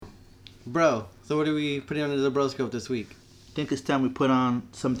Bro, so what are we putting under the broscope this week? I think it's time we put on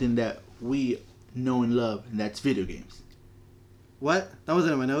something that we know and love, and that's video games. What? That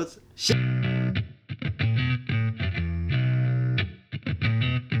wasn't in my notes. Shit.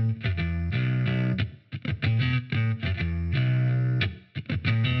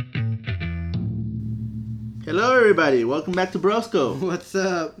 Hello, everybody. Welcome back to Brosco. What's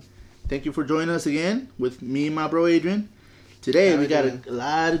up? Thank you for joining us again with me and my bro Adrian. Today, How we we got doing? a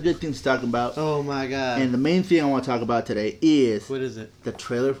lot of good things to talk about. Oh my god. And the main thing I want to talk about today is What is it? the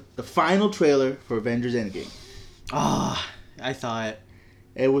trailer, the final trailer for Avengers Endgame. Oh, I saw it.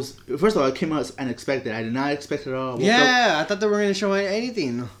 It was, first of all, it came out unexpected. I did not expect it at all. I woke up- Yeah, I thought they were going to show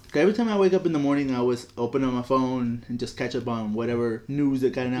anything. Every time I wake up in the morning, I always open up my phone and just catch up on whatever news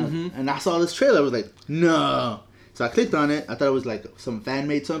that got out. Mhm. And I saw this trailer. I was like, no. So I clicked on it. I thought it was like some fan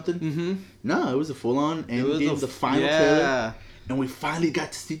made something. Mm-hmm. No, it was a full on It was Endgame, the final trailer. Yeah. And we finally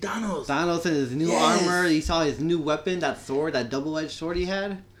got to see Thanos. Thanos and his new Yes. armor. You saw his new weapon, that sword, that double-edged sword he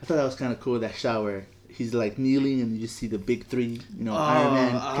had. I thought that was kind of cool, that shot where he's like kneeling and you just see the big three, Iron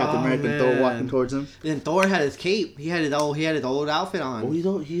Man, Captain America, and Thor walking towards him. Then Thor had his cape. He had his old outfit on.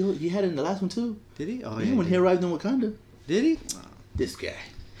 Oh, he had it in the last one too. Did he? Oh, Yeah, when he arrived in Wakanda. Did he? This guy.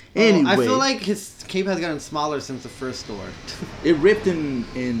 Oh, Anyway, I feel like his cape has gotten smaller since the first Thor. it ripped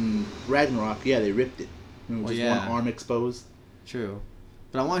in Ragnarok. Yeah, they ripped it. Just yeah. one arm exposed. True.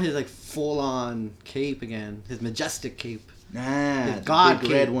 But I want his like full-on cape again. His majestic cape. Nah, His the God big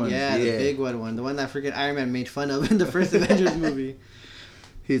cape. red one. Yeah, the big red one. The one that freaking Iron Man made fun of in the first Avengers movie.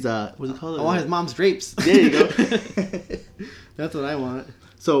 His what's it called? I want his mom's drapes. There you go. That's what I want.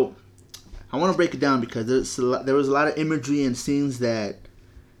 So, I want to break it down because there was a lot of imagery and scenes that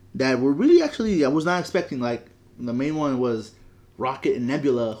were really actually I was not expecting. Like the main one was Rocket and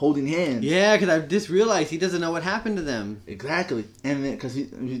Nebula holding hands. Yeah, because I just realized he doesn't know what happened to them. Exactly, and because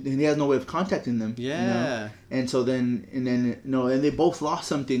he has no way of contacting them. Yeah. And so then and they both lost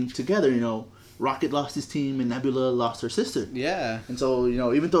something together. Rocket lost his team and Nebula lost her sister. Yeah. And so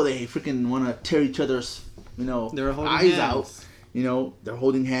even though they freaking want to tear each other's They were holding eyes hands. out, they're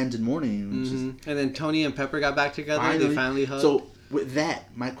holding hands in mourning. which is Mm-hmm. And then Tony and Pepper got back together. finally- They finally hugged. So with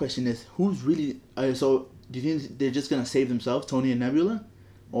that, my question is, who's really? So do you think they're just gonna save themselves, Tony and Nebula,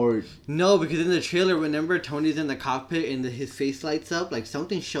 or? No, because in the trailer, remember Tony's in the cockpit and his face lights up, like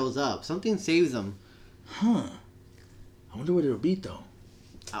something shows up, something saves him. Huh. I wonder what it'll be though.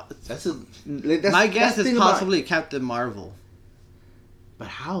 That's My guess is possibly Captain Marvel. But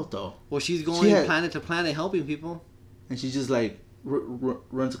how though? Well, she's going had- planet to planet helping people. And she just like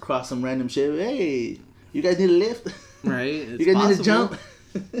runs across some random shit. Hey, you guys need a lift? Right? You It's guys possible. need a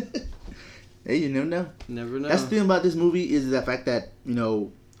jump? Hey, you never know. Never know. That's the thing about this movie is the fact that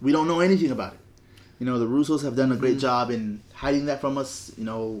we don't know anything about it. The Russos have done a great job in hiding that from us.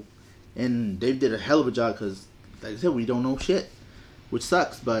 And they did a hell of a job because, like I said, we don't know shit, which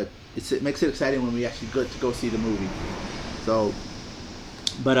sucks. But it makes it exciting when we actually get to go see the movie. So,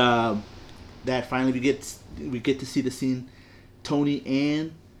 but that finally we get to see the scene, Tony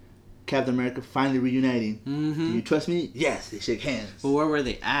and Captain America finally reuniting. Mm-hmm. Do you trust me? Yes, they shake hands. But where were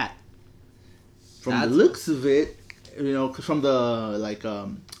they at? From That's- the looks of it, from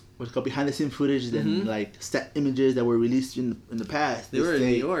the what's called behind the scene footage, then set images that were released in the past. They were in New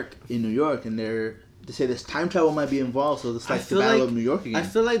York. In New York, and they say this time travel might be involved, so it's like the Battle of New York again. I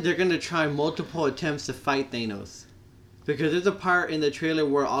feel like they're gonna try multiple attempts to fight Thanos. Because there's a part in the trailer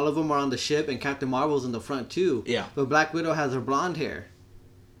where all of them are on the ship and Captain Marvel's in the front too. Yeah. But Black Widow has her blonde hair,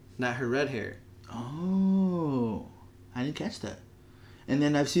 not her red hair. Oh, I didn't catch that. And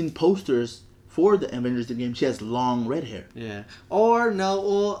then I've seen posters for the Avengers game. She has long red hair. Yeah. Or no,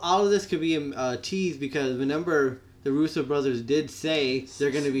 well, all of this could be a tease because remember the Russo brothers did say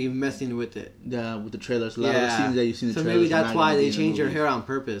they're gonna be messing with it. With the trailers, a lot of the scenes that you've seen in the So trailers. maybe are that's not why gonna be they in the changed her movie. hair on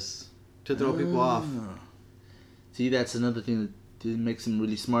purpose to throw people off. See, that's another thing that makes them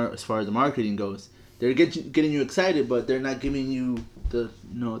really smart as far as the marketing goes. They're getting you excited, but they're not giving you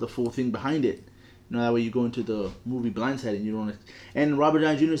the full thing behind it. That way you go into the movie blindsided and you don't. And Robert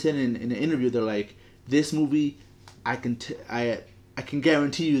Downey Jr. said in an interview, they're like, this movie, I can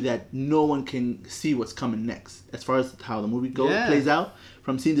guarantee you that no one can see what's coming next. As far as how the movie plays out,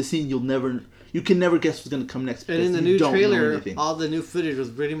 from scene to scene, you can never guess what's gonna come next. And in the you new don't know trailer, anything. all the new footage was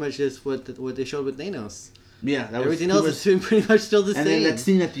pretty much just what they showed with Thanos. Yeah, that Everything was, else is pretty much still the and same. then that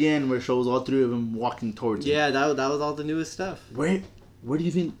scene at the end where it shows all three of them walking towards him. Yeah, that was all the newest stuff. Where do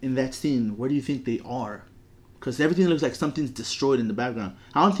you think in that scene? Where do you think they are? Because everything looks like something's destroyed in the background.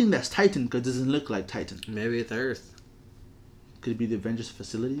 I don't think that's Titan because it doesn't look like Titan. Maybe it's Earth. Could it be the Avengers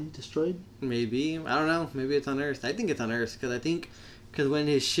facility destroyed? Maybe. I don't know. Maybe it's on Earth. I think it's on Earth because when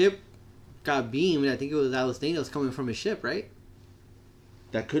his ship got beamed, I think that was Thanos coming from his ship, right?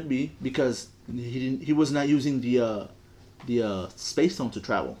 That could be because he was not using the space stone to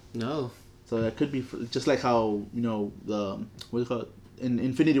travel. No. So that could be just like how the what do you call it in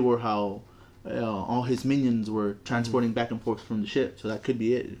Infinity War, how all his minions were transporting back and forth from the ship. So that could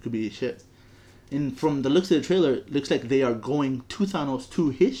be it. It could be a ship. And from the looks of the trailer, it looks like they are going to Thanos to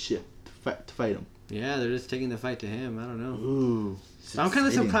his ship to fight him. Yeah, they're just taking the fight to him. I don't know. Ooh. I'm kind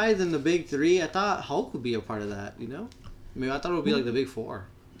of surprised in the big three. I thought Hulk would be a part of that, you know? Maybe I thought it would be like the big four.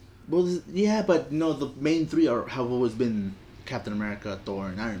 Well, yeah, but the main three have always been Captain America, Thor,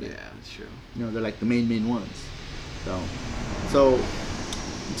 and Iron Man. Yeah, that's true. They're like the main ones. So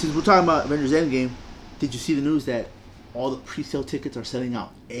since we're talking about Avengers Endgame, did you see the news that all the pre-sale tickets are selling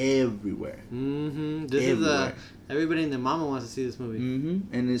out everywhere? Mm-hmm. This everywhere. is everybody and their mama wants to see this movie.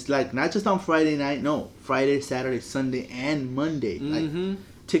 Mm-hmm. And it's like not just on Friday night. No, Friday, Saturday, Sunday, and Monday. Mm-hmm. Like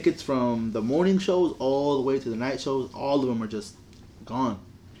tickets from the morning shows all the way to the night shows. All of them are just gone.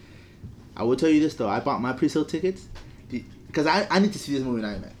 I will tell you this though. I bought my pre-sale tickets because I need to see this movie in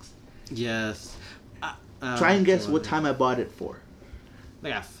IMAX. Yes. Try and guess what time I bought it for.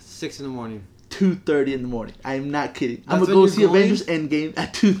 Like 6 in the morning. 2:30 in the morning. I'm not kidding. I'm That's gonna go when see you're going? Avengers Endgame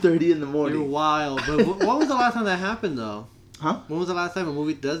at 2:30 in the morning. You're wild. But when was the last time that happened though? Huh? When was the last time a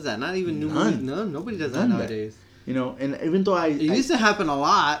movie does that? Not even new None. movies. No, nobody does None that of that. nowadays. And even though It used to happen a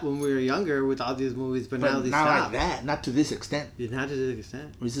lot when we were younger with all these movies, but now they not stop. like that, not to this extent. Not to this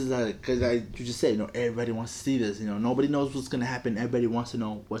extent. This is because you just said, everybody wants to see this. Nobody knows what's gonna happen. Everybody wants to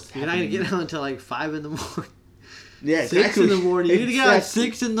know what's You're happening. not gonna get out until like 5 in the morning. Yeah, 6 in the morning. You're gonna get out at Exactly.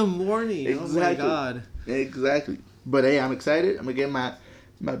 6 in the morning. Exactly. Oh my god. Exactly. But hey, I'm excited. I'm gonna get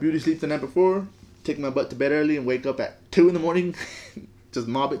my beauty sleep the night before, take my butt to bed early, and wake up at 2 in the morning. Just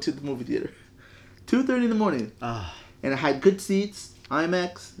mob it to the movie theater. 2:30 in the morning. And I had good seats,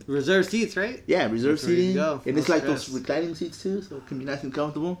 IMAX. Reserved seats, right? Yeah, reserved That's where you seating. go. And No it's like stress. those reclining seats too, so it can be nice and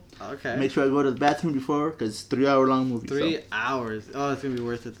comfortable. Okay. Make sure I go to the bathroom before, because it's a 3-hour long movie. 3 hours. Oh, it's gonna be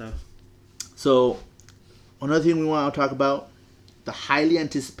worth it though. So, another thing we want to talk about, the highly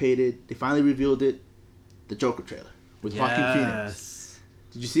anticipated, they finally revealed it, the Joker trailer with Joaquin Phoenix.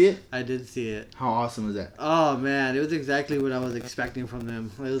 Did you see it? I did see it. How awesome was that? Oh man, it was exactly what I was expecting from them.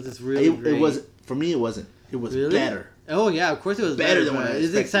 It was just really great. It was, for me it wasn't. It was Really? better. Oh yeah, of course it was Better than what I It's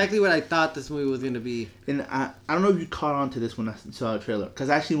expected. exactly what I thought this movie was gonna be. And I don't know if you caught on to this when I saw the trailer, because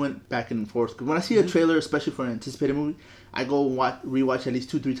I actually went back and forth. Because when I see a trailer, especially for an anticipated movie, I go rewatch at least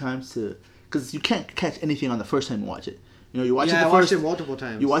 2-3 times because you can't catch anything on the first time you watch it. You watch it the I first. watched it multiple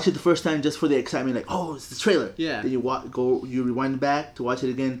times. You watch it the first time just for the excitement, like, oh, it's the trailer. Yeah. Then you rewind back to watch it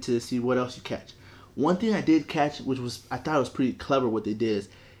again to see what else you catch. One thing I did catch, which I thought was pretty clever, what they did is,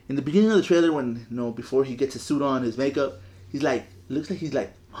 in the beginning of the trailer, when before he gets his suit on, his makeup, he's like, looks like he's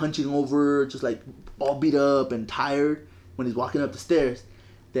like hunching over, just like all beat up and tired when he's walking up the stairs.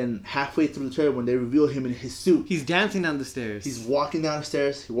 Then halfway through the trailer, when they reveal him in his suit, He's dancing down the stairs. he's walking down the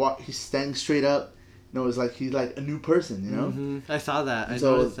stairs. He's standing straight up. It's like he's like a new person. Mm-hmm. I saw that. I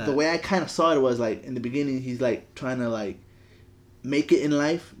So noticed that. the way I kind of saw it was like in the beginning he's like trying to like make it in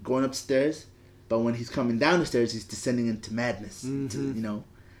life, going upstairs, but when he's coming down the stairs, he's descending into madness. Mm-hmm.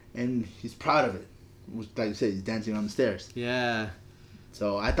 And he's proud of it. Which, like you said, he's dancing on the stairs. Yeah.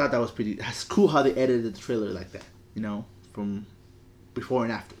 So I thought that was that's cool how they edited the trailer like that. From before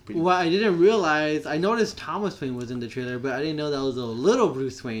and after. Well, I didn't realize. I noticed Thomas Wayne was in the trailer, but I didn't know that was a little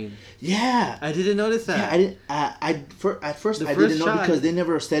Bruce Wayne. Yeah. I didn't notice that. Yeah, I didn't. At first, I didn't know because they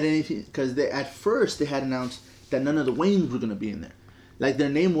never said anything. Because at first they had announced that none of the Waynes were gonna be in there. Like their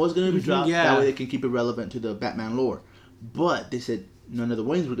name was gonna be dropped. Yeah. That way they can keep it relevant to the Batman lore. But they said none of the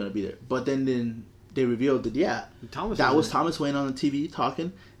Waynes were gonna be there. But then they revealed that that was Thomas Wayne on the TV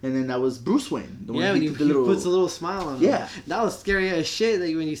talking, and then that was Bruce Wayne. The one when he puts a little smile on him. Yeah. That was scary as shit.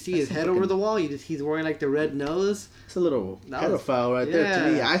 Like when you see his head over the wall, he's wearing like the red nose. It's a little That was- pedophile right there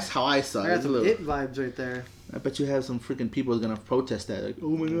to me. yeah. That's how I saw I it. got It's a some little. it vibes right there. I bet you have some freaking people gonna protest that. Like, oh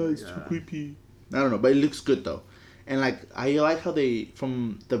my god, it's too creepy. I don't know, but it looks good though. And like, I like how they,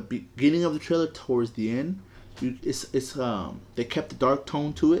 from the beginning of the trailer towards the end, they kept the dark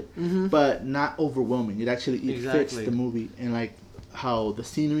tone to it, but not overwhelming. It actually fits the movie, and like how the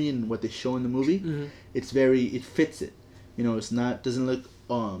scenery and what they show in the movie, it fits it. It's not, doesn't look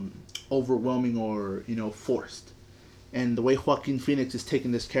overwhelming or forced. And the way Joaquin Phoenix is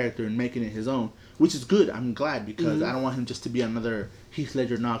taking this character and making it his own, which is good. I'm glad because I don't want him just to be another Heath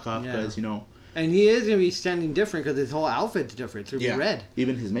Ledger knockoff. Because And he is gonna be standing different because his whole outfit's different. It's gonna be red.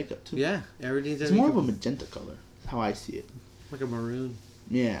 Even his makeup too. Yeah, everything's. It's more of a magenta color. That's how I see it. like a maroon.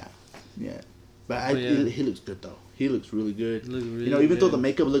 Yeah. But he looks good though. he looks really good. Look really Even good. though the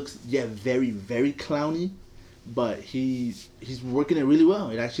makeup looks very very clowny, but he's working it really well.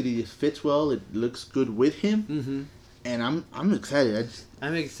 It actually fits well. It looks good with him, Mm-hmm. and I'm excited.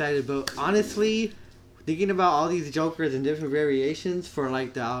 I'm excited, but honestly, thinking about all these Jokers and different variations for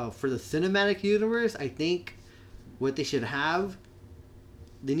like for the cinematic universe, I think what they should have,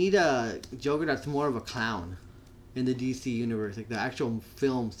 they need a Joker that's more of a clown in the DC universe, like the actual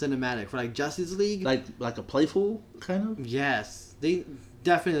film cinematic for like Justice League. like a playful kind of. Yes, they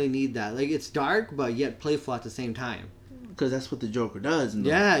definitely need that. Like it's dark, but yet playful at the same time. Because that's what the Joker does.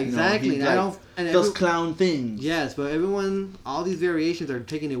 Yeah, exactly. He And I don't. And does clown things. Yes, but everyone, all these variations are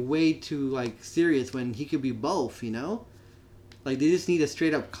taking it way too like serious when he could be both. Like they just need a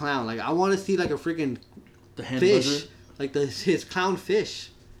straight up clown. Like I want to see like a freaking The hand fish, buzzard. like his clown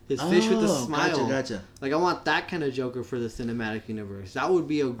fish, his fish with the smile. Gotcha. Like I want that kind of Joker for the cinematic universe. That would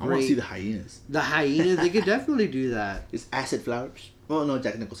be a I want to great. see the hyenas. The hyenas, they could definitely do that. It's acid flowers. Well, no,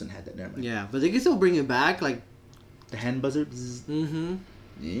 Jack Nicholson had that. Never mind. Yeah, but they can still bring it back. Like, The hand buzzard. Zzz. mm-hmm.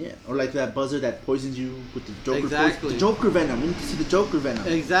 Yeah, or like that buzzard that poisons you with the Joker. Exactly. The Joker venom. We need to see the Joker venom.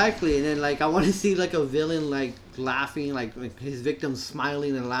 Exactly, and then like I want to see like a villain like laughing, like his victims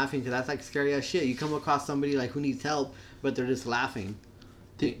smiling and laughing, because that's like scary as shit. You come across somebody like who needs help, but they're just laughing.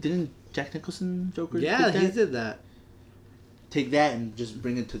 Didn't Jack Nicholson Joker? Yeah, take he that? did that. Take that and just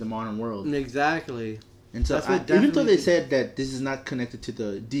bring it to the modern world. Exactly. And so, That's what even though definitely- they said that this is not connected to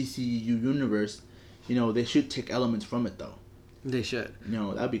the DCU universe, they should take elements from it though. They should.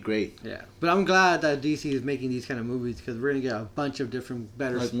 That'd be great. Yeah, but I'm glad that DC is making these kind of movies because we're gonna get a bunch of different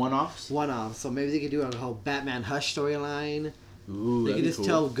better Like one-offs. one-offs. So maybe they could do a whole Batman Hush storyline. Ooh, They that'd can be just cool.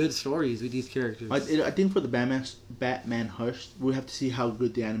 tell good stories with these characters. I think for the Batman Hush, we have to see how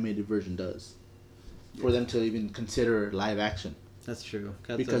good the animated version does, for them to even consider live action, That's true.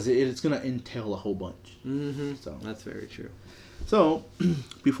 because it's gonna entail a whole bunch. Mm-hmm. So. That's very true. So,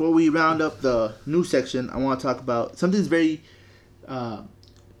 before we round up the news section, I want to talk about something that's very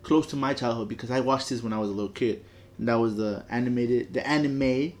close to my childhood because I watched this when I was a little kid, and that was the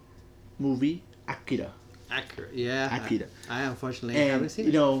anime movie Akira. Accurate. Yeah. Akira. I unfortunately And haven't seen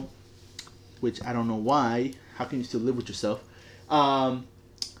it. which I don't know why. How can you still live with yourself?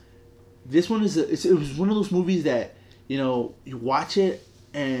 This one it was one of those movies that you watch it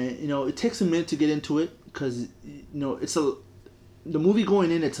and it takes a minute to get into it because the movie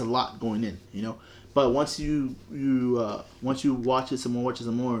going in, it's a lot going in, but once you watch it some more,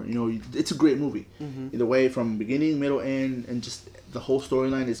 it's a great movie. Mm-hmm. Either way, from beginning, middle, end, and just the whole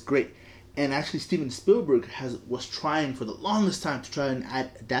storyline is great. And actually, Steven Spielberg was trying for the longest time to try and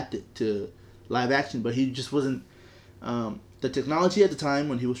adapt it to live action, but he just wasn't. The technology at the time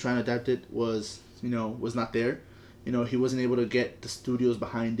when he was trying to adapt it was not there. He wasn't able to get the studios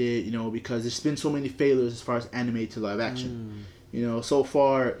behind it. Because there's been so many failures as far as anime to live action. So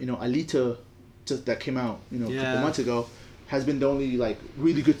far, Alita, just that came out, a couple months ago, has been the only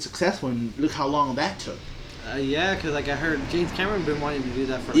really good successful. And look how long that took. Yeah, because I heard James Cameron been wanting to do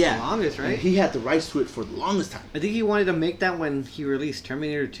that for the longest, right? And he had the rights to it for the longest time. I think he wanted to make that when he released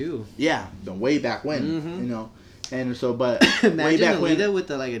Terminator 2. Yeah, way back when, Mm-hmm. And so, but Imagine way back Alita when,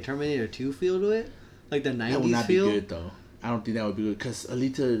 with a Terminator 2 feel to it, like the 90s that would not feel. be good though. I don't think that would be good because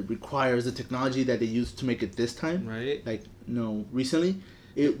Alita requires the technology that they used to make it this time. Right. Recently,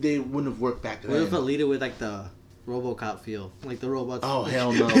 they wouldn't have worked back then. What if Alita with the RoboCop feel, like the robots? Oh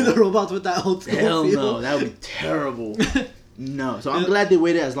hell no! The robots with that old school Hell feel. no! That would be terrible. No, so I'm glad they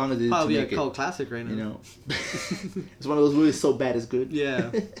waited as long as they did to Probably a make it. cult classic right now. It's one of those movies so bad it's good.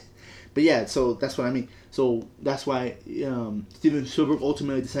 Yeah. But yeah, so that's what I mean. So that's why Steven Spielberg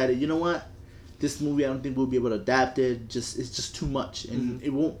ultimately decided, you know what, this movie I don't think we'll be able to adapt it. It's just too much, and it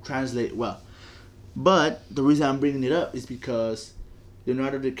won't translate well. But the reason I'm bringing it up is because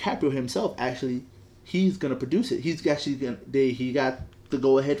Leonardo DiCaprio himself he's gonna produce it. He's actually he got the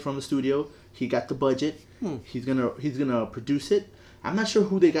go ahead from the studio. He got the budget. He's gonna produce it. I'm not sure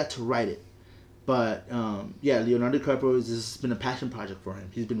who they got to write it. But Leonardo DiCaprio this has been a passion project for him.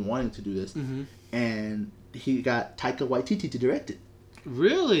 He's been wanting to do this, and he got Taika Waititi to direct it.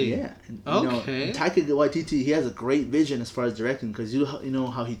 Really? Yeah. And, Okay. Taika Waititi, he has a great vision as far as directing because you know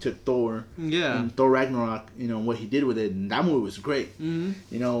how he took Thor, Yeah. and Thor Ragnarok, what he did with it, and that movie was great.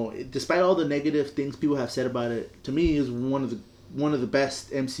 Mm-hmm. Despite all the negative things people have said about it, to me, is one of the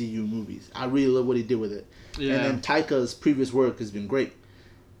best MCU movies. I really love what he did with it. Yeah. And then Taika's previous work has been great,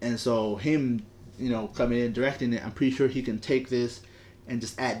 and so him, coming in directing it, I'm pretty sure he can take this and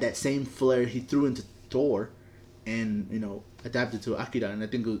just add that same flair he threw into Thor, and adapt it to Akira, and I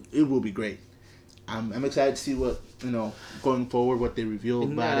think it will be great. I'm excited to see what going forward, what they reveal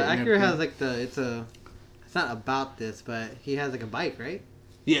about it. And Akira has everything. I It's not about this, but he has like a bike, right?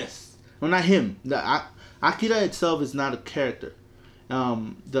 Yes. Well, not him. Akira itself is not a character.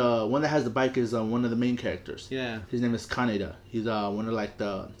 The one that has the bike is one of the main characters. Yeah. His name is Kaneda. He's one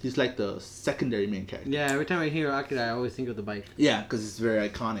of he's like the secondary main character. Yeah. Every time I hear Akira, I always think of the bike. Yeah, because it's very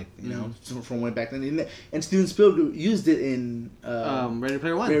iconic, you know, from way back then. And Steven Spielberg used it in Ready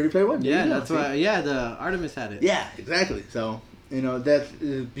Player One. Ready Player One. Yeah, that's why. Yeah, the Artemis had it. Yeah, exactly. So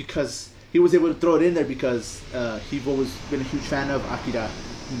that because he was able to throw it in there because he's always been a huge fan of Akira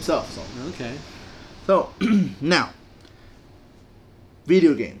himself. So Okay. So now.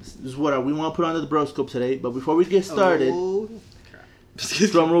 Video games. This is what we want to put under the Broscope today. But before we get started, Oh,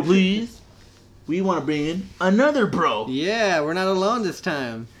 drum roll please. We want to bring in another bro. yeah, we're not alone this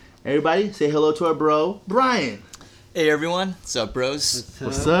time. Everybody, say hello to our bro, Brian. Hey everyone, what's up, bros?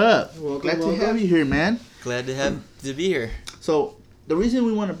 What's up? Welcome, Glad welcome. to have you here, man. Glad to be here. So the reason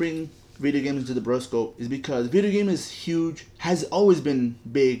we want to bring video games into the Broscope is because video game is huge, has always been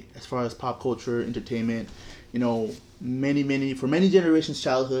big as far as pop culture, entertainment. You know, for many generations'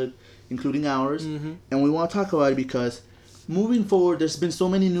 childhood, including ours. Mm-hmm. And we want to talk about it because moving forward, there's been so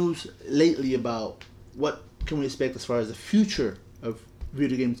many news lately about what can we expect as far as the future of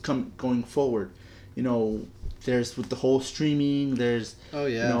video games going forward. You know, there's with the whole streaming, there's Oh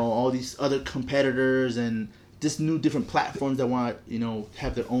yeah. you know, all these other competitors and just new different platforms that want, you know,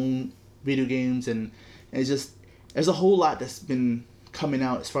 have their own video games and it's just there's a whole lot that's been coming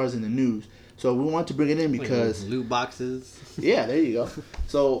out as far as in the news. So we want to bring it in because loot boxes. yeah, there you go.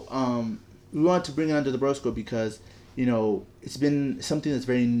 So we want to bring it under the Broscope because you know it's been something that's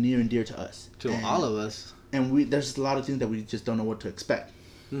very near and dear to us. To all of us. And there's a lot of things that we just don't know what to expect.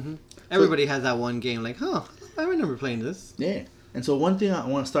 Mm-hmm. Everybody has that one game like, I remember playing this. Yeah. And so one thing I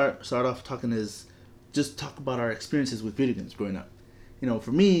want to start off talking is just talk about our experiences with video games growing up. You know,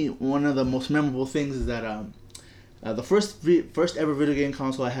 for me, one of the most memorable things is that the first ever video game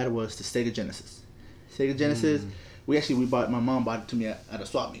console I had was the Sega Genesis. Sega Genesis, my mom bought it to me at a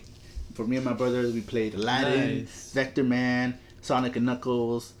swap meet. For me and my brothers, we played Aladdin, Nice. Vector Man, Sonic and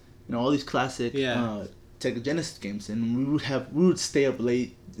Knuckles, you know, all these classic Yeah. Sega Genesis games. And we would stay up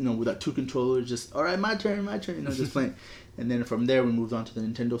late, you know, with our two controllers, just, all right, my turn, you know, just playing. And then from there, we moved on to the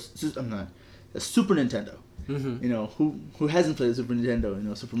Super Nintendo. Mm-hmm. You know, who hasn't played the Super Nintendo? You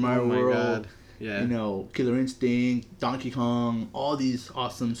know, Super Mario Oh my World. God. Yeah. You know, Killer Instinct, Donkey Kong, all these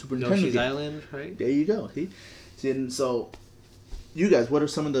awesome Super Nintendo Yoshi's games. Island, right? There you go. See, and so you guys, what are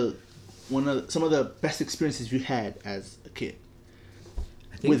some of the best experiences you had as a kid?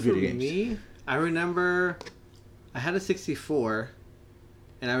 I think with for video games? me, I remember I had a 64,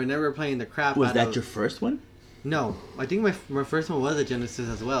 and I remember playing the crap Was out that of... your first one? No, I think my first one was a Genesis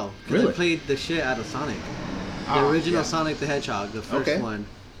as well. 'Cause Really? I played the shit out of Sonic. The Ah, original yeah. Sonic the Hedgehog, the first Okay. one.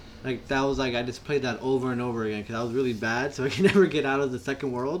 Like, that was like, I just played that over and over again because I was really bad, so I could never get out of the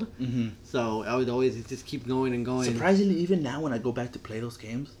second world. Mm-hmm. So I would always just keep going and going. Surprisingly, even now when I go back to play those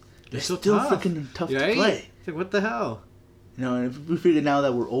games, they're so still tough. freaking tough to Right? play. It's like, what the hell? You know, and if we figure now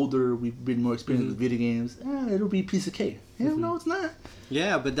that we're older, we've been more experienced Mm-hmm. with video games, it'll be a piece of cake. Yeah, no, it's not.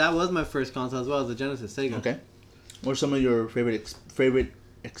 Yeah, but that was my first console as well, as the Genesis Sega. Okay. What are some of your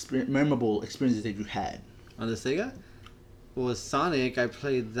memorable experiences that you had? On the Sega? Well, with Sonic, I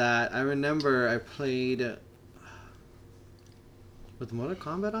played that. I remember I played... was Mortal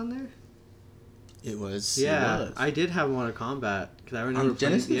Kombat on there? It was Yeah, was. I did have Mortal Kombat. Because I remember On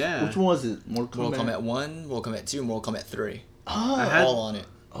Genesis? playing... Yeah. Which one was it? Mortal Mortal Kombat 1, Mortal Kombat 2, Mortal Kombat 3. Oh, I had- All on it.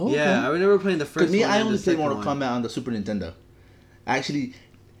 okay. Yeah, I remember playing the first Because me, one I and only the played second Mortal one. Kombat on the Super Nintendo. Actually,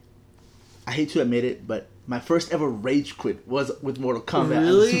 I hate to admit it, but my first ever rage quit was with Mortal Kombat on the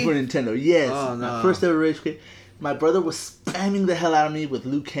Really? Super Nintendo. Yes, Oh, my no. first ever rage quit. My brother was spamming the hell out of me with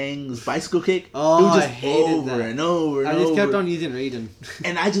Liu Kang's bicycle kick. Oh, it was I just hated over that. and over and I just over. kept on using Raiden.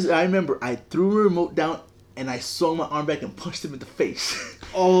 And I remember I threw a remote down and I swung my arm back and punched him in the face.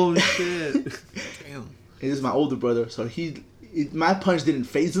 Oh, shit. Damn. This is my older brother, so my punch didn't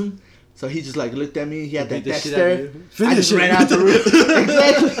phase him. So he just like looked at me. He had Beat that the death shit out of stare. you. I Finish just it. ran out the room.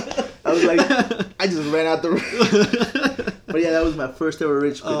 Exactly. I was like, I just ran out the room. But yeah, that was my first ever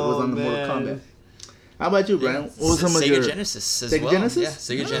rage quit. It was Oh, on the Mortal man. Kombat. How about you, Brian? What was some of Sega your Genesis as Sega well. Genesis?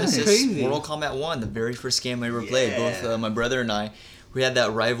 Yeah, Sega Nice. Genesis. Crazy. Mortal Kombat 1, the very first game I ever played. Yeah. Both my brother and I, we had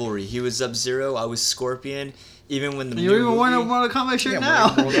that rivalry. He was Sub-Zero, I was Scorpion. Even when the You're new even wearing a movie- Mortal Kombat shirt Yeah,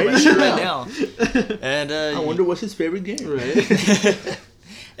 I'm now. wearing a Mortal Kombat shirt right now. And I wonder what's his favorite game. Right.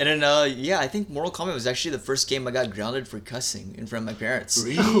 And then, I think Mortal Kombat was actually the first game I got grounded for cussing in front of my parents.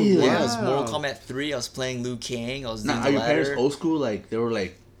 Really? Yeah, it was Wow. Mortal Kombat 3. I was playing Liu Kang. I was Now, doing are the your parents ladder. old school? Like they were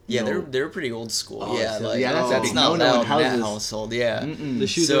like Yeah, know, they're pretty old school. Oh, yeah, so- like yeah, that's a that's big not no-no in allowed in that houses. household. Yeah. Mm-mm. The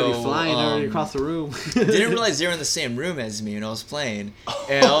shoes So, already flying already across the room. Didn't realize they were in the same room as me when I was playing.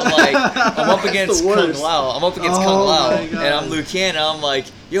 And I'm like, I'm up against the Kung worst. Lao. I'm up against Oh Kung Lao. my And God. I'm Liu Kang. And I'm like,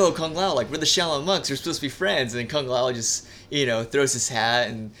 yo, Kung Lao, like, we're the Shaolin monks. We're supposed to be friends. And then Kung Lao just, throws his hat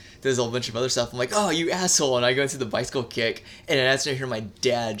and does a whole bunch of other stuff. I'm like, oh, you asshole. And I go into the bicycle kick. And then that's when I hear my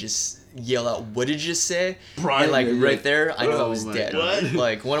dad just yell out, what did you say? Brian, and like you're right like, there, I knew I oh was my dead. God.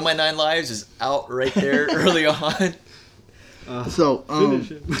 Like, one of my 9 lives is out right there early on. So,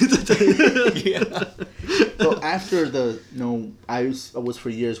 Finish it. Yeah. so after I was for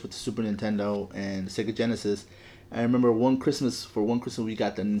years with the Super Nintendo and the Sega Genesis. I remember one Christmas we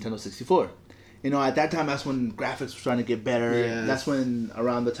got the Nintendo 64. At that time, that's when graphics were trying to get better. Yes. That's when,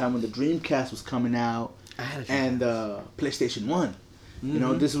 around the time when the Dreamcast was coming out, I had a and PlayStation 1.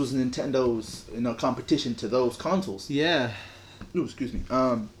 This was Nintendo's competition to those consoles. Yeah. Ooh, excuse me.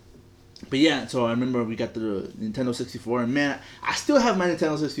 But yeah, so I remember we got the Nintendo 64, and man, I still have my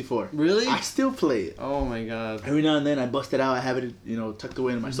Nintendo 64. Really? I still play it. Oh my God. Every now and then I bust it out. I have it, tucked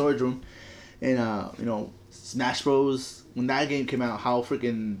away in my storage room. And Smash Bros. When that game came out, how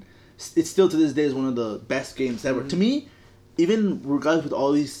freaking it's still to this day is one of the best games ever. To me, even regardless with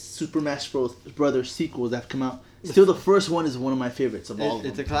all these Super Smash Brothers sequels that have come out, still the first one is one of my favorites of all of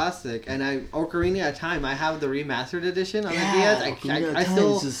It's them. a classic, and Ocarina of Time. I have the remastered edition on Yeah, the DS. Ocarina of I Time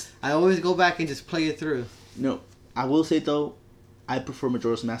still, is just- I always go back and just play it through. No, I will say though, I prefer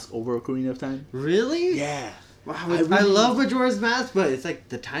Majora's Mask over Ocarina of Time. Really? Yeah. Wow, I I really- love Majora's Mask, but it's like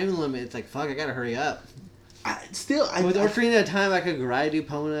the time limit. It's like fuck, I gotta hurry up. With Ocarina of Time, I could ride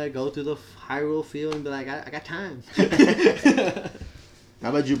Epona, go through the Hyrule field, and be like, I got time. How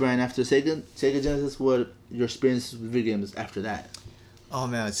about you, Brian? After Sega Genesis, what your experience with video games after that? Oh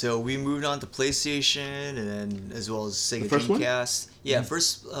man, so we moved on to PlayStation and then as well as Sega The first one? Dreamcast. Yeah,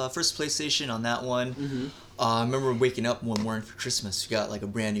 first PlayStation on that one. I remember waking up one morning for Christmas. We got like a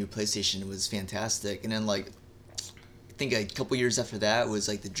brand new PlayStation. It was fantastic. And then like, I think a couple years after that was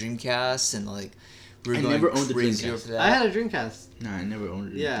like the Dreamcast and like we were I going never owned the crazy Dreamcast. over that. I had a Dreamcast. No, I never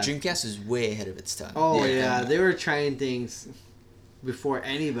owned it. Yeah. Dreamcast was way ahead of its time. Oh yeah, they were trying things before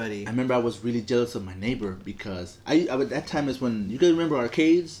anybody. I remember I was really jealous of my neighbor because I at that time is when you guys remember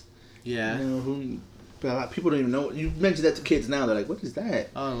arcades. Yeah. But a lot of people don't even know. You mentioned that to kids now, they're like, "What is that?"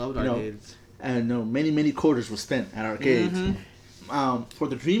 Oh, I loved You know, arcades. And many quarters were spent at arcades. For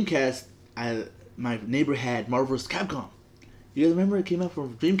the Dreamcast, my neighbor had Marvel vs. Capcom. You guys remember it came out for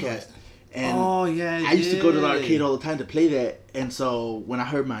Dreamcast? And Oh yeah, I used to go to the arcade all the time to play that. And so when I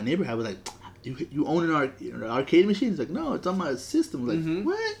heard my neighbor, I was like, "You own an arcade machine?" He's like, "No, it's on my system." I was like,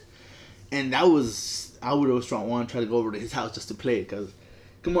 "What?" And I would always want to try to go over to his house just to play it because,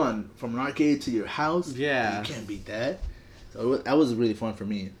 come on, from an arcade to your house, Yeah. you can't beat that. So that was really fun for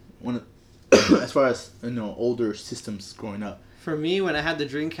me. As far as older systems growing up. For me, when I had the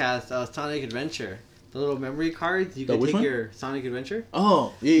Dreamcast, Sonic Adventure, the little memory cards, you The could which take one? your Sonic Adventure.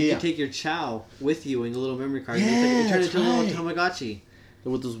 Oh yeah, You yeah. could take your Chow with you in the little memory card. Yeah, it turned that's into a little right. Tamagotchi.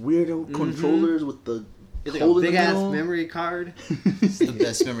 With those weirdo controllers with the It's like a hole in the big ass middle. memory card. It's the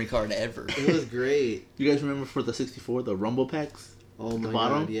best memory card ever. It was great. You guys remember for the 64 the Rumble packs? Oh my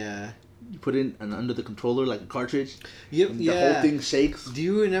bottom? god, yeah. You put in under the controller like a cartridge. Yep, And yeah. the whole thing shakes. Do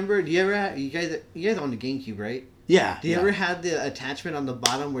you remember? Do you ever have, you guys on the GameCube, right? Yeah. Do you ever have the attachment on the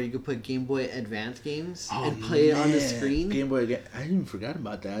bottom where you could put Game Boy Advance games Oh, and play it on the man. screen? Game Boy. I even forgot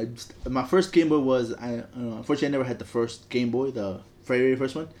about that. My first Game Boy was unfortunately I never had the first Game Boy, the very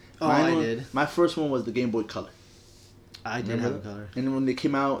first one. Oh, I did. My first one was the Game Boy Color. I did have a color. And then when they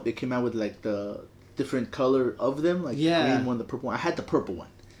came out with like the different color of them, like Yeah. the green one, the purple one. I had the purple one.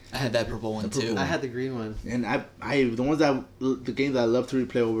 I had that purple one too. I had the green one. And the games that I love to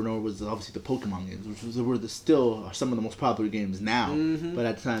replay over and over was obviously the Pokemon games, which were still some of the most popular games now. But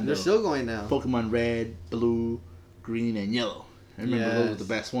at the time, They're still going now. Pokemon Red, Blue, Green, and Yellow. I remember those were the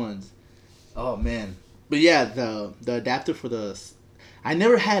best ones. Oh man! But yeah, the adapter for I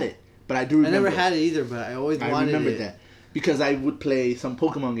never had it, but I do remember. I never had it either, but I always wanted it. I remembered that because I would play some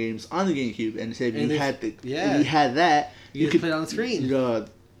Pokemon games on the GameCube, and say if And you had that, You could play it on the screen.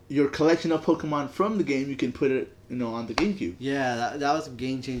 Your collection of Pokemon from the game, you can put it, on the GameCube. Yeah, that was some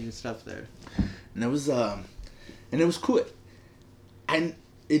game changing stuff there. And it was cool. And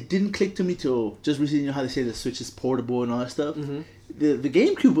it didn't click to me till just recently. You know how they say the Switch is portable and all that stuff. Mm-hmm. The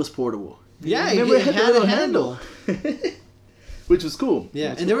GameCube was portable. Yeah, Remember it had a handle. Which was cool.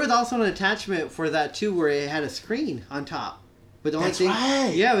 Yeah, and there was also an attachment for that too, where it had a screen on top. But the only That's thing,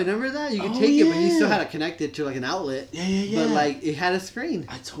 right. yeah, remember that? You could Oh, take it, but you still yeah. had to connect it to like an outlet. Yeah. But like it had a screen.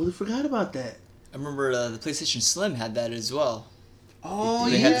 I totally forgot about that. I remember the PlayStation Slim had that as well. Oh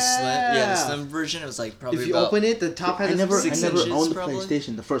They yeah. had the slim version. It was like probably If you about open it, the top has I never 6 owned inches, the probably.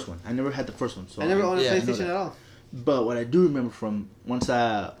 PlayStation, the first one. I never had the first one. So I never owned a Yeah, I know PlayStation that. at all. But what I do remember from once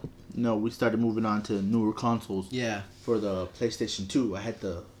we started moving on to newer consoles. Yeah. For the PlayStation 2, I had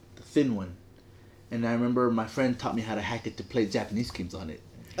the thin one. And I remember my friend taught me how to hack it to play Japanese games on it.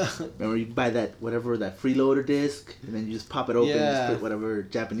 Remember, you buy that freeloader disc, and then you just pop it open and Yeah. just put whatever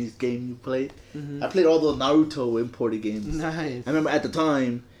Japanese game you played. Mhm. I played all the Naruto imported games. Nice. I remember at the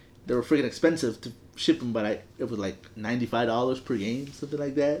time, they were freaking expensive to ship them, but it was like $95 per game, something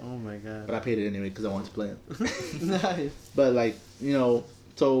like that. Oh my But god. I paid it anyway because I wanted to play them. Nice. But like,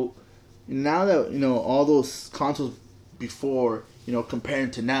 so now that all those consoles before,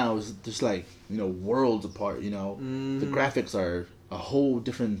 comparing to now is just like worlds apart. The Mhm. graphics are a whole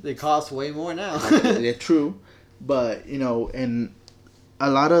different. They cost way more now. They're true, but and a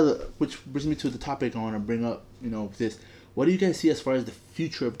lot of which brings me to the topic I want to bring up. This. What do you guys see as far as the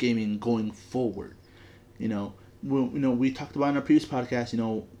future of gaming going forward? We talked about in our previous podcast.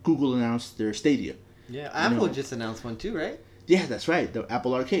 Google announced their Stadia. Yeah, Apple just announced one too, right? Yeah, that's right. The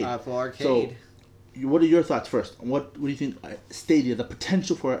Apple Arcade. Apple Arcade. What are your thoughts first? What do you think Stadia, the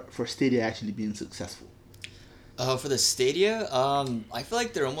potential for Stadia actually being successful? For the Stadia, I feel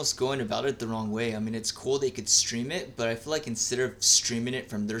like they're almost going about it the wrong way. I mean, it's cool they could stream it, but I feel like instead of streaming it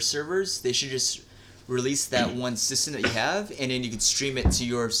from their servers, they should just release that one system that you have, and then you could stream it to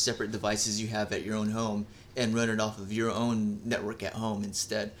your separate devices you have at your own home and run it off of your own network at home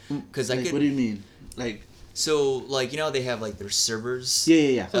instead. Because What do you mean? They have like their servers.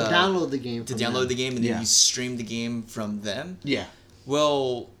 Yeah. So download the game. To from download them. the game and then Yeah. you stream the game from them. Yeah.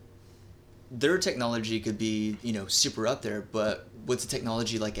 Well, their technology could be, super up there, but what's the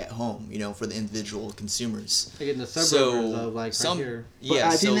technology like at home, for the individual consumers? Like in the suburbs So of like some, right here. But yeah,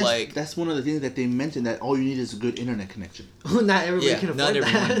 I so think like, that's one of the things that they mentioned, that all you need is a good internet connection. Not everybody yeah, can afford not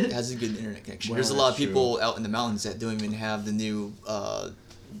everyone that. has a good internet connection. Well, There's a lot of that's people out in the mountains that don't even have the new,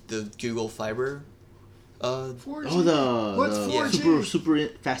 the Google Fiber. 4G. Oh, What's the 4G? super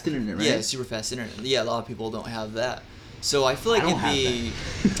fast internet, right? Yeah, super fast internet. Yeah, a lot of people don't have that. So I feel like I don't it'd be.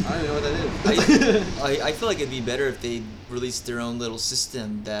 I don't know what that is. I feel like it'd be better if they released their own little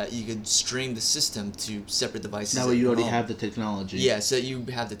system that you could stream the system to separate devices. That at way you your already home. have the technology. Yeah, so you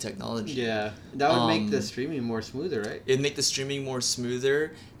have the technology. Yeah, that would make the Um, streaming more smoother, right? It'd make the streaming more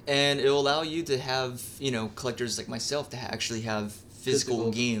smoother, and it'll allow you to have collectors like myself to actually have physical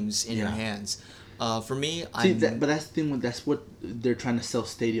Physical. games in your Yeah. hands. For me, See, but that's the thing. That's what they're trying to sell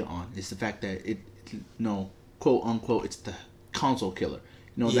Stadia on. Is the fact that quote unquote, it's the console killer.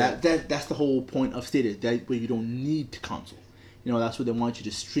 Yeah. That's the whole point of Stadia. That way you don't need to console. That's what they want you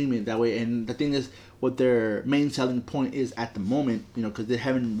to stream it that way. And the thing is, what their main selling point is at the moment, because they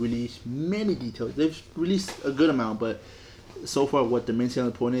haven't released many details. They've released a good amount, but so far what the main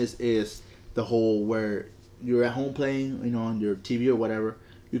selling point is the whole where you're at home playing, on your TV or whatever.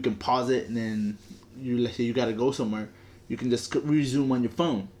 You can pause it, and then let's say you gotta go somewhere, you can just resume on your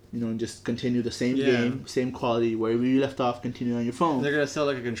phone, and just continue the same Yeah. game, same quality, wherever you left off, continue on your phone. They're gonna sell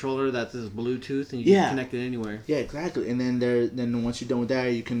like a controller that's just Bluetooth and you Yeah. can connect it anywhere. Yeah, exactly. And then once you're done with that,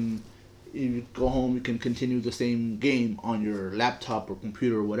 you go home, you can continue the same game on your laptop or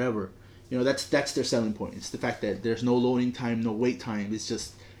computer or whatever. That's their selling point. It's the fact that there's no loading time, no wait time. It's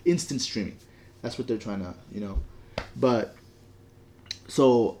just instant streaming. That's what they're trying to, But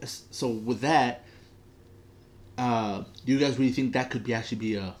so with that, do you guys really think that could actually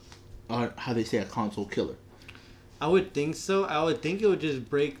be a how they say, a console killer? I would think so. I would think it would just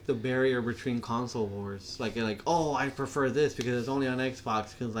break the barrier between console wars. Like oh, I prefer this because it's only on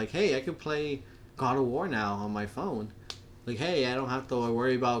Xbox. Because hey, I could play God of War now on my phone. Like, hey, I don't have to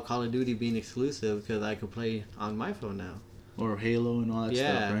worry about Call of Duty being exclusive because I could play on my phone now. Or Halo and all that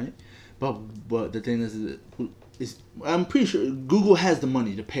Yeah. stuff, right? But the thing is I'm pretty sure Google has the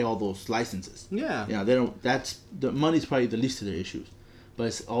money to pay all those licenses. Yeah. Yeah, they don't. That's the money's probably the least of their issues, but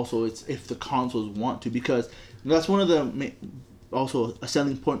it's if the consoles want to, because that's one of the also a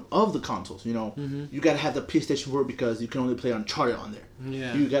selling point of the consoles. You gotta have the PlayStation 4 because you can only play Uncharted on there.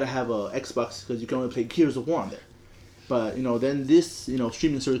 Yeah. You gotta have a Xbox because you can only play Gears of War on there. But then this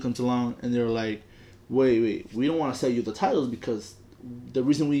streaming service comes along and they're like, wait, we don't want to sell you the titles because the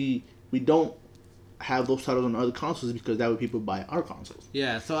reason we don't have those titles on other consoles is because that way people buy our consoles.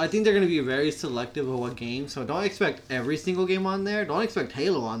 Yeah, so I think they're going to be very selective of what games. So don't expect every single game on there. Don't expect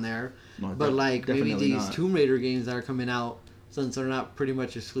Halo on there. No, But maybe definitely these not. Tomb Raider games that are coming out, since they're not pretty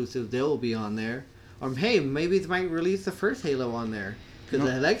much exclusive, they'll be on there. Or hey, maybe they might release the first Halo on there. Because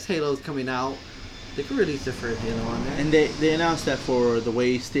the next Halo is coming out They could release the first Halo on there. And they announced that for the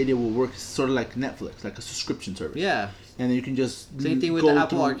way Stadia will work, it's sort of like Netflix, like a subscription service. Yeah. And then you can just Same thing with go the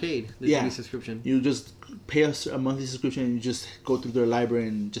Apple through- Arcade. The Yeah. TV subscription. You just pay a monthly subscription and you just go through their library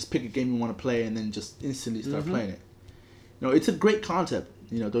and just pick a game you want to play and then just instantly start playing it. You know, it's a great concept.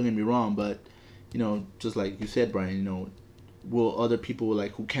 You know, don't get me wrong, but you know, just like you said, Brian, you know, will other people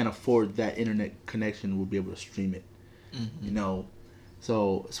like who can't afford that internet connection will be able to stream it? You know,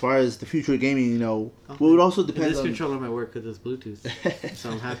 so as far as the future of gaming, you know, well, it also depends This on. controller might work because it's Bluetooth,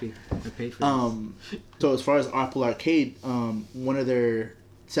 so I'm happy I paid for this. So as far as Apple Arcade, one of their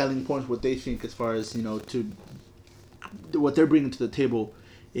selling points, what they think as far as, you know, to what they're bringing to the table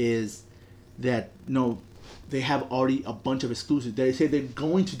is that, you know, they have already a bunch of exclusives. They say they're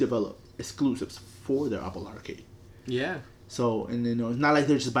going to develop exclusives for their Apple Arcade. Yeah. So, and you know, it's not like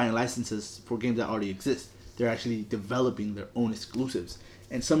they're just buying licenses for games that already exist. They're actually developing their own exclusives,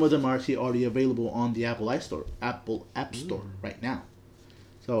 and some of them are actually already available on the Apple App Store right now.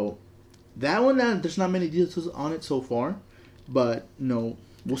 So, that one, there's not many details on it so far, but you know,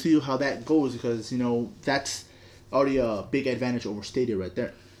 we'll see how that goes because you know that's already a big advantage over Stadia right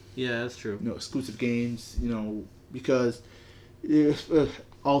there. Yeah, that's true. You know, exclusive games. You know, because it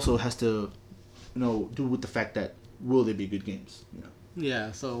also has to, you know, do with the fact that will they be good games? You know.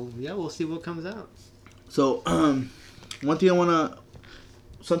 Yeah. So yeah, we'll see what comes out. So, one thing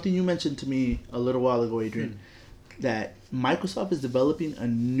something you mentioned to me a little while ago, Adrian, that Microsoft is developing a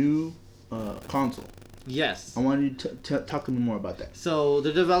new console. Yes. I want you to talk to me more about that. So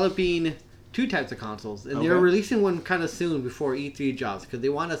they're developing two types of consoles, and they're Okay. releasing one kind of soon before E3 drops because they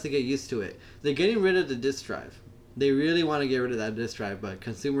want us to get used to it. They're getting rid of the disc drive. They really want to get rid of that disc drive, but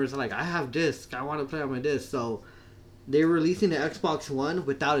consumers are like, I have disc, I want to play on my disc. So they're releasing the Xbox One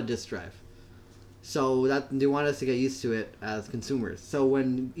without a disc drive. So that they want us to get used to it as consumers. So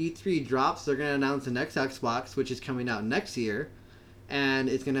when E3 drops, they're going to announce the next Xbox, which is coming out next year, and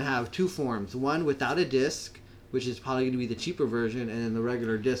it's going to have two forms: one without a disc, which is probably going to be the cheaper version, and then the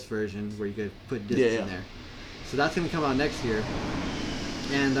regular disc version where you could put discs in there. So that's going to come out next year.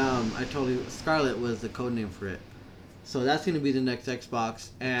 And I told you Scarlet was the code name for it. So that's going to be the next Xbox,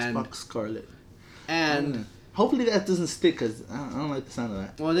 and Xbox Scarlet. and Hopefully that doesn't stick because I don't like the sound of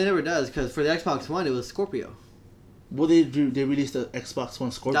that. well, it never does because for the Xbox One it was Scorpio. Well, they released the Xbox One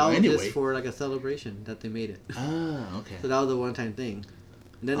Scorpio That was anyway. just for like a celebration that they made it. Ah, okay. So that was a one-time thing.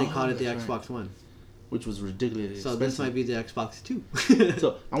 And then they called it the that's Xbox One. Which was ridiculously So expensive. this might be the Xbox 2.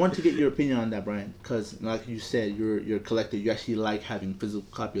 So I wanted to get your opinion on that, Brian, because like you said, you're a collector. You actually like having physical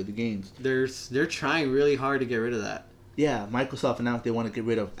copy of the games. they're trying really hard to get rid of that. Yeah, Microsoft announced they want to get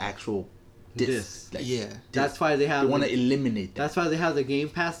rid of actual discs. Discs. Like, Yeah. That's why they have they want to eliminate that. that's why they have the Game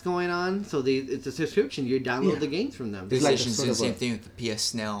Pass going on. So it's a subscription. You download Yeah. the games from them. It's like a PlayStation's sort doing the of same a- thing with the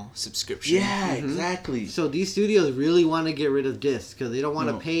PS Now subscription. Yeah, exactly. So these studios really want to get rid of discs because they don't want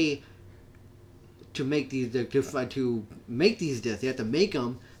to No. pay to make these to make these discs. They have to make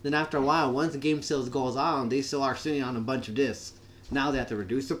them. Then after a while, once the game sales goes on, they still are sitting on a bunch of discs. Now they have to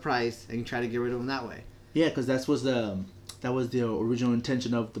reduce the price and try to get rid of them that way. Yeah, because that was the original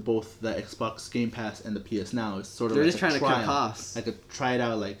intention of both the Xbox Game Pass and the PS Now. It's sort of They're like just a trying to cut trial. costs. Like a try it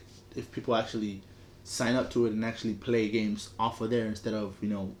out, like if people actually sign up to it and actually play games off of there instead of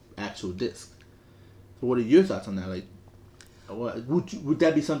actual disc. So what are your thoughts on that? Like, would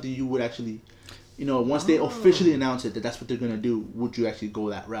that be something you would actually, once they officially announce it that that's what they're gonna do, would you actually go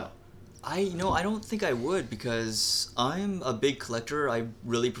that route? I don't think I would because I'm a big collector. I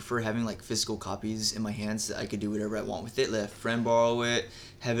really prefer having like physical copies in my hands that I could do whatever I want with it. Let a friend borrow it,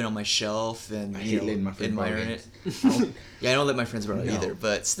 have it on my shelf, and I hate letting my friend borrow admire games. it. Yeah, I don't let my friends borrow No. either,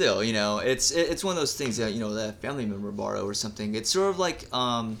 but still, it's one of those things that that a family member borrow or something. It's sort of like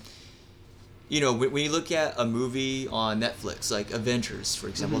when you look at a movie on Netflix, like Avengers, for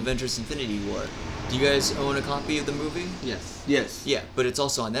example, Avengers Infinity War, do you guys own a copy of the movie? Yes. Yes. Yeah, but it's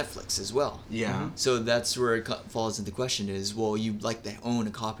also on Netflix as well. Yeah. So that's where it falls into question is, well, you'd like to own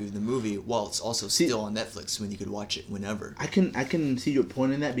a copy of the movie while it's also See- still on Netflix when you could watch it whenever. I can see your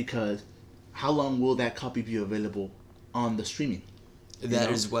point in that because how long will that copy be available on the streaming? That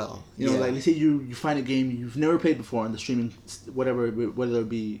know? as well. Like let's say you find a game you've never played before on the streaming, whatever, whether it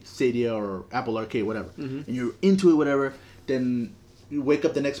be Stadia or Apple Arcade, whatever, and you're into it, whatever. Then you wake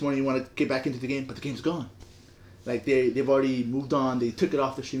up the next morning, you want to get back into the game, but the game's gone. Like they've already moved on. They took it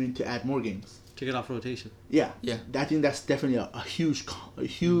off the streaming to add more games. Took it off rotation. Yeah. Yeah. I think that's definitely a huge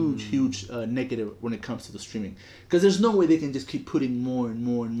negative when it comes to the streaming, because there's no way they can just keep putting more and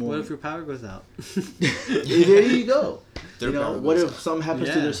more and more. What if your power goes out? There you go. Their power What goes if out. something happens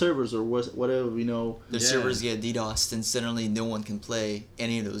to Yeah. their servers, or what if Their Yeah. servers get DDoSed and suddenly no one can play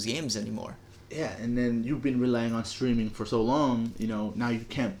any of those games anymore. Yeah, and then you've been relying on streaming for so long, now you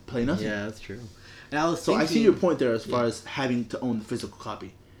can't play nothing. Yeah, that's true. And I was So thinking, I see your point there as far as having to own the physical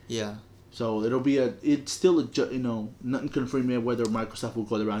copy. Yeah. So it's still nothing confirming whether Microsoft will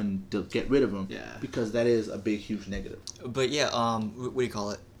go around and get rid of them. Yeah. Because that is a big, huge negative. But yeah, what do you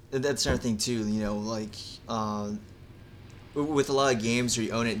call it? That's another thing too. With a lot of games where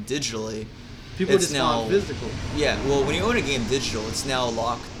you own it digitally, people it's just now want physical. Yeah. Well, when you own a game digital, it's now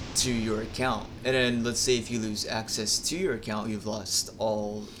locked to your account, and then let's say if you lose access to your account, you've lost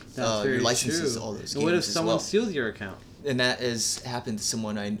all That's very your licenses true. to all those games. And what if as someone well. steals your account? And that has happened to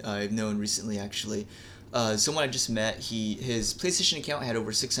someone I've known recently, actually. Someone I just met, his PlayStation account had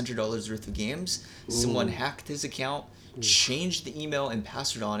over $600 worth of games. Ooh. Someone hacked his account, changed the email and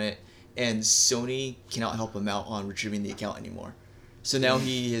password on it, and Sony cannot help him out on retrieving the account anymore. So now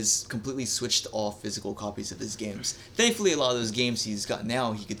he has completely switched to all physical copies of his games. Thankfully, a lot of those games he's got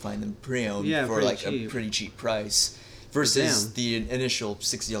now, he could find them pre-owned for pretty like cheap. a pretty cheap price. Versus Damn. the initial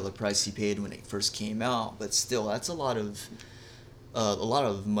 $60 price he paid when it first came out, but still, that's a lot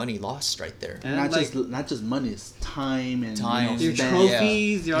of money lost right there. And Not just money, it's time and Time. your Yeah.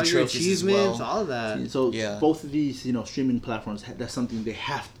 trophies, all your trophies as achievements, well. all of that. So Yeah. both of these, streaming platforms, that's something they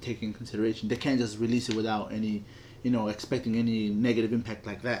have to take in consideration. They can't just release it without any, expecting any negative impact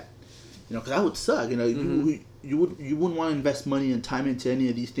like that. Because that would suck. You wouldn't want to invest money and time into any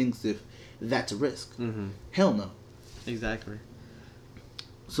of these things if that's a risk. Mm-hmm. Hell no. Exactly.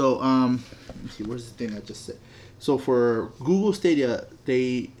 So let me see. Where's the thing I just said? So for Google Stadia,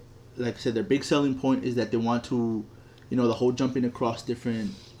 they, like I said, their big selling point is that they want to, the whole jumping across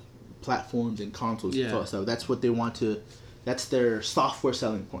different platforms and consoles. Yeah. So that's what they want to. That's their software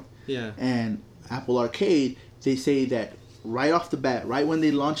selling point. Yeah. And Apple Arcade, they say that right off the bat, right when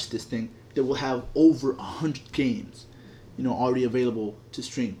they launch this thing, they will have over 100 games, already available to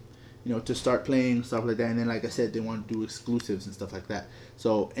stream, to start playing, stuff like that. And then, like I said, they want to do exclusives and stuff like that.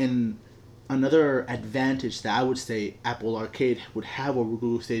 So, and another advantage that I would say Apple Arcade would have over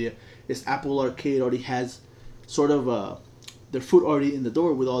Google Stadia is Apple Arcade already has sort of their foot already in the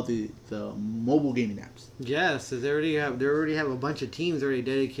door with all the mobile gaming apps. Yeah, so they already have a bunch of teams already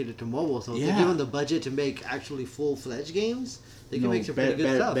dedicated to mobile. So if they Yeah. give them the budget to make actually full-fledged games, they can make some pretty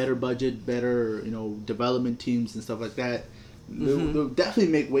good stuff. Better budget, better development teams and stuff like that. Mm-hmm. They'll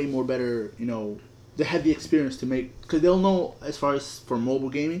definitely make way more better. They have the experience to make, because they'll know as far as for mobile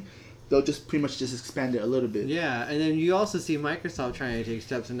gaming, they'll just pretty much just expand it a little bit. Yeah, and then you also see Microsoft trying to take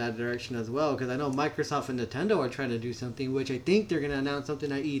steps in that direction as well, because I know Microsoft and Nintendo are trying to do something, which I think they're going to announce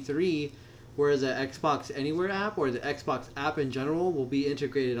something at E3, where the Xbox Anywhere app or the Xbox app in general will be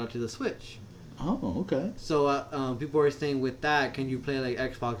integrated onto the Switch. Oh, okay. So people are saying with that, can you play like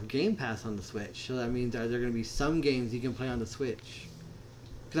Xbox Game Pass on the Switch? So that means are there going to be some games you can play on the Switch?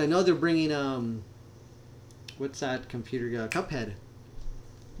 Because I know they're bringing what's that computer? Cuphead.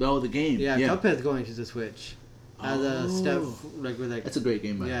 Oh, the game. Yeah, Cuphead's going to the Switch as a step That's a great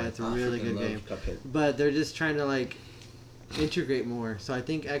game. By the way. it's a really freaking good love game. Cuphead. But they're just trying to integrate more. So I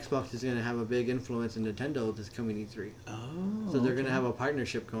think Xbox is going to have a big influence in Nintendo this coming E3. Oh. So they're going to have a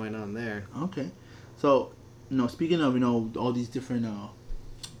partnership going on there. Okay. So, speaking of, all these different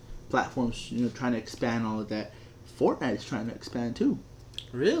platforms, trying to expand all of that, Fortnite is trying to expand too.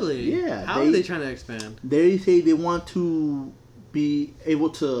 Really? Yeah, How are they trying to expand? They say they want to be able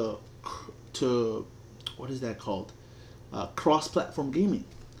to what is that called? Cross-platform gaming.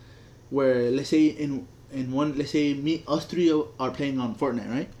 Where, let's say us three are playing on Fortnite,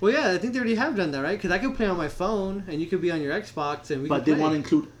 right? Well, yeah, I think they already have done that, right? Because I could play on my phone, and you could be on your Xbox, and we But could they play. want to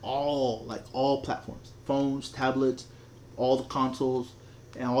include all platforms, phones, tablets, all the consoles,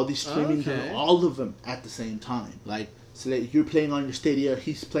 and all these streaming, Okay. all of them at the same time. So that you're playing on your Stadia,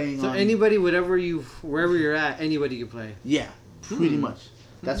 he's playing So on. anybody, wherever you're at, anybody can play. Yeah, pretty much.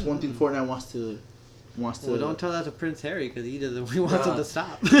 That's one thing Fortnite wants to. Well, don't tell that to Prince Harry, because he doesn't. He wants him to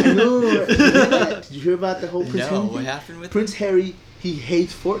stop. I know. Did you hear that? Did you hear about the whole Prince Harry No, thing? what happened with Prince Harry? He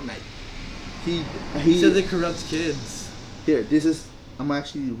hates Fortnite. He He says it corrupts kids. Here, this is. I'm gonna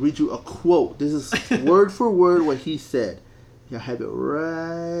actually read you a quote. This is word for word what he said. I have it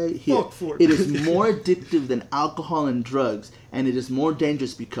right here. Fuck Fortnite. It is more addictive than alcohol and drugs, and it is more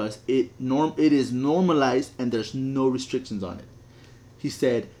dangerous because it is normalized and there's no restrictions on it. He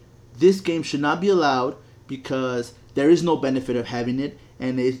said, "This game should not be allowed because there is no benefit of having it,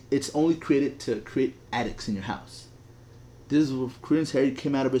 and it's only created to create addicts in your house." This is what Prince Harry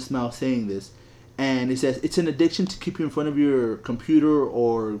came out of his mouth saying this. And it says, "It's an addiction to keep you in front of your computer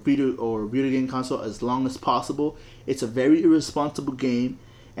or video game console as long as possible. It's a very irresponsible game,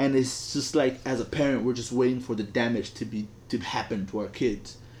 and it's just like as a parent, we're just waiting for the damage to happen to our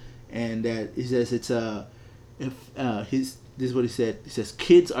kids." and that he says it's this is what he said. He says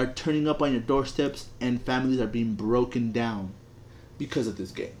kids are turning up on your doorsteps and families are being broken down because of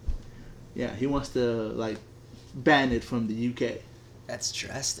this game. Yeah, he wants to like ban it from the UK. That's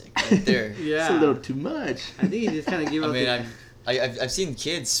drastic right there. Yeah. It's a little too much. I think he just kind of gave I up. mean, I've seen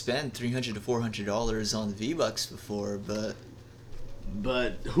kids spend $300 to $400 on V-Bucks before,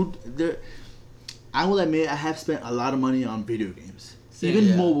 But who there? I will admit I have spent a lot of money on video games, Same, even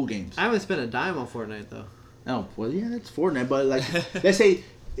yeah. mobile games. I haven't spent a dime on Fortnite though. Oh well, yeah, that's Fortnite. But like, let's say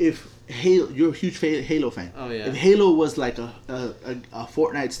if Halo, you're a huge Halo fan. Oh yeah. If Halo was like a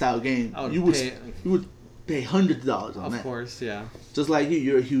Fortnite style game, I would you would pay- you would pay hundreds of dollars on Of that. course, yeah. Just like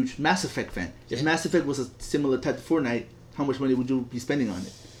you're a huge Mass Effect fan. If Yeah. Mass Effect was a similar type of Fortnite, how much money would you be spending on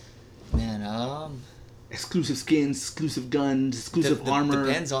it? man, Exclusive skins, exclusive guns, exclusive armor.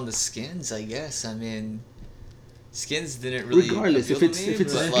 depends on the skins, I guess. I mean, skins didn't really Regardless, appeal if to it's- me, if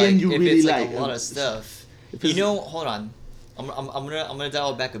it's a but, skin you if really it's like, a lot of stuff. if You it's- know, hold on, I'm gonna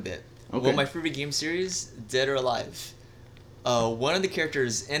dial it back a bit. Okay. One of my favorite game series, Dead or Alive. One of the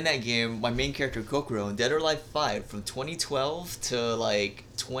characters in that game, my main character Kokoro, in Dead or Alive 5, from 2012 to like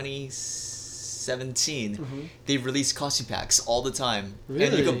 2017, they've released costume packs all the time, and you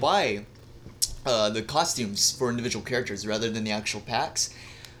Really? can buy the costumes for individual characters rather than the actual packs.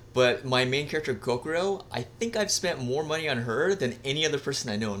 But my main character Kokoro, I think I've spent more money on her than any other person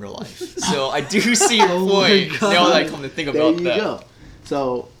I know in real life. So I do see your Oh my point. God. Now that I come to think There about you that. go.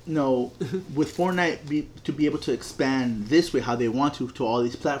 So, no, with Fortnite to be able to expand this way how they want to all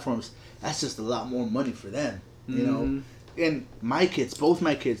these platforms, that's just a lot more money for them, you know. And my kids, both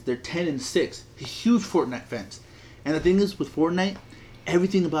my kids, they're 10 and 6, huge Fortnite fans. And the thing is with Fortnite,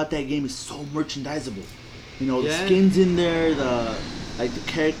 everything about that game is so merchandisable. You know, the Yeah. skins in there, the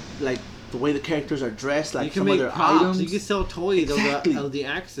the way the characters are dressed, like You can some make of their props. items. You can sell toys Exactly. of the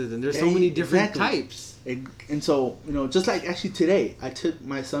axes, and there's so Yeah, many different exactly. types. And so, you know, just like actually today, I took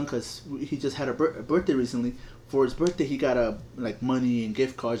my son because he just had a birthday recently. For his birthday, he got like money and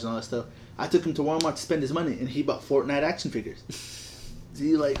gift cards and all that stuff. I took him to Walmart to spend his money, and he bought Fortnite action figures.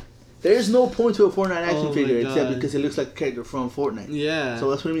 See, like, there's no point to a Fortnite action Oh my figure except God. because it looks like a character from Fortnite. Yeah. So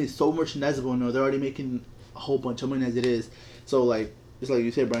that's what I mean. It's so merchandisable. You know, they're already making a whole bunch of money as it is. So like, just like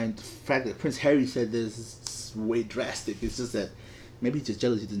you said, Brian, the fact that Prince Harry said this is way drastic. It's just that maybe he's just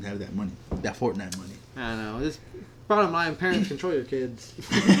jealous he doesn't have that money, that Fortnite money. I don't know. This bottom line: parents control your kids.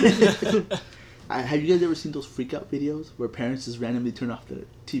 Have you guys ever seen those freak out videos where parents just randomly turn off the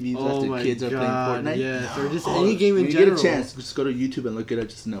TVs Oh after my kids are playing God, Fortnite? yes, or just any game in when you general. get a chance, just go to YouTube and look it up.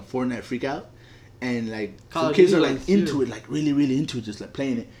 Just Fortnite freak out, and like Call some of kids Duty are like ones, into too. it, like really, really into it, just like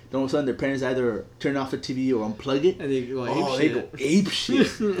playing it. Then all of a sudden, their parents either turn off the TV or unplug it. And they go They go ape shit.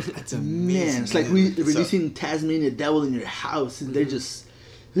 That's Man, amazing. it's like releasing Tasmanian Devil in your house, and they're just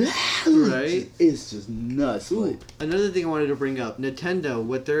Right? It's just nuts. Ooh, Like, another thing I wanted to bring up: Nintendo.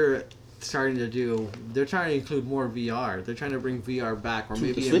 What they're starting to do, they're trying to include more VR. They're trying to bring VR back, or To the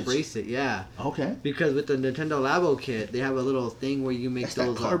maybe Switch? embrace it. Yeah. okay. Because with the Nintendo Labo kit, they have a little thing where you make That's that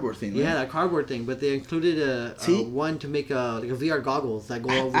those cardboard thing, Yeah, right? that cardboard thing. But they included a See? one to make a VR goggles that go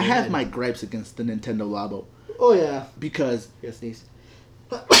over. I your have head. my gripes against the Nintendo Labo Oh yeah. because Yes, sneeze.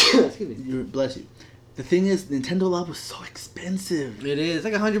 Excuse me. bless you. The thing is, Nintendo Labo is so expensive, It is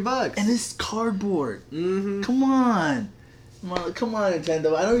like $100. and it's cardboard. Mm-hmm. Come on, come on,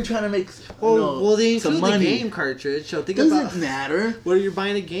 Nintendo. I know you're trying to make Well, they some include the money. game cartridge, so think Doesn't about matter. where you're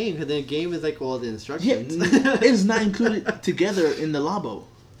buying a game, because the game is like all the Yeah, instructions. it's not included together in the Labo.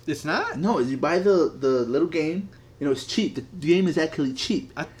 It's not? No, you buy the little game. You know, it's cheap. The game is actually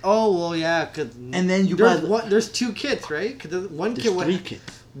cheap. Oh, well, yeah, because... And then you buy the... There's two kits, right? Because one There's kit... would- three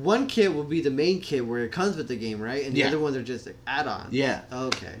kits. One kit will be the main kit where it comes with the game, right? And the Yeah. other ones are just like add-ons. Yeah.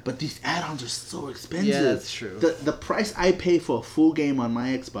 Okay. But these add-ons are so expensive. Yeah, that's true. The price I pay for a full game on my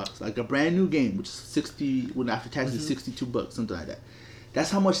Xbox, like a brand new game, which is 60, when after tax is $62, something like that.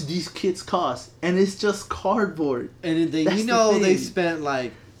 That's how much these kits cost, and it's just cardboard. And then That's you the know they thing. spent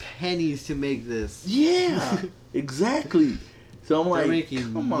like pennies to make this. Yeah, exactly. So I'm They're like,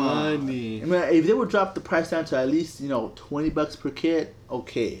 making come money. on. I mean, if they would drop the price down to at least $20 per kit,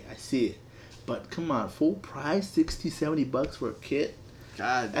 okay, I see it. But come on, full price, $60-$70 for a kit.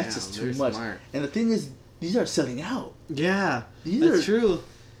 God That's damn, just they're too much. smart. And the thing is, these are selling out. Yeah, These that's are- true.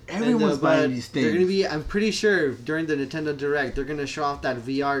 Everyone's but buying these things. They're gonna be. I'm pretty sure during the Nintendo Direct, they're gonna show off that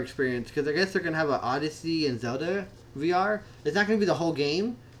VR experience because I guess they're gonna have an Odyssey and Zelda VR. It's not gonna be the whole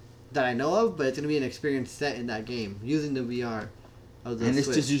game that I know of, but it's gonna be an experience set in that game using the VR of the And it's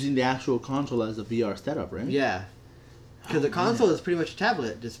Switch. just using the actual console as a VR setup, right? Yeah. Because Oh, the console man. is pretty much a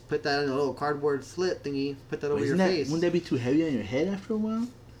tablet. Just put that in a little cardboard slip thingy, put that over Isn't your that, face. wouldn't that be too heavy on your head after a while?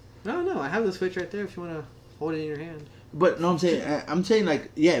 No, I have the Switch right there if you want to hold it in your hand. But no, I'm saying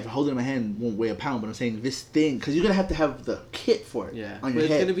like, yeah, if I hold it in my hand, it won't weigh a pound. But I'm saying this thing, because you're gonna have to have the kit for it. Yeah, on but your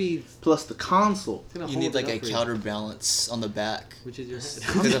it's head. gonna be. Plus the console. It's gonna You hold need like it a up for you, counterbalance on the back. which is your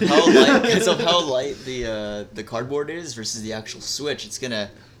Because head. of how light the cardboard is versus the actual Switch, it's gonna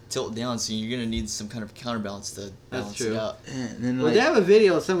tilt down. So you're gonna need some kind of counterbalance to balance true. it out. And then Well, like, they have a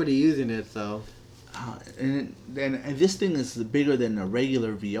video of somebody using it, so. and this thing is bigger than a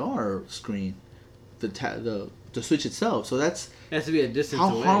regular VR screen, the Switch itself. So that's It has to be a distance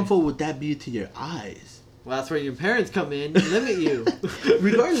how away. harmful would that be to your eyes? Well, that's where your parents come in and limit you.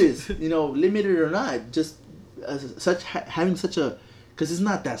 Regardless, limited or not, just having such a, because it's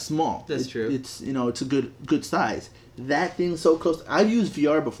not that small. That's true. It's it's a good size. That thing's so close. I've used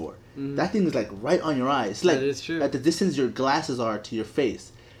VR before. Mhm. That thing is like right on your eyes. It's like That is true. at the distance your glasses are to your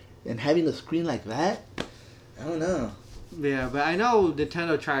face, and having a screen like that, I don't know. Yeah, but I know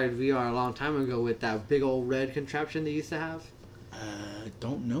Nintendo tried VR a long time ago with that big old red contraption they used to have. I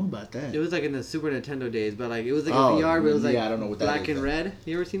don't know about that. It was like in the Super Nintendo days, but like it was like Oh, a VR, but it was like yeah, I don't know what that black is and then. red.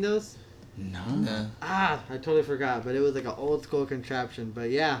 You ever seen those? No. I totally forgot, but it was like an old school contraption. But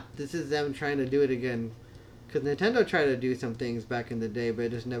yeah, this is them trying to do it again. Because Nintendo tried to do some things back in the day, but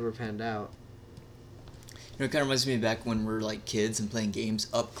it just never panned out. It kind of reminds me back when we're like kids and playing games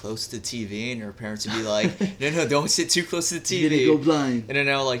up close to the TV, and our parents would be like, "No, don't sit too close to the You're TV." gonna go blind. And then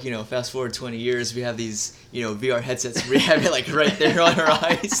now, like, fast forward 20 years, we have these, VR headsets. We have it like right there on our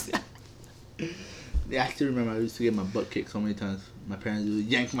eyes. Yeah, I still remember I used to get my butt kicked so many times. My parents would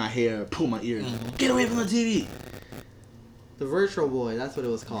yank my hair, pull my ears. Get away from the TV. The Virtual Boy, that's what it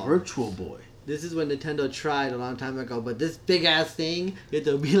was called. Virtual Boy. This is what Nintendo tried a long time ago, but this big ass thing, you have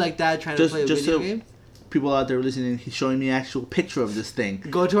to be like that trying Just- to play a just video so- game. People out there listening, he's showing me an actual picture of this thing.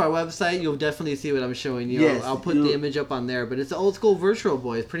 Go to our website, you'll definitely see what I'm showing you. Yes, I'll put the image up on there, but it's an old school Virtual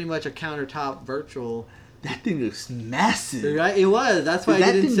Boy. It's pretty much a countertop virtual. That thing looks massive. Right? It was. That's why Is it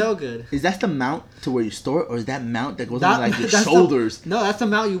that didn't thing- sell good. Is that the mount to where you store it, or is that mount that goes That- on like your that's the- shoulders? No, that's the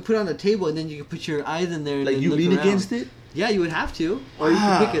mount you put on the table, and then you can put your eyes in there and Like then you look lean around. against it? Yeah, you would have to, or you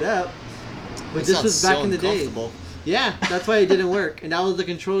Wow. could pick it up. But It this sounds was back so in the day. uncomfortable. Yeah, that's why it didn't work, and that was the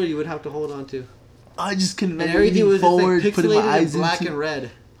controller you would have to hold on to, I just couldn't and imagine everything leaning was just forward, like putting my pixelated and eyes black into. and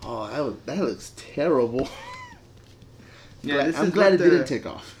red. Oh, that looks terrible. Yeah, this I'm is glad what it didn't take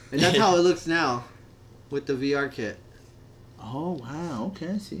off. And that's how it looks now, with the VR kit. Oh wow, okay,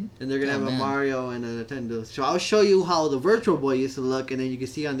 I see. And they're gonna Oh, have a man. Mario and a Nintendo. So I'll show you how the Virtual Boy used to look, and then you can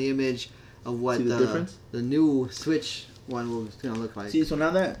see on the image of what See the difference? the new Switch one was gonna look like. See, so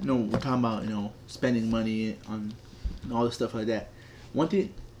now that we're talking about spending money on all this stuff like that. One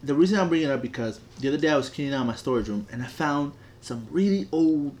thing, the reason I'm bringing it up because the other day I was cleaning out my storage room and I found some really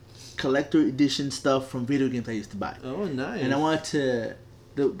old collector edition stuff from video games I used to buy. Oh, nice. And I wanted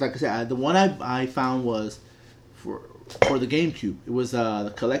to, like I said, the one I found was for the GameCube. It was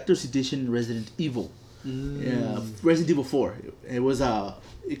the collector's edition Resident Evil. Yeah, Resident Evil 4. It was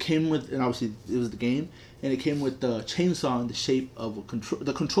it came with, and obviously it was the game, and it came with the chainsaw in the shape of a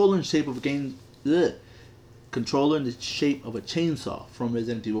the controller in the shape of a game, controller in the shape of a chainsaw from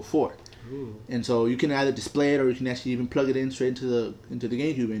Resident Evil 4. Ooh. And so you can either display it or you can actually even plug it in straight into the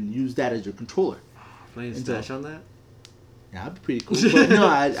GameCube and use that as your controller. Playing And Smash on that? Yeah, that'd be pretty cool. But no,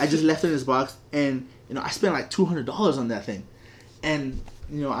 I just left it in this box, and I spent like $200 on that thing, and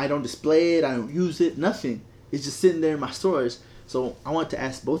I don't display it, I don't use it, nothing. It's just sitting there in my storage. So I want to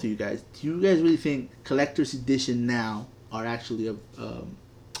ask both of you guys: do you guys really think collector's edition now are actually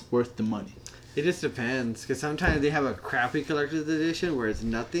worth the money? It just depends, because sometimes they have a crappy collector's edition where it's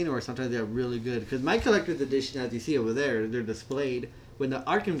nothing, or sometimes they're really good. Because my collector's edition, as you see over there, they're displayed when the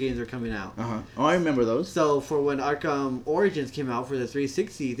Arkham games are coming out. Oh, I remember those. So for when Arkham Origins came out for the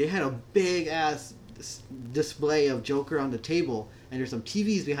 360, they had a big ass display of Joker on the table, and there's some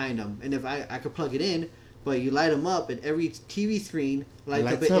TVs behind them. And if I could plug it in, but you light them up, and every TV screen lights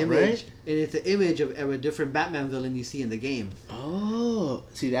up an image, right? and it's an image of a different Batman villain you see in the game. Oh,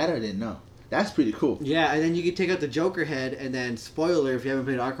 see that I didn't know. That's pretty cool. Yeah, and then you can take out the Joker head, and then spoiler if you haven't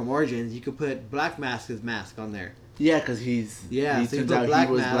played Arkham Origins, you could put Black Mask's mask on there. Yeah, because he so you turns put out Black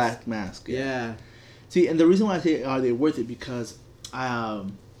he was Mask. Black Mask. Yeah. See, and the reason why I say are they worth it because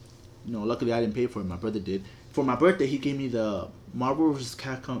luckily I didn't pay for it. My brother did. For my birthday, he gave me the Marvel vs.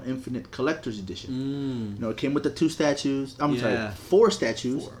 Capcom Infinite Collector's Edition. It came with the 2 statues. I'm sorry, 4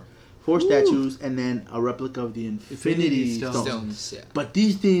 statues. 4 statues, and then a replica of the Infinity Stones. Stones, yeah. But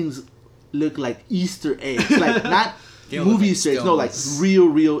these things look like Easter eggs, like not They don't look movie like Easter eggs, no, like stones.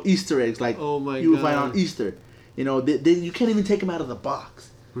 real Easter eggs, like Oh my you would find God. on Easter. You can't even take them out of the box.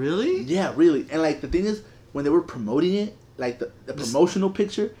 Really? Yeah, really. And like the thing is, when they were promoting it, like the promotional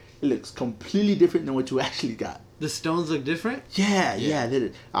picture, it looks completely different than what you actually got. The stones look different. Yeah.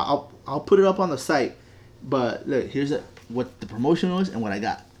 I'll put it up on the site, but look, here's what the promotion was and what I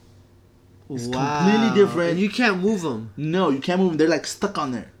got. It's completely different. And you can't move them. No, you can't move them. They're like stuck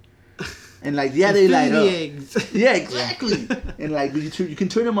on there. And like they light up. Eggs. Yeah, exactly. And like you can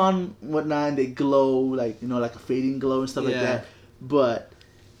turn them on, whatnot, and they glow like like a fading glow and stuff like that. But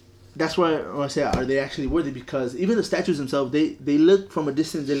that's why I say, are they actually worthy? Because even the statues themselves, they look from a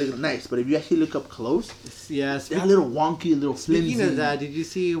distance, they look nice, but if you actually look up close, they're a little wonky, a little flimsy. Speaking of that, did you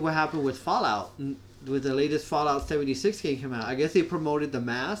see what happened with Fallout? With the latest Fallout 76 game came out, I guess they promoted the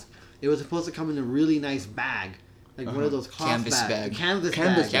mask. It was supposed to come in a really nice bag. Like one of those cloth Canvas bags. bag.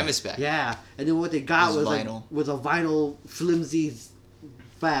 Canvas bag. Yeah. And then what they got was vinyl. was a vinyl flimsy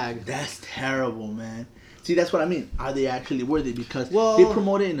bag. That's terrible, man. See, that's what I mean. Are they actually worthy? Because Well- they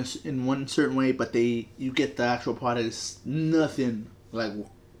promote it in one certain way, but you get the actual product is nothing like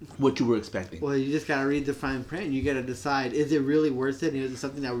what you were expecting. Well, you just gotta read the fine print. And you gotta decide: is it really worth it? And is it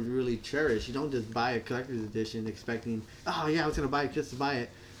something that we really cherish? You don't just buy a collector's edition expecting, oh yeah, I was gonna buy it just to buy it.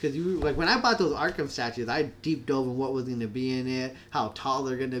 Because like when I bought those Arkham statues, I deep dove in what was gonna be in it, how tall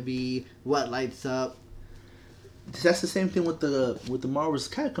they're gonna be, what lights up. That's the same thing with the Marvel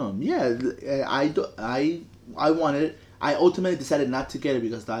vs. Capcom. Yeah, I wanted it. I ultimately decided not to get it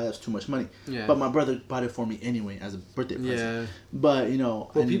because that was too much money. Yeah. But my brother bought it for me anyway as a birthday present. Yeah. But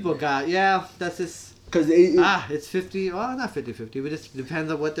Well, people got that's just because it's 50. Well, not 50-50, but it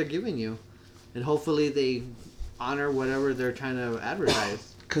depends on what they're giving you, and hopefully they honor whatever they're trying to advertise.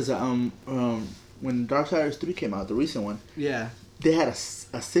 Because when Darksiders 3 came out, the recent one, Yeah. they had a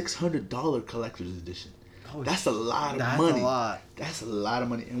 $600 collector's edition. Oh, That's a lot of that's money. a lot. That's a lot of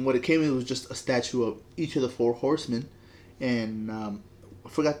money. And what it came in was just a statue of each of the 4 horsemen, and I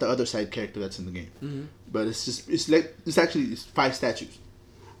forgot the other side character that's in the game. Mm-hmm. But it's actually 5 statues.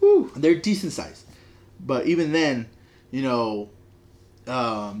 Woo! They're decent size, but even then,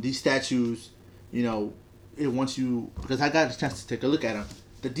 these statues, because I got a chance to take a look at them,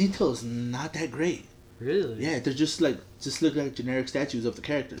 the detail is not that great. Really? Yeah, they're just look like generic statues of the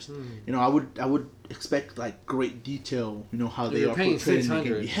characters. I would expect like great detail. How they You're are paying portrayed in the $600.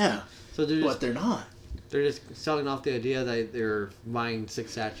 game. Yeah, So but they're not. they're just selling off the idea that they're buying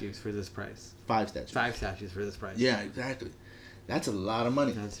 6 statues for this price. 5 statues. 5 statues for this price. Yeah, exactly. That's a lot of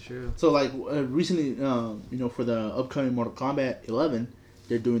money. That's true. So like recently, for the upcoming Mortal Kombat 11,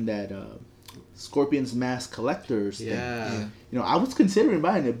 they're doing that Scorpion's Mask collectors thing. Yeah. I was considering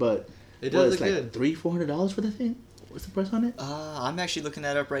buying it, but It does it's look like good. $300-400 for the thing. What's the price on it? I'm actually looking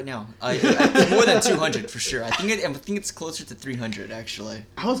that up right now. More than 200 for sure. I think it's closer to 300 actually.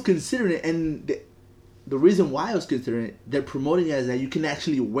 I was considering it, and the reason why I was considering it, they're promoting it as that you can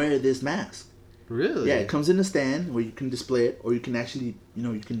actually wear this mask. Really? Yeah, it comes in a stand where you can display it, or you can actually,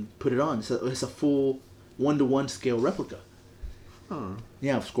 you can put it on. It's a full 1-to-1 scale replica. Huh.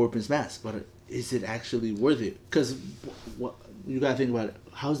 Yeah, of Scorpion's mask, but is it actually worth it? Because what you gotta think about it.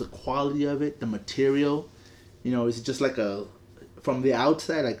 How's the quality of it? The material? Is it just like from the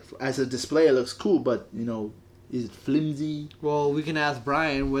outside, like as a display, it looks cool, but is it flimsy? Well, we can ask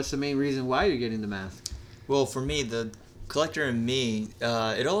Brian. What's the main reason why you're getting the mask? Well, for me, the collector and me,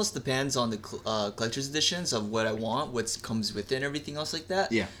 it always depends on the collector's editions of what I want, what comes with it, and everything else like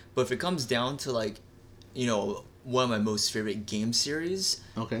that. Yeah. But if it comes down to one of my most favorite game series,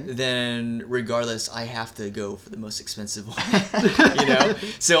 Okay. then regardless, I have to go for the most expensive one.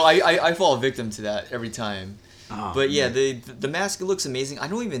 So I fall victim to that every time. Oh, But yeah, man. the mask, it looks amazing. I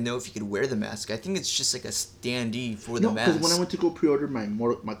don't even know if you could wear the mask. I think it's just like a standee for the No, mask. because when I went to go pre-order my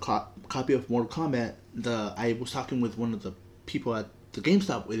copy of Mortal Kombat, I was talking with one of the people at the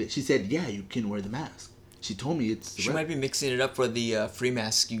GameStop with it. She said, "Yeah, you can wear the mask." She told me it's. She might be mixing it up for the free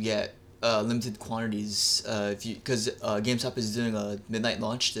mask you get. Limited quantities, because GameStop is doing a midnight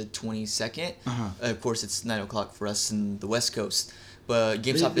launch the 22nd. Of course, it's 9:00 for us in the West Coast, but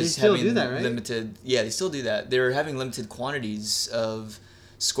GameStop They is still having do that, right? limited. Yeah, they still do that. They're having limited quantities of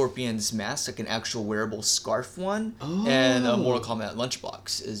Scorpion's mask, like an actual wearable scarf one, and a Oh. Mortal Kombat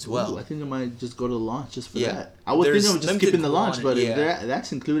lunchbox as well. Ooh, I think I might just go to the launch just for Yeah. that. I was There's thinking of just limited skipping the launch, but quantity, if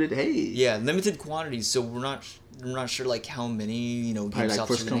that's included, hey. Yeah, limited quantities, so we're not sure like how many Probably, GameStops like,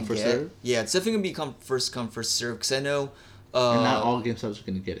 first are gonna come, first get. serve? Yeah, it's definitely gonna be first come first serve because I know. And not all GameStops are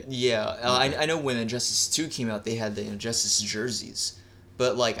gonna get it. Yeah, Okay. I know when Injustice 2 came out, they had the Injustice jerseys,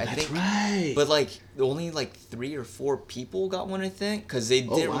 but like I That's think, right. but like only like 3 or 4 people got one, I think, because they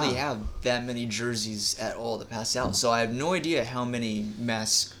didn't really wow. have that many jerseys at all to pass out. So I have no idea how many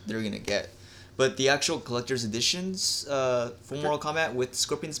masks they're gonna get. But the actual collector's editions for Mortal Kombat with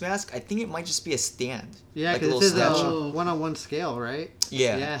Scorpion's mask, I think it might just be a stand. Yeah, like a because little this is statue. a one-on-one scale, right?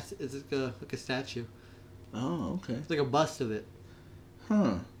 Yeah. Yeah, it's like a statue. Oh, okay. It's like a bust of it.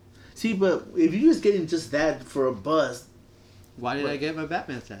 Huh. See, but if you're just getting just that for a bust, Why did I get my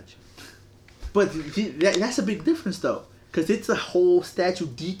Batman statue? but that's a big difference though, because it's a whole statue,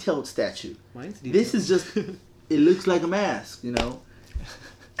 detailed statue. Mine's This is just, it looks like a mask, you know.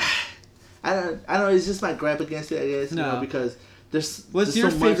 I don't know. It's just my gripe against it, I guess. No. You know, because What's there's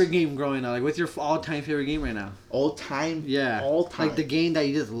your so favorite much game growing up? Like, what's your all-time favorite game right now? all time. Yeah. all time. Like the game that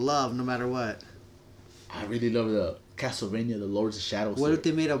you just love no matter what. I really love the Castlevania, the Lords of Shadow. What if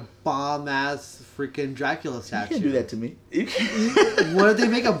they made a bomb-ass freaking Dracula You statue? can't do that to me. You can't. What if they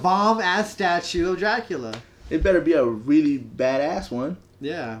make a bomb-ass statue of Dracula? It better be a really badass one.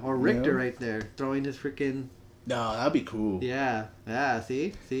 Yeah, or Richter know? right there, throwing his freaking... No, that'd be cool. Yeah,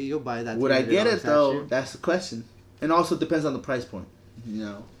 see, you'll buy that. Would I get $300 it though? statue. That's the question. And also it depends on the price point. You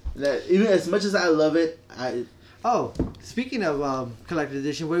know, that even as much as I love it, Oh, speaking of collector's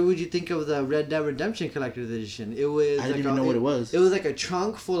edition, what would you think of the Red Dead Redemption collector's edition? It was. I didn't even know what it was. It was like a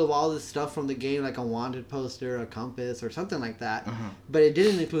trunk full of all this stuff from the game, like a wanted poster, a compass, or something like that. Uh-huh. But it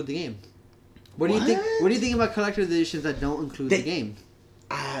didn't include the game. What do you think? What? What do you think about collector's editions that don't include the game?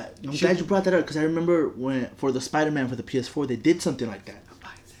 I'm glad you brought that up because I remember when for the Spider-Man for the PS4 they did something like that.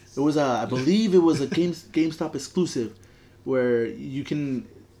 It was I believe it was a GameStop exclusive, where you can,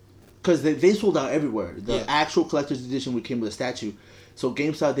 because they sold out everywhere. The actual collector's edition came with a statue, so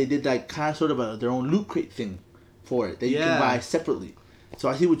GameStop they did like kind of sort of their own loot crate thing for it that you can buy separately. So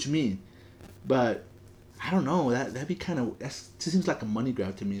I see what you mean, but I don't know, that'd be kind of, that seems like a money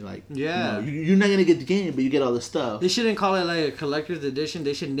grab to me. Like, Yeah. you know, you're not gonna get the game, but you get all the stuff. They shouldn't call it like a collector's edition.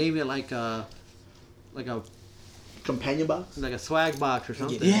 They should name it like a Companion box. like a swag box or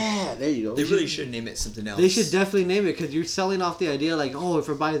something. Yeah, there you go. They really should name it something else. They should definitely name it because you're selling off the idea like, oh, if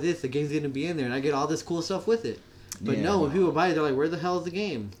I buy this, the game's gonna be in there, and I get all this cool stuff with it. But Yeah. no, when people buy it, they're like, where the hell is the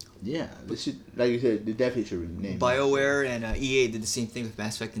game? Yeah, they should, like you said, they definitely should rename it. BioWare and EA did the same thing with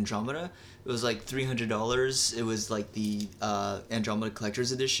Mass Effect Andromeda. It was like $300. It was like the Andromeda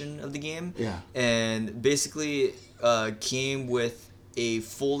Collector's Edition of the game. Yeah. And basically came with a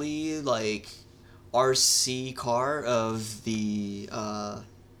fully like RC car of the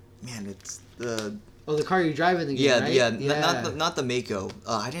it's the Oh, the car you drive in the game, right? not the Mako.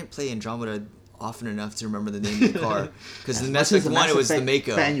 I didn't play Andromeda often enough to remember the name of the car because the Mass much as Effect a one Mass it was the Effect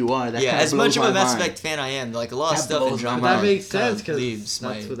Mako. fan you are, that yeah, kinda as much blows of a my Mass mind. Effect fan I am, like a lot of That stuff in blows my Andromeda. That makes kinda sense because leaves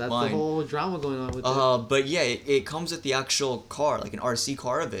that's my the mind. whole drama going on with it. But yeah, it comes with the actual car, like an RC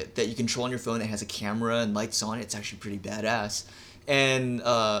car of it that you control on your phone. It has a camera and lights on it. It's actually pretty badass. And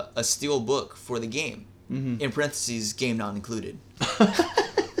a steel book for the game. Mm-hmm. In parentheses, game not included.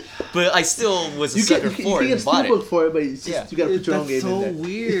 But I still was a sucker you for can it get and a bought steelbook it. for it, but it's just, Yeah. you gotta put your own That's game so in there.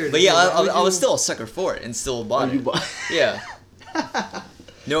 weird. But yeah, Like, why would I was you- still a sucker for it and still bought Oh, you it. bought. Yeah.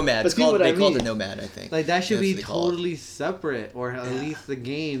 Nomad. It's see called, what I they called it mean? Nomad, I think. Like that should That's be what they call it. totally separate, or at least the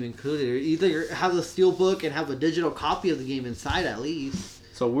game included. Or either have the steel book and have a digital copy of the game inside at least.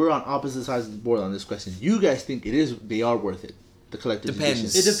 So we're on opposite sides of the board on this question. You guys think they are worth it? The collector's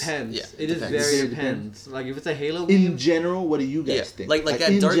Depends. It edition. depends. Yeah, it it is depends. very It depends. Like if it's a Halo In game, general, what do you guys Yeah, think? like that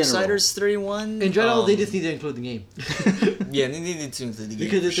in general. Darksiders 31. in general, they just need to include the game. Yeah, they need to include the game.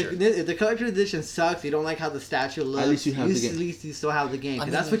 Because for if, sure. if the collector's edition sucks, you don't like how the statue looks. At least you have the game. At least you still have the game. 'Cause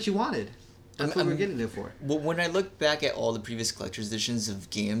I that's mean, what you wanted. That's what we're getting it for. Well, when I look back at all the previous collector's editions of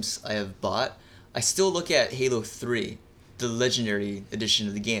games I have bought, I still look at Halo 3, the legendary edition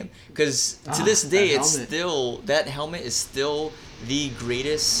of the game, because to this day, that it's helmet. still that helmet is still the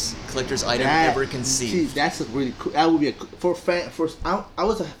greatest collector's item That- ever See, conceived. that's a really cool. That would be I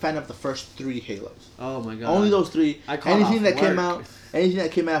was a fan of the first 3 Halos. Oh my god. Only those 3. I call Anything off that came work. out, anything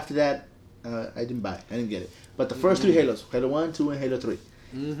that came after that, I didn't buy. I didn't get it. But the first 3 Halos, Halo 1, 2, and Halo 3.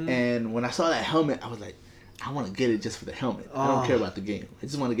 Mm-hmm. And when I saw that helmet, I was like, I want to get it just for the helmet. I don't Oh. care about the game. I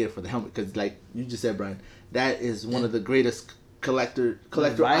just want to get it for the helmet because, like you just said, Brian, that is one of the greatest collector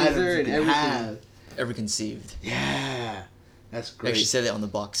visor items you and can everything. have. Ever conceived. Yeah, that's I great. actually said that on the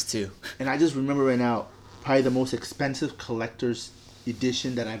box too. And I just remember right now, probably the most expensive collector's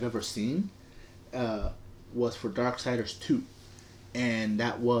edition that I've ever seen was for Darksiders 2. And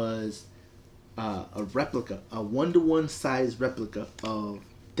that was a replica, a 1-to-1 size replica of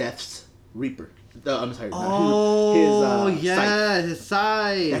Death's Reaper. I'm sorry. Oh, his yeah, scythe. his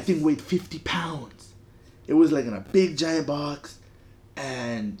size. That thing weighed 50 pounds. It was like in a big giant box.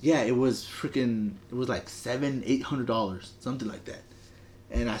 And yeah, it was like $700-800, something like that.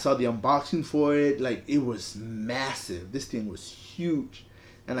 And I saw the unboxing for it. Like, it was massive. This thing was huge.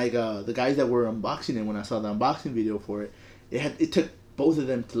 And like the guys that were unboxing it, when I saw the unboxing video for it, it took both of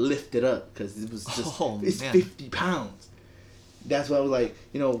them to lift it up because it was just it's 50 pounds. That's why I was like,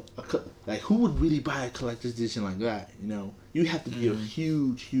 like who would really buy a collector's edition like that? You have to be a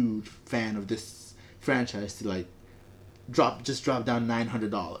huge fan of this franchise to like drop down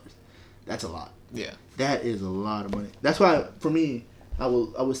 $900. That's a lot. Yeah, that is a lot of money. That's why for me, I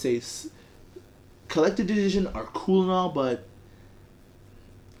would say collector's edition are cool and all, but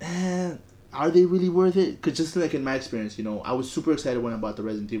are they really worth it? Because just like in my experience, I was super excited when I bought the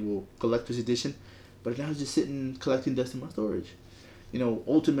Resident Evil collector's edition, but now I was just sitting collecting dust in my storage.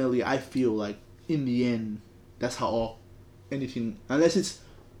 Ultimately, I feel like in the end, that's how anything, unless it's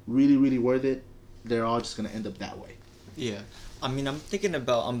really, really worth it, they're all just going to end up that way. Yeah. I mean, I'm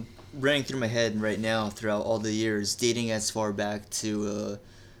running through my head right now throughout all the years, dating as far back to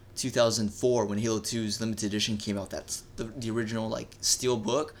 2004 when Halo 2's limited edition came out. That's the original, like, steel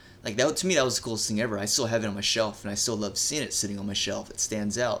book. Like, that to me, that was the coolest thing ever. I still have it on my shelf, and I still love seeing it sitting on my shelf. It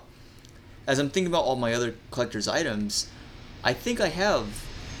stands out. As I'm thinking about all my other collector's items, I think I have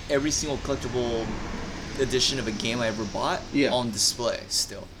every single collectible edition of a game I ever bought on display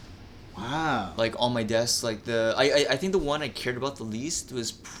still. Wow. Like on my desk, like I think the one I cared about the least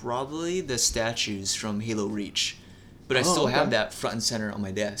was probably the statues from Halo Reach. But I still have that front and center on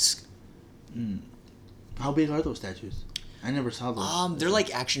my desk. How big are those statues? I never saw those. They're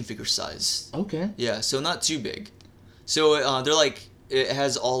like action figure size. Okay. Yeah, so not too big. So they're like, it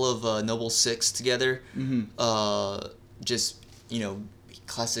has all of Noble 6 together. Mm-hmm. Just,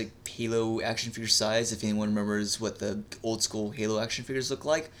 classic Halo action figure size, if anyone remembers what the old school Halo action figures look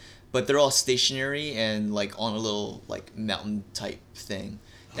like. But they're all stationary and like on a little like mountain type thing.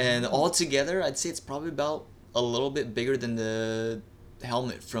 And all together, I'd say it's probably about a little bit bigger than the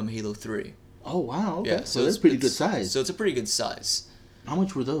helmet from Halo 3. Oh, wow. Okay. Yeah, so that's pretty good size. So it's a pretty good size. How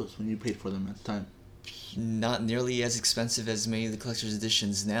much were those when you paid for them at the time? Not nearly as expensive as many of the collector's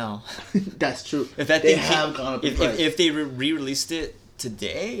editions now. That's true. If that they thing have gone up in price. If they re-released it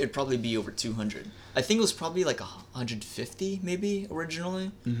today, it'd probably be over 200. I think it was probably like 150 maybe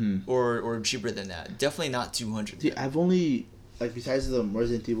originally, or cheaper than that. Definitely not 200. See, I've only, like, besides the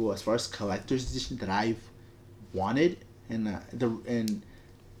Resident Evil, as far as collector's edition that I've wanted, and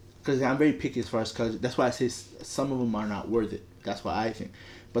because I'm very picky as far as colors. That's why I say some of them are not worth it. That's why I think.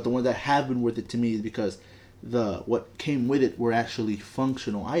 But the ones that have been worth it to me is because what came with it were actually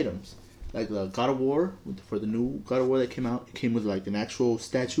functional items. Like the God of War, for the new God of War that came out, it came with like an actual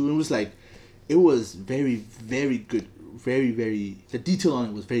statue. It was very, very good. Very, very, the detail on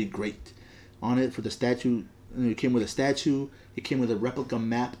it was very great. On it for the statue, it came with a statue. It came with a replica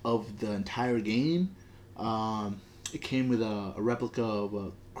map of the entire game. It came with a replica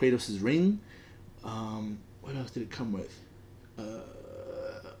of Kratos' ring. What else did it come with?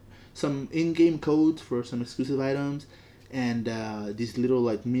 Some in-game codes for some exclusive items, and these little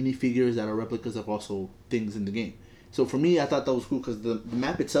like mini figures that are replicas of also things in the game. So for me, I thought that was cool because the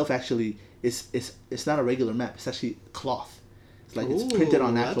map itself actually it's not a regular map. It's actually cloth. It's like it's printed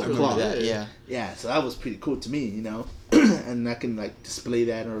on actual cloth. Yeah. So that was pretty cool to me, and I can like display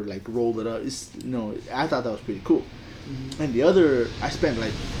that or like roll it up. I thought that was pretty cool. Mm-hmm. And the other, I spent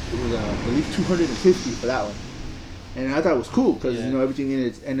like it was I believe $250 for that one. And I thought it was cool because everything in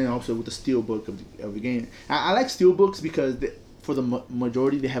it, and then also with the steelbook of the game. I like steelbooks because for the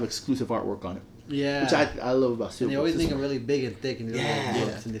majority they have exclusive artwork on it. Yeah, which I love about steelbooks. And they always make them really big and thick, and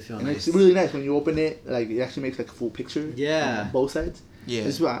and they feel and nice. It's really nice when you open it. Like it actually makes like a full picture. Yeah, on both sides. Yeah,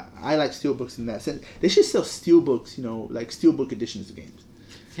 that's why I like steelbooks in that sense. They should sell steelbooks, like steelbook editions of games.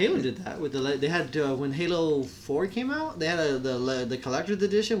 Halo did that with they had when Halo 4 came out, they had the collector's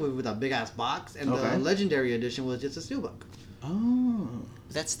edition with a big ass box, and the legendary edition was just a steelbook. Oh,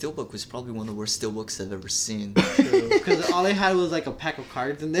 that steelbook was probably one of the worst steelbooks I've ever seen. Because all they had was like a pack of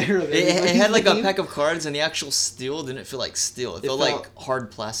cards in there. It had like a pack of cards, and the actual steel didn't feel like steel. It felt like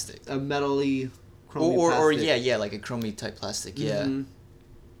hard plastic, a metally, chromy or plastic. yeah, like a chromy type plastic. Yeah.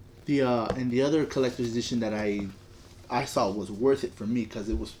 Mm-hmm. And the other collector's edition that I saw was worth it for me because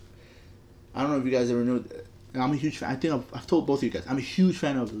it was. I don't know if you guys ever know. I'm a huge fan. I think I've told both of you guys. I'm a huge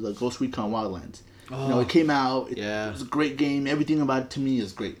fan of the Ghost Recon Wildlands. It came out. It was a great game. Everything about it to me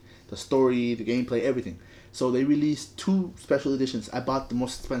is great. The story, the gameplay, everything. So they released 2 special editions. I bought the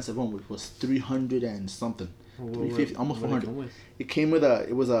most expensive one, which was $300 and something, $350, almost $400. It came with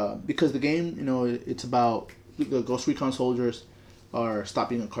because the game, it's about the Ghost Recon soldiers are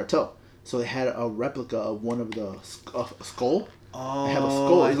stopping a cartel. So they had a replica of one of the skull. Oh, they have a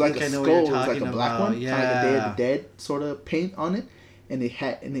skull. It's like a skull. It's like a black about. one, kind of like a Day of the Dead sort of paint on it. And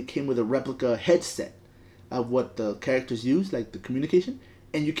it came with a replica headset of what the characters use, like the communication,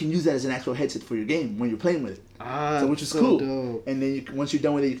 and you can use that as an actual headset for your game when you're playing with it. Ah, Which is so cool. dope. And then once you're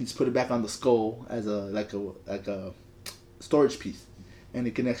done with it, you can just put it back on the skull as a storage piece, and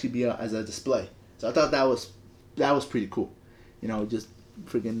it can actually be as a display. So I thought that was pretty cool. Just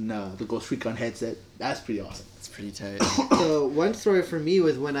freaking the Ghost Recon headset. That's pretty awesome. It's pretty tight. So one story for me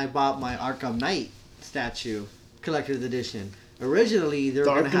was when I bought my Arkham Knight statue, collector's edition. Originally, they were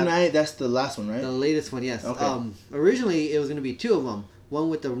The going to Arkham have Knight, that's the last one, right? the latest one. Yes. Okay. Originally, it was going to be two of them. One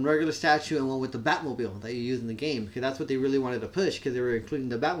with the regular statue and one with the Batmobile that you use in the game. Because that's what they really wanted to push. Because they were including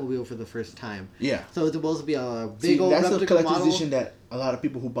the Batmobile for the first time. Yeah. So it's supposed to be a See, big old that's the replica collector's model. edition that a lot of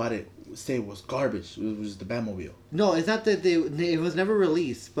people who bought it say was garbage. It was the Batmobile. No, it's not that it was never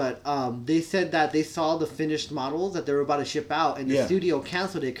released, but they said that they saw the finished models that they were about to ship out, and the studio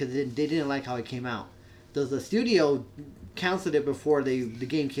canceled it because they didn't like how it came out. The studio canceled it before the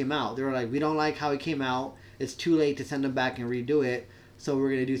game came out. They were like, we don't like how it came out. It's too late to send them back and redo it, so we're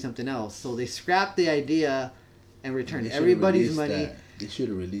gonna do something else. So they scrapped the idea and returned everybody's money. They should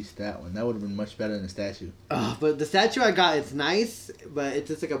have released that one. That would have been much better than the statue. But the statue I got, it's nice, but it's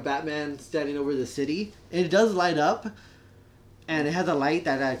just like a Batman standing over the city. And it does light up, and it has a light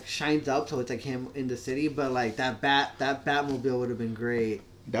that shines up, so it's like him in the city. But like that Batmobile would have been great.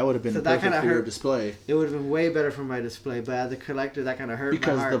 That would have been So that perfect kinda for your hurt. display. It would have been way better for my display. But as a collector, that kind of hurt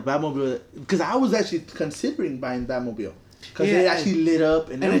Because my heart. the Batmobile... Because I was actually considering buying Batmobile. Because Yeah, it actually lit up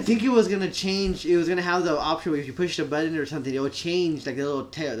and I everything. think it was gonna change. It was gonna have the option where if you pushed a button or something, it would change. Like the little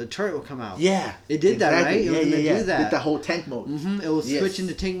the turret will come out. Yeah. It did that, right? It Yeah, was gonna do that. It did that whole tank mode. It will Yes. switch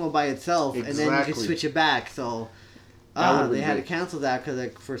into tank mode by itself, and then you Exactly. can switch it back. So That would've they been had to great. cancel that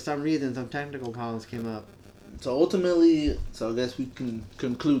because for some reason some technical problems came up. So ultimately, I guess we can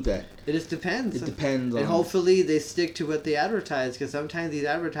conclude that. It just depends. It depends And on... hopefully they stick to what they advertise, because sometimes these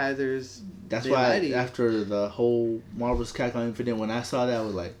advertisers. That's they why lie to you. after the whole Marvel's Capcom Infinite, when I saw that, I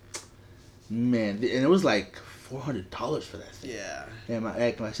was like, man. And it was like $400 for that thing. Yeah. And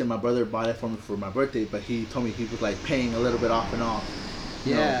like I said, my brother bought it for me for my birthday, but he told me he was like paying a little bit off and on.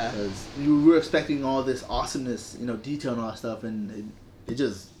 Yeah. Because we were expecting all this awesomeness, detail and all that stuff, and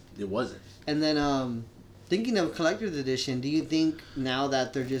it wasn't. And then thinking of collector's edition, do you think now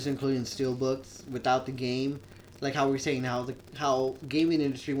that they're just including steelbooks without the game, like how we're saying how gaming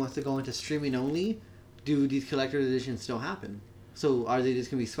industry wants to go into streaming only, do these collector's editions still happen? So are they just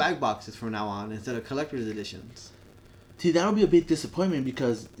gonna be swag boxes from now on instead of collector's editions? See, that'll be a big disappointment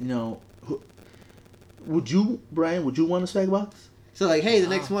because would you want a swag box? So like, hey, the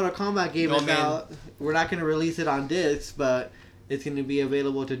next Mortal Kombat game No, is man. out. We're not gonna release it on discs, but it's gonna be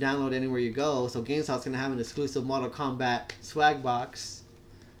available to download anywhere you go. So GameStop's gonna have an exclusive Mortal Kombat swag box.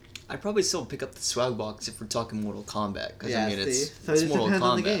 I'd probably still pick up the swag box if we're talking Mortal Kombat, because Yeah, I mean see? it's So it it's just Mortal depends Kombat.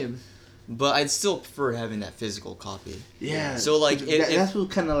 on the game. But I'd still prefer having that physical copy. Yeah. So, like, that's what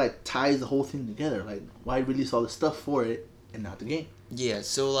kind of like ties the whole thing together. Like, why release all the stuff for it and not the game? Yeah.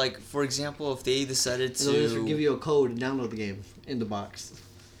 So like, for example, if they decided They'll just to, give you a code and download the game in the box.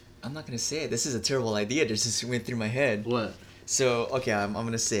 I'm not gonna say it. This is a terrible idea. It just went through my head. What? So okay, I'm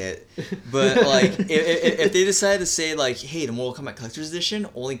gonna say it, but like if they decide to say like, hey, the Mortal Kombat Collector's Edition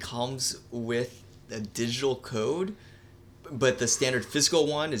only comes with a digital code, but the standard physical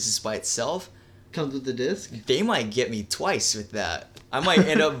one is just by itself, Comes with the disc. they might get me twice with that. I might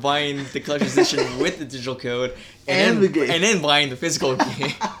end up buying the Collector's Edition with the digital code And then, the game. and then buying the physical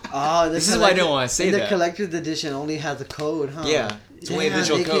game. Oh, This is why I don't wanna say and that. the collector's edition only has a code, huh? Yeah, it's only a Yeah,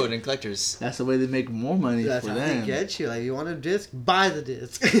 digital they code get- in collectors. That's the way they make more money That's for how them. they get you. Like, you want a disc? Buy the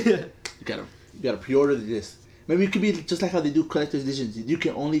disc. You gotta pre-order the disc. Maybe it could be just like how they do collector's editions. You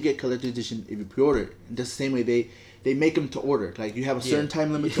can only get collector's edition if you pre-order it. And just the same way they make them to order. Like you have a certain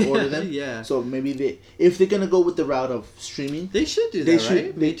time limit to order them. Yeah. So maybe if they're gonna go with the route of streaming, They should do They that, should-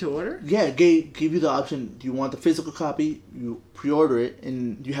 right? Made to order? yeah, give you the option. Do you want the physical copy? You pre-order it,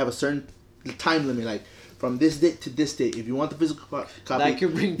 and you have a certain time limit, like from this date to this date. If you want the physical copy, That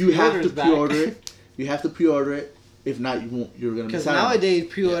could bring you have to pre-orders back. pre-order it. You have to pre-order it. If not, you won't. You're gonna Because miss out on it. nowadays,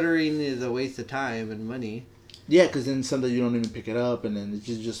 pre-ordering is a waste of time and money. Yeah, because then sometimes you don't even pick it up, and then it's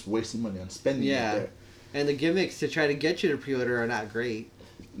just wasting money on spending it Yeah. there. And the gimmicks to try to get you to pre-order are not great.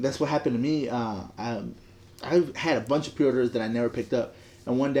 That's what happened to me. I had a bunch of pre-orders that I never picked up,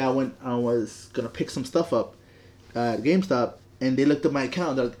 and one day I was gonna pick some stuff up at GameStop, and they looked at my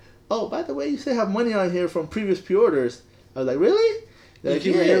account. They're like, "Oh, by the way, you still have money on here from previous pre-orders." I was like, "Really?" They're like,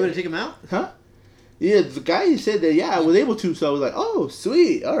 Were you able to take them out? Huh? Yeah, the guy he said that I was able to, so I was like, "Oh,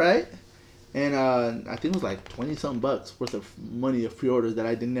 sweet, all right." And I think it was like $20-something worth of money of pre-orders that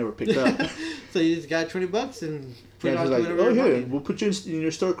I never picked up. So you just got $20 and put Yeah, it on just to like, whatever oh you're here, buying. we'll put you in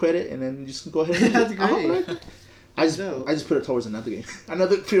your store credit, and then you just go ahead. And That's great. all right. I just Dope. I just put it towards another game,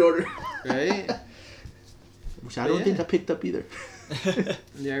 another pre-order, Right? which I But don't yeah. think I picked up either.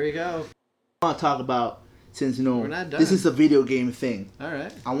 There we go. I want to talk about, since We're not done. this is a video game thing. All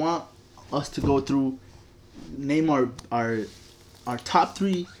right. I want us to go through, name our top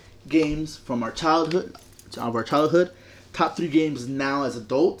 3 games from our childhood, top 3 games now as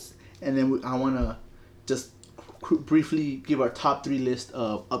adults, and then I want to just briefly give our top 3 list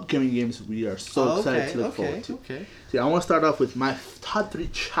of upcoming games we are so excited to look forward to. Okay. So I want to start off with my top 3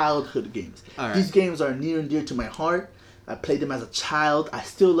 childhood games. All right. These games are near and dear to my heart. I played them as a child. I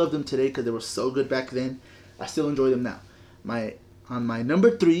still love them today because they were so good back then. I still enjoy them now. On my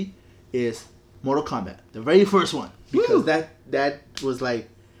number 3 is Mortal Kombat, the very first one, because Woo! that was like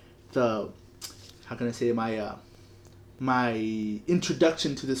the, how can I say, my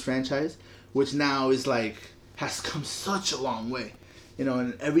introduction to this franchise, which now is like has come such a long way, and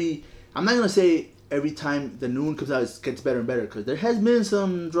I'm not gonna say every time the new one comes out it gets better and better, because there has been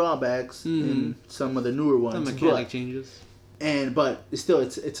some drawbacks in some of the newer ones. Some mechanic changes. But it's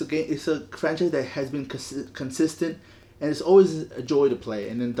a franchise that has been consistent, and it's always a joy to play.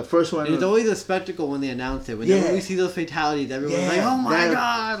 And then the first one, And it's always a spectacle when they announce it. Whenever we see those fatalities, everyone's like, "Oh my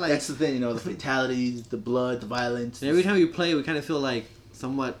god!" Like, that's the thing, the fatalities, the blood, the violence. and every time you play, we kind of feel like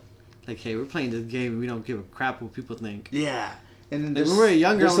somewhat like, "Hey, we're playing this game, and we don't give a crap what people think." Yeah. And then Like, when we were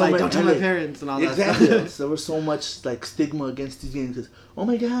younger, I'm like, "Don't tell my parents," and all that exactly. stuff. So there was so much like stigma against these games because, oh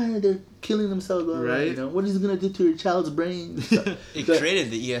my god, they're killing themselves. Right. What is it gonna do to your child's brain? It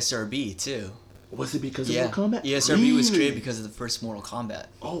created the ESRB too. Was it because Yeah, of Mortal Kombat? ESRB was Really? created because of the first Mortal Kombat.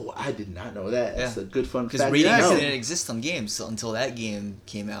 Oh, I did not know that. That's a good fun Because fact. ratings to know. didn't exist on games until that game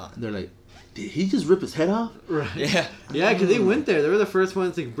came out. They're like, did he just rip his head off? Right. Yeah. Yeah, because they went there. They were the first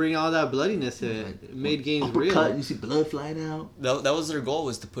ones to bring all that bloodiness to it. It made games Uppercut, real. you see blood flying out. That was their goal,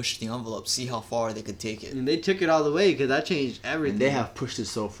 was to push the envelope, see how far they could take it. And they took it all the way because that changed everything. And they have pushed it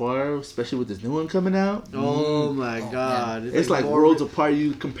so far, especially with this new one coming out. Oh my Oh, god. It's like more- worlds apart.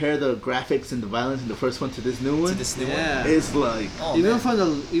 You compare the graphics and the violence in the first one to this new one. To this new Yeah. It's like, one. Oh, Even man.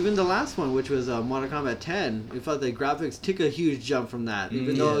 from even the last one, which was Mortal Kombat 10, we felt the graphics took a huge jump from that,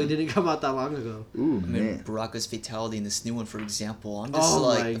 even though it didn't come out that long ago. ooh I mean, man. Baraka's fatality in this new one, for example. I'm just Oh my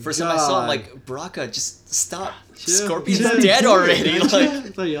like, the first time I saw him, God. like, Baraka, just stop. Chill. Scorpion's Chill. dead already.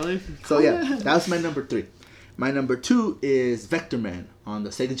 Like, So yelling. So yeah, that was my number 3. My number 2 is Vector Man on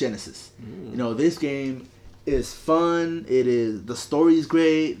the Sega Genesis. This game is fun. The story is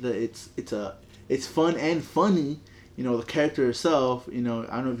great. It's fun and funny. The character herself. I don't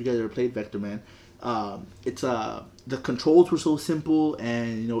know if you guys ever played Vector Man. The controls were so simple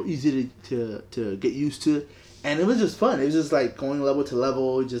and easy to get used to, and it was just fun. It was just like going level to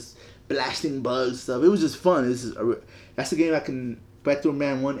level, just blasting bugs stuff. It was just fun. That's a game I can. Vector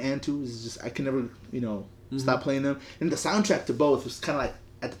Man 1 and 2 is just I can never stop playing them. And the soundtrack to both was kind of like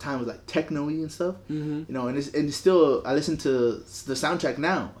at the time was like techno-y and stuff. And it's still I listen to the soundtrack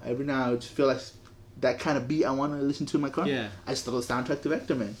now. Every now I just feel like that kind of beat I want to listen to in my car. Yeah. I just throw the soundtrack to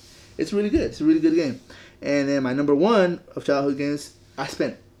Vector Man. It's really good. It's a really good game. And then my number 1 of childhood games, I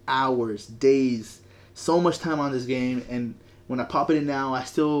spent hours, days, so much time on this game, and when I pop it in now, I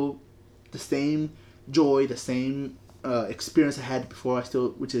still the same joy, the same experience I had before.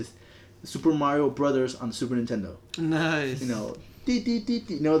 Which is Super Mario Brothers on the Super Nintendo. Nice. The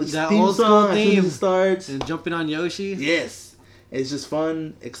That theme old school song as soon as theme. it starts. And jumping on Yoshi. Yes, it's just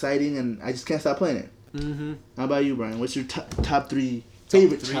fun, exciting, and I just can't stop playing it. Mm-hmm. How about you, Brian? What's your top 3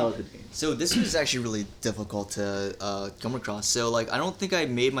 favorite 3? childhood games? so this was actually really difficult to come across. So, like, I don't think I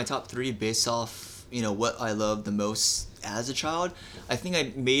made my top 3 based off, what I loved the most as a child. I think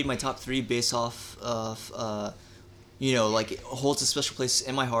I made my top 3 based off of, like, it holds a special place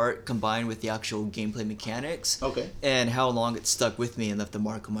in my heart combined with the actual gameplay mechanics. Okay. And how long it stuck with me and left a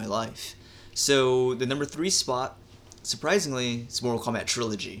mark on my life. So, the number 3 spot, surprisingly, is Mortal Kombat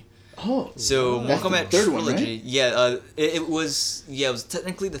Trilogy. Oh, So that's Mortal the Kombat third Trilogy, one, right? yeah, it was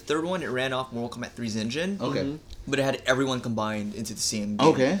technically the third one. It ran off Mortal Kombat 3's engine, Okay. but it had everyone combined into the same game.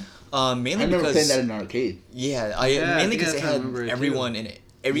 Okay. Mainly I remember because playing that in an arcade. yeah, Yeah, I mainly think because it that's how I had remember it, too. everyone in it.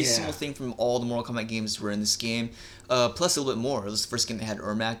 Every Yeah. single thing from all the Mortal Kombat games were in this game. Plus a little bit more. It was the first game that had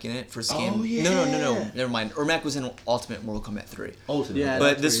Ermac in it. First game. Oh, yeah. No. Never mind. Ermac was in Ultimate Mortal Kombat 3. Ultimate. Yeah,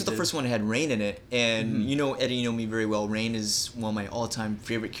 But that's this what was he the did. first one that had Rain in it, and Eddie, you know me very well. Rain is one of my all-time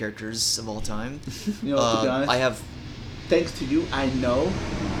favorite characters of all time. To be honest, I have. thanks to you, I know.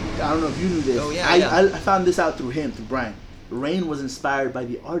 I don't know if you knew this. Oh, yeah, I yeah. found this out through Brian. Rain was inspired by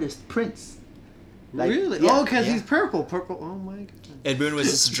the artist Prince. Really? Yeah, Oh, because yeah. he's purple. Purple. Oh my god. Ed Boon was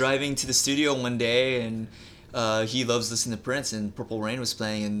just driving to the studio one day, and he loves listening to Prince, and Purple Rain was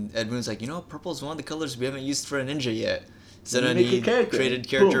playing, and Edwin's like, Purple is one of the colors we haven't used for a ninja yet. So then Make a he character. created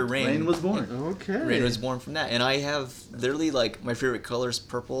character Boom. Rain. Rain was born. Okay. Rain was born from that, and I have literally like my favorite color is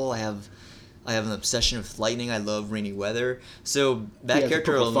purple. I have an obsession with lightning. I love rainy weather. So that Yeah,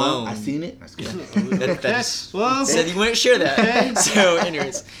 character purple font. alone, I seen it. That's good. that just Well, said you wouldn't share that. Okay. So,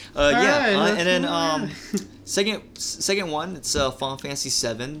 anyways, right, let's and then move on. second one, it's Final Fantasy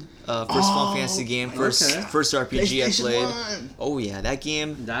VII, first Final Fantasy game, okay. first RPG I PlayStation played. 1. Oh yeah, that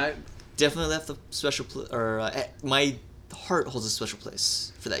game that definitely left a special my heart holds a special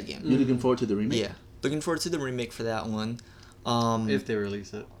place for that game. You looking forward to the remake? Yeah, looking forward to the remake for that one. if they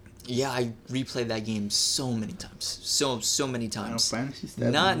release it. Yeah, I replayed that game so many times, so many Final times. Fantasy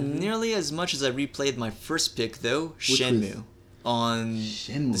 7. Not nearly as much as I replayed my first pick though, Which Shenmue was- on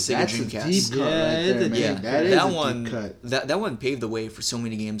Shenmue. the Sega That's a Dreamcast. deep cut Yeah, right it's there, a man. deep Yeah, cut. That is that a one deep cut. that one paved the way for so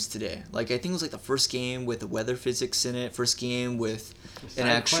many games today. Like I think it was like the first game with the weather physics in it, first game with Side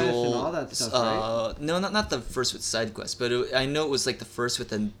an quests actual and all that stuff, right? no, not the first with side quests, but I know it was like the first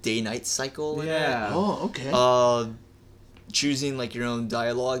with a day-night cycle in it. Yeah. Oh, okay. Choosing like your own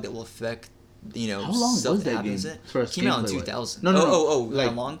dialogue that will affect How long stuff was that happens game? in it. First Came out in gameplay, what? 2000. No, no, no. Oh, Like,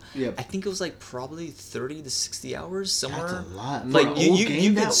 how long? yeah. I think it was like probably 30 to 60 hours somewhere. That's a lot. For Like an you, old you, game,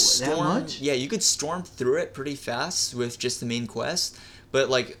 you that could storm, much? yeah, you could storm through it pretty fast with just the main quest, but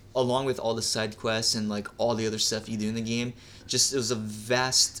like along with all the side quests and like all the other stuff you do in the game, just it was a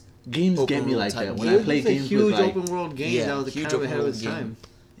vast. Games Open get me world like type that. When game. I play It was a games huge with like, open world game Yeah, that was huge kind of open ahead of world its game. time.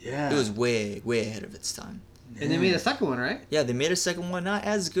 yeah, It was way ahead of its time. And they made a second one, right? Yeah, they made a second one, not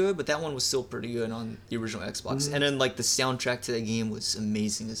as good, but that one was still pretty good on the original Xbox. Mm-hmm. And then like the soundtrack to that game was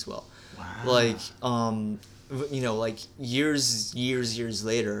amazing as well. Wow. Like like years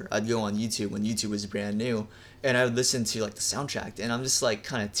later, I'd go on YouTube when YouTube was brand new, and I would listen to like the soundtrack, and I'm just like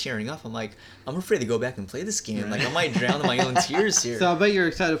kind of tearing up. I'm like, I'm afraid to go back and play this game. Like I might drown in my own tears here. So I bet you're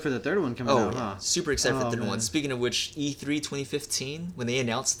excited for the third one coming Oh, out, yeah. huh? Super excited for Oh, the third one. man. Speaking of which, E3 2015, when they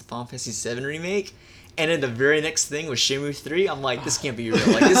announced the Final Fantasy VII remake, and then the very next thing was Shenmue 3, I'm like, this can't be real.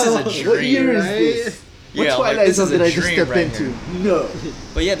 Like, this is a dream. What year is right? this? What Yeah, like, Twilight this Zone is a did I just dream step right into? here. No.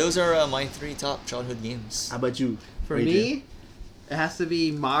 But yeah, those are my 3 top childhood games. How about you? For Adrian? me, it has to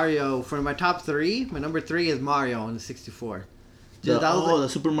be Mario. For my top 3, my number 3 is Mario on the 64. The, That was like the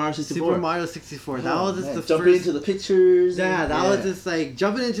Super Mario 64. Super Mario 64. That was just Man, the jumping first. into the pictures. Yeah, and- that was just like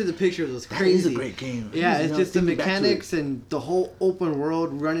jumping into the pictures was That crazy. is a great game. Yeah, You it's know, just the thinking back to it. mechanics and the whole open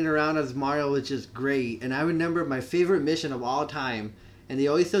world running around as Mario was just great. And I remember my favorite mission of all time, and they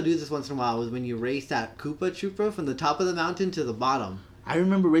always still do this once in a while, was when you race that Koopa Troopa from the top of the mountain to the bottom. I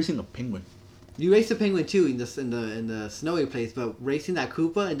remember racing a penguin. You race the penguin too in the snowy place, but racing that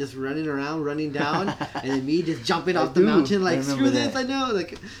Koopa and just running around, running down, and then me just jumping I off the do. mountain I like remember screw this, that.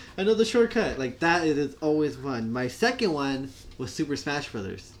 I know the shortcut. Like that is always fun. My second one was Super Smash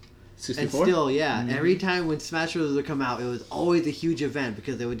Brothers. 64? And still, yeah, Mhm. every time when Smash Bros. Would come out, it was always a huge event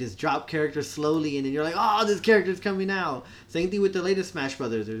because they would just drop characters slowly, and then you're like, oh, this character's coming out. Same thing with the latest Smash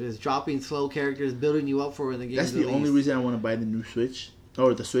Brothers. They're just dropping slow characters, building you up for when the game's That's the only released. reason I want to buy the new Switch.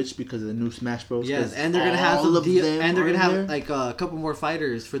 Or the Switch because of the new Smash Bros. Yes, 'cause and they're gonna have all some of them and they're are gonna have there. like a couple more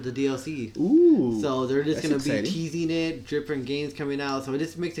fighters for the DLC. Ooh. So they're just that's gonna exciting. be teasing it, different games coming out. So it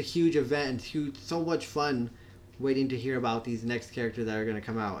just makes a huge event and huge, so much fun, waiting to hear about these next characters that are gonna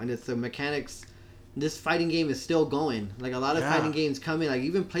come out. And it's the mechanics. This fighting game is still going. Like a lot of Yeah. fighting games coming. Like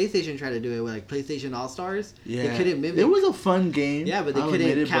even PlayStation tried to do it with like PlayStation All Stars. Yeah. They couldn't mimic. It was a fun game. yeah, but they I'll admit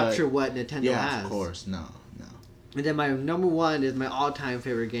couldn't it, capture but- what Nintendo Yeah, has. of course. No. And then my number one is my all-time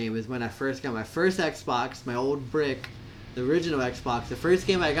favorite game is when I first got my first Xbox, my old brick, the original Xbox. The first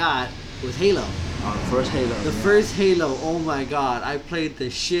game I got was Halo. Oh, the first Halo. The yeah. first Halo, oh my god, I played the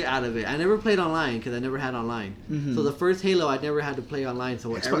shit out of it. I never played online because I never had online. Mhm. So the first Halo, I never had to play online.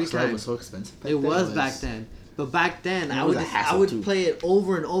 So every Xbox Live time was so expensive. back it then. was back then. But back then, And I it would was a just, I hassle, would too. play it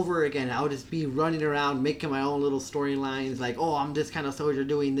over and over again. I would just be running around, making my own little storylines. Like, oh, I'm this kind of soldier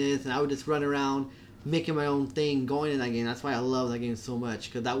doing this, and I would just run around, making my own thing, going in that game. That's why I love that game so much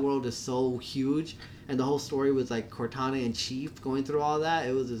because that world is so huge, and the whole story was like Cortana and Chief going through all that.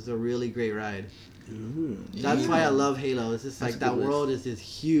 It was just a really great ride. Ooh. That's Yeah. why I love Halo. It's just That's like a that good world is just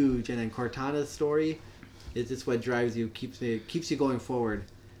huge, and then Cortana's story is just what drives you, keeps you going forward.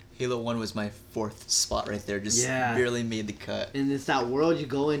 Halo 1 was my 4th spot right there. Just Yeah. barely made the cut. And it's that world you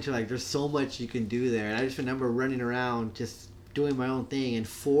go into, like there's so much you can do there. And I just remember running around just doing my own thing. And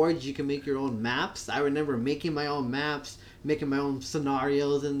Forge, you can make your own maps. I remember making my own maps, making my own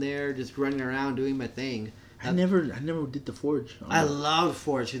scenarios in there, just running around doing my thing. I never did the Forge. I love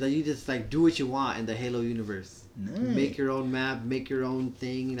Forge because you just like do what you want in the Halo universe. Nice. Make your own map, make your own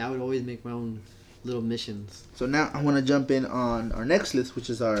thing. And I would always make my own little missions. So now I want to jump in on our next list, which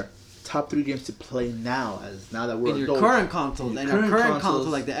is our top 3 games to play now. Now that we're In your adults. current consoles, Your and our current current consoles,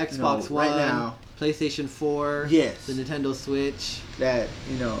 console like the Xbox One, right now. PlayStation 4, Yes. the Nintendo Switch. That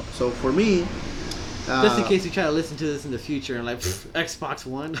so for me, Just in case you try to listen to this in the future and like Xbox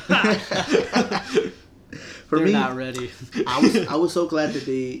One, for they're me, not ready. I was so glad that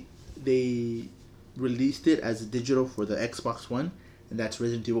they released it as a digital for the Xbox One, and that's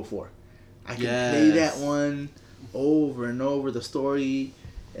Resident Evil 4. I can play that one over and over. The story,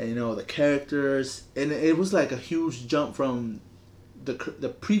 and the characters, and it was like a huge jump from the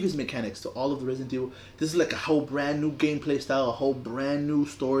previous mechanics to all of the Resident Evil. This is like a whole brand new gameplay style, a whole brand new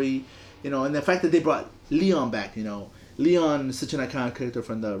story, and the fact that they brought Leon back. Leon is such an iconic character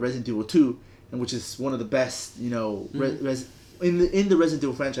from the Resident Evil 2, and which is one of the best. In the Resident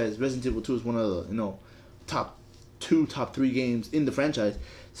Evil franchise, Resident Evil 2 is one of the top 3 games in the franchise.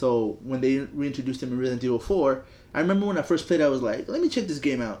 So when they reintroduced him in Resident Evil 4, I remember when I first played, I was like, let me check this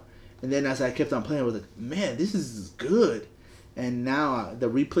game out. And then as I kept on playing, I was like, man, this is good. And now the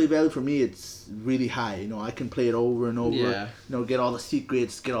replay value for me, it's really high. I can play it over and over. Yeah. Get all the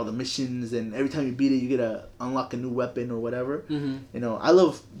secrets, get all the missions, and every time you beat it, you get to unlock a new weapon or whatever. Mm-hmm. I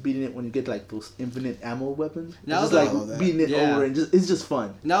love beating it when you get like those infinite ammo weapons. Now It's just that- like beating it over, and it's just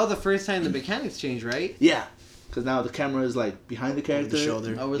fun. Now the first time the mechanics change, right? Yeah, because now the camera is like behind the character,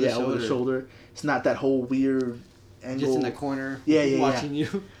 shoulder. Over the shoulder. It's not that whole weird angle. Just in the corner. Yeah, watching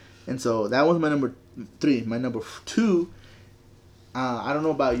you. And so that was my number 3. My number 2. I don't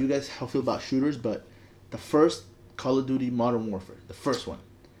know about you guys how you feel about shooters, but the first Call of Duty Modern Warfare, the first one,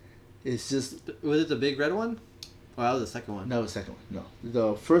 it's just Was it the big red one? Oh, that was the second one. no, the second one. No,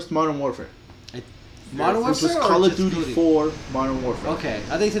 the first Modern Warfare. Modern Which Warfare was or Call of just Duty 4 Modern Warfare. Okay,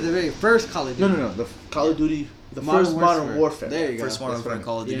 I think you said the very first Call of Duty. No. The Call of Duty, the Modern first Warfare. Modern Warfare. There you go. First Modern That's what I Warfare, meant.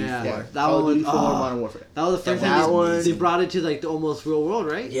 Call of Duty Yeah. 4. That Call of one Duty was- 4 oh. Modern Warfare. That was the first That time one- they brought it to like the almost real world,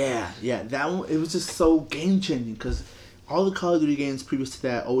 right? Yeah, that one, it was just so game changing because all the Call of Duty games previous to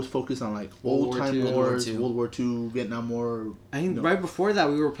that always focused on like World old War time II. wars, World World War II, Vietnam War. I think right before that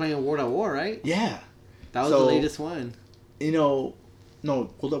we were playing World at War, right? Yeah, That was So- the latest one. no,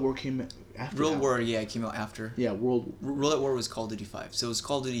 World at War came after. World that War, one. yeah, it came out after. Yeah, World at War was Call of Duty 5, so it was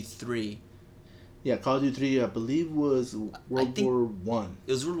Call of Duty 3. Yeah, Call of Duty 3, I believe was World think- War One.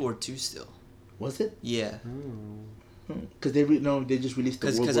 It was World War 2 still. Was it? Yeah, Because they just released the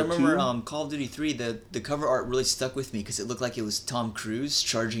World because War I remember II. Call of Duty 3, the cover art really stuck with me because it looked like it was Tom Cruise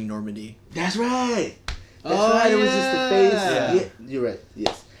charging Normandy. That's right. That's Oh, right. It was just the face. yeah. Yeah, you're right.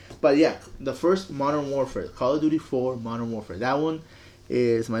 Yes, but yeah, the first Modern Warfare, Call of Duty 4 Modern Warfare. That one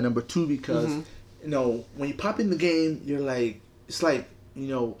is my number 2 because when you pop in the game, you're like, it's like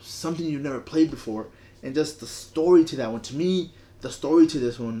something you've never played before, and just the story to that one. To me, the story to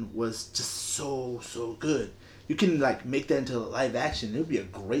this one was just so good. You can like make that into live action. It would be a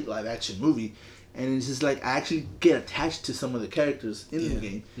great live action movie. And it's just like I actually get attached to some of the characters in the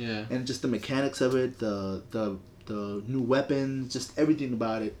game. Yeah. And just the mechanics of it, the new weapons, just everything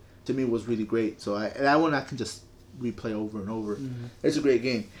about it to me was really great. So that one I can just replay over and over. It's a great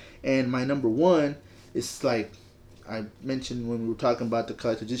game. And my number 1 is like I mentioned when we were talking about the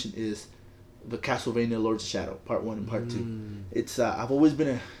collector's edition is the Castlevania Lords of Shadow Part 1 and Part 2. It's I've always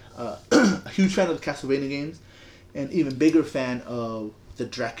been a huge fan of the Castlevania games, and even bigger fan of the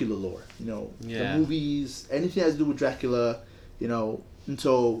Dracula lore. The movies, anything that has to do with Dracula, and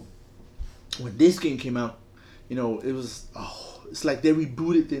so when this game came out, it was it's like they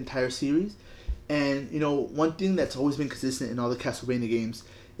rebooted the entire series. And one thing that's always been consistent in all the Castlevania games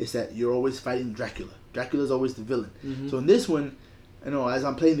is that you're always fighting Dracula. Dracula's always the villain. So in this one, as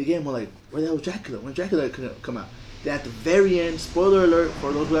I'm playing the game, I'm like, where the hell is Dracula? When Dracula come out? Then at the very end, spoiler alert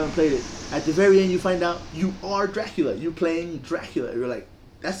for those who haven't played it, at the very end you find out you are Dracula. You're playing Dracula. You're like,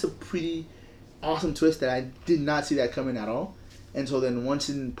 that's a pretty awesome twist that I did not see that coming at all. And so then once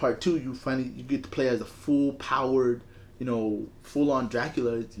in Part 2, you get to play as a full-powered, full-on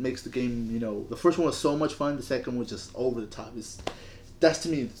Dracula. It makes the game, the first one was so much fun. The second one was just over the top. That's to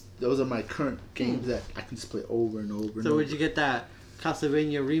me, those are my current games that I can just play over and over and over. So would you get that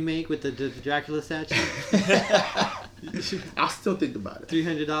Castlevania remake with the Dracula statue? I'll still think about it.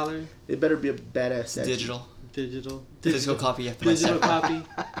 $300 It better be a badass statue. Digital. Physical Physical copy. You have to buy digital separate.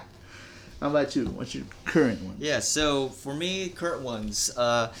 copy. How about you? What's your current one? Yeah, so for me, current ones.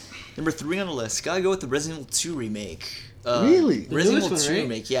 Number 3 on the list, gotta go with the Resident Evil 2 remake. Really? The Resident newest Evil 2 one, right?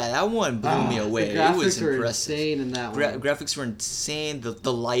 remake. Yeah, that one blew me away. The graphics It was were impressive. insane in that one. Graphics were insane.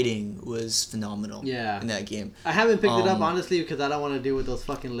 The lighting was phenomenal. Yeah. In that game. I haven't picked it up Um, honestly because I don't want to deal with those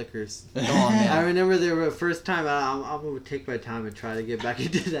fucking liquors. Oh man. I remember there were first time I'm gonna take my time and try to get back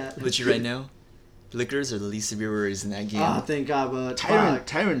into that. But you right now? Flickers are the least of your worries in that game. Oh, thank God, but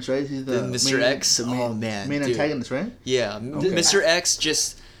Tyrant's right. He's the Mr. main, X? the main, Oh, man, main dude. antagonist, right? Yeah, Okay. Mr. X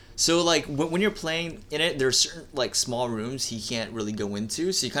just so like when you're playing in it, there's certain like small rooms he can't really go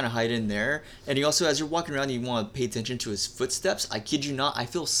into, so you kind of hide in there. And he also, as you're walking around, you want to pay attention to his footsteps. I kid you not, I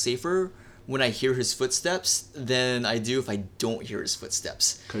feel safer when I hear his footsteps than I do if I don't hear his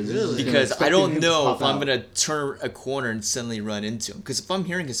footsteps. Really? Because I don't know if I'm out. gonna turn a corner and suddenly run into him. Because if I'm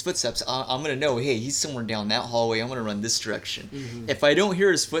hearing his footsteps, I'm gonna know, hey, he's somewhere down that hallway. I'm gonna run this direction. If I don't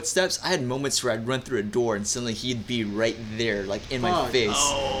hear his footsteps, I had moments where I'd run through a door and suddenly he'd be right there, like in my Fuck.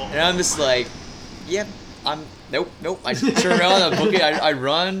 face, and I'm just like, yep, nope. I turn around, I book it, I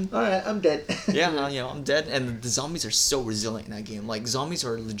run. All right, I'm dead. Yeah, I'm dead. And the zombies are so resilient in that game. Like, zombies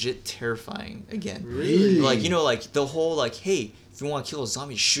are legit terrifying again. Really? Like, like the whole like, hey, if you want to kill a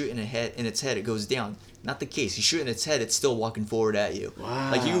zombie, shoot in its head, it goes down. Not the case. You shoot in its head, it's still walking forward at you.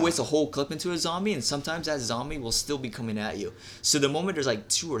 Wow. Like, you can waste a whole clip into a zombie, and sometimes that zombie will still be coming at you. So the moment there's like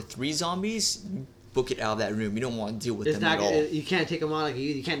 2 or 3 zombies, you book it out of that room. You don't want to deal with It's them not. at all. You can't take them on like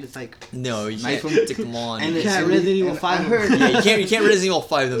you can't just like. No, you Knife can't 'em. stick them on. And You it's can't- can't Resident Evil and 5 I heard, yeah, you can't Resident Evil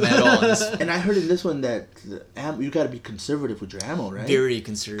 5 them at all. It's and I heard in this one that the you got to be conservative with your ammo, right? very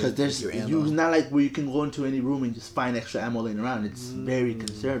conservative. Because there's with your ammo. you not like where you can go into any room and just find extra ammo laying around. It's very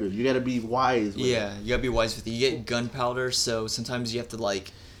conservative. You got to be wise. With Yeah, you gotta be wise with it. You get gunpowder, so sometimes you have to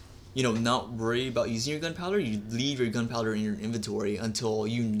like, not worry about using your gunpowder. You leave your gunpowder in your inventory until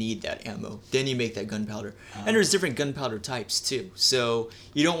you need that ammo. Then you make that gunpowder. And there's different gunpowder types too. So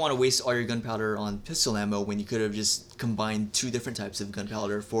you don't want to waste all your gunpowder on pistol ammo when you could have just combined 2 different types of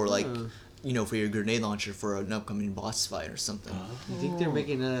gunpowder for like, for your grenade launcher for an upcoming boss fight or something. You think they're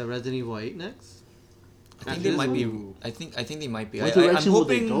making a Resident Evil 8 next? I think they might be. I think they might be. What I'm direction will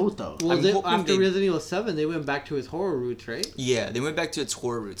they hoping. go though? Well, I'm hoping after they- Resident Evil 7, they went back to its horror roots, right? Yeah, they went back to its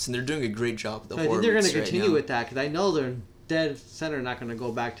horror roots, and they're doing a great job with the So I horror think they're roots going to right continue now. with that because I know they're dead center not going to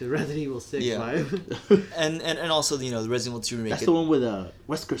go back to Resident Evil 6 Yeah. vibe. And also the Resident Evil 2 remake. That's the one with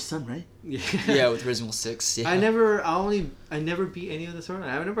Wesker's son, right? Yeah, with Resident Evil 6. Yeah. I never beat any of the story.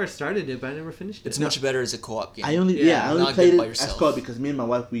 I never started it, but I never finished it. It's much better as a co-op game. I only Yeah, I only not played good it by as yourself. co-op because me and my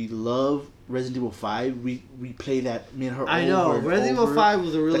wife we love Resident Evil 5. We play that me and her. I know. over and Resident Evil over. 5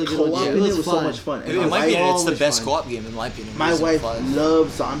 was a really The good co-op one. in It it was was so fun. much fun. It, And it my might be. wife- It's the always best fun. co-op game in my opinion. My Resident wife Evil 5.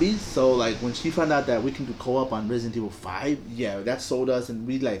 loves zombies, so like when she found out that we can do co-op on Resident Evil 5, yeah, that sold us, and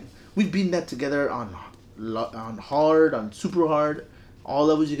we've been that together on hard, on super hard, all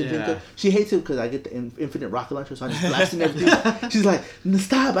levels you can think Yeah. of. She hates it because I get the infinite rocket launcher, so I'm just blasting everything. She's like, "No,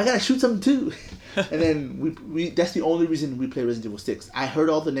 stop! I gotta shoot something too." And then we that's the only reason we play Resident Evil 6. I heard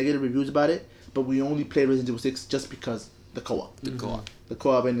all the negative reviews about it, but we only played Resident Evil 6 just because the co-op. The co-op. The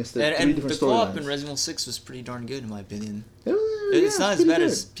co-op and it's the three And different the co-op in storylines. Resident Evil 6 was pretty darn good in my opinion. It was- It's yeah, not as pretty bad good.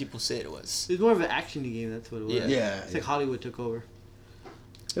 as people say it was. It was more of an action game. That's what it was. Yeah. Yeah, It's like Hollywood took over.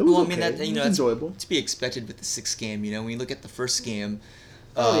 it was Well, I okay. mean that It was that's enjoyable. to be expected with the 6th game. When you look at the first game,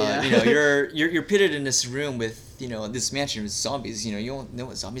 Oh, yeah. you're pitted in this room with this mansion with zombies. You don't know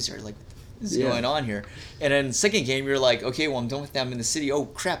what zombies are like. What's Yeah. going on here? And then second game, you're like, okay, well I'm done with them in the city. Oh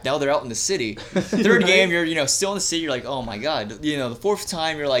crap! Now they're out in the city. Third game, you're still in the city. You're like, oh my god. The fourth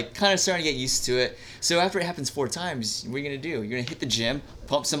time, you're like kind of starting to get used to it. So after it happens 4 times, what are you gonna do? You're gonna hit the gym,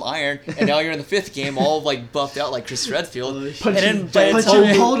 pump some iron, and now you're in the 5th game, all like buffed out like Chris Redfield. Oh, And then by the punching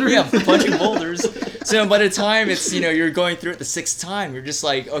time, boulders. yeah, punching boulders. So by the time it's you're going through it the 6th time, you're just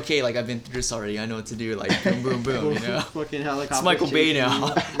like, okay, like I've been through this already. I know what to do. Like boom, boom, boom. Fucking helicopter. It's Michael Bay chasing now.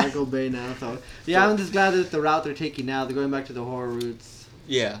 you. Michael Bay now. So yeah, I'm just glad that the route they're taking now, they're going back to the horror roots.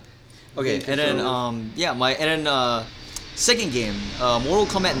 Yeah. Okay, Thank and you, then sir. second game, Mortal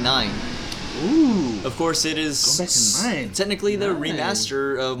Kombat 9. Ooh. Of course, it is Go back to 9. technically the 9.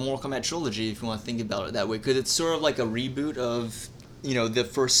 remaster of Mortal Kombat trilogy, if you want to think about it that way, because it's sort of like a reboot of the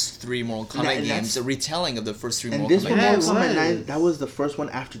first 3 Mortal Kombat and games, that's- a retelling of the first 3 And Mortal this Kombat one, Yeah, games. it Mortal Kombat was. 9, that was the first one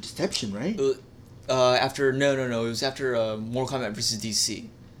after Deception, right? After no, it was after Mortal Kombat versus DC.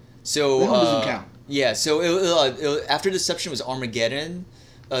 So That one doesn't count. Yeah, so after Deception was Armageddon.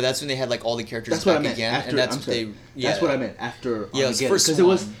 That's when they had like all the characters That's what I back meant. again, After, and that's I'm what sorry. they. Yeah, That's what I meant. After Yeah, it was the Armageddon. first 'Cause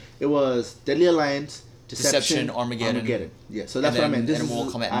one. it was Deadly Alliance, Deception, Armageddon. Yeah, so that's And what I then- meant. This and is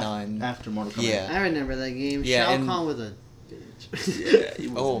Mortal Kombat 9. after Mortal Kombat. Yeah. I remember that game. Yeah, Shao and- Kahn was a bitch. Yeah, he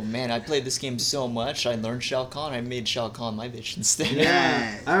was- Oh man, I played this game so much. I learned Shao Kahn. I made Shao Kahn my bitch instead.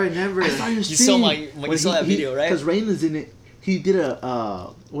 Yeah. I remember. I saw your You stream. saw you saw that video, right? Because Rain is in it. He did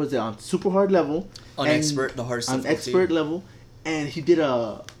what was it, on super hard level. On and- expert, the hardest On difficulty. expert level. And he did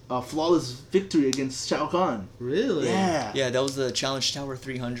a flawless victory against Shao Kahn. Really? Yeah. Yeah, that was the Challenge Tower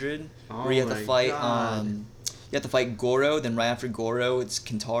 300, Oh where you have to my fight. God. you have to fight Goro. Then right after Goro, it's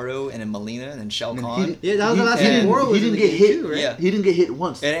Kintaro, and then Melina, and then Shao And Kahn. Yeah, that was the last he time didn't- Goro was he in didn't the get game hit. too, right? Yeah. He didn't get hit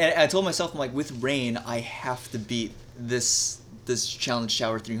once. And I told myself, I'm like, with Rain, I have to beat this challenge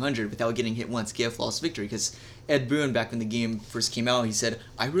tower 300 without getting hit once, get a flawless victory. Because Ed Boon, back when the game first came out, he said,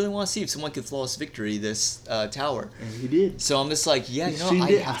 I really want to see if someone could flawless victory this tower. And he did. So I'm just like, yeah, He you know, streamed I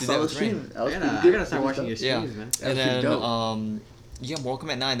it. have to do saw that the with Rain. stream. That was I pretty gotta, good. I gotta start watching your Yeah, streams, man. That and was pretty then dope. yeah, Mortal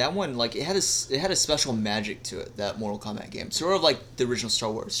Kombat 9. That one, like, it had a special magic to it. That Mortal Kombat game, sort of like the original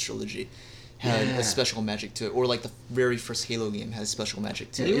Star Wars trilogy, had Yeah. a special magic to it, or like the very first Halo game had a special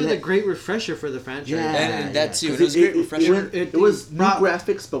magic to And it. it was and a that- great refresher for the franchise. Yeah, And that too. 'Cause It was a great refresher. It was new brought-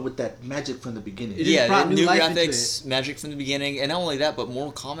 graphics, but with that magic from the beginning. It just brought new new life into graphics, magic from the beginning, and not only that, but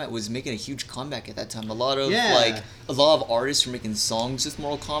Mortal Kombat was making a huge comeback at that time. A lot of Yeah. a lot of artists were making songs with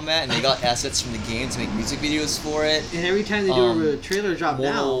Mortal Kombat, and they got assets from the game to make music videos for it. And every time they do a trailer drop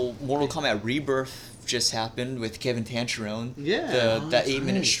Mortal Kombat Rebirth just happened with Kevin Tancherone. Yeah. Oh, that that's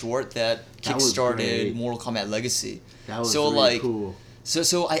 8-minute right. short that That was kickstarted great. Mortal Kombat Legacy. That was so really like cool.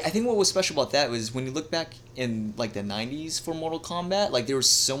 so I think what was special about that was when you look back in like the 90s for Mortal Kombat, like there was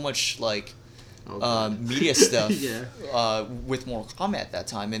so much like now. Oh, God. media stuff Yeah. with Mortal Kombat at that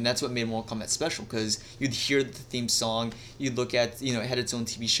time, and that's what made Mortal Kombat special, because you'd hear the theme song, you'd look at, you know, it had its own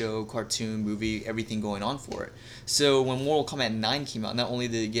TV show, cartoon, movie, everything going on for it. So when Mortal Kombat 9 came out, not only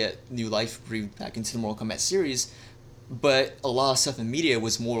did it get new life breathed back into the Mortal Kombat series, but a lot of stuff in media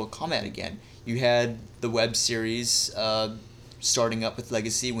was Mortal Kombat again. You had the web series starting up with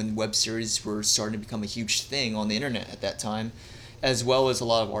Legacy, when web series were starting to become a huge thing on the internet at that time, as well as a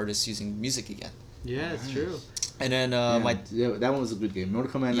lot of artists using music again. Yeah, it's true. And then That one was a good game.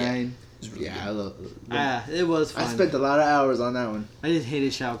 Mortal Kombat Yeah, 9. was really Yeah, good. I love. It was fun. I spent a lot of hours on that one. I just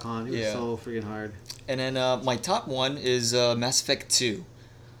hated Shao Kahn. It was Yeah. so freaking hard. And then my top one is Mass Effect 2.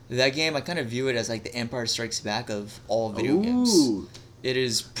 That game, I kind of view it as like the Empire Strikes Back of all video games. Ooh. It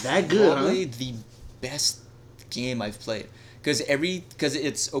is That good, probably the best game I've played. Because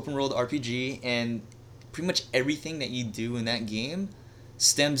it's open world RPG, and pretty much everything that you do in that game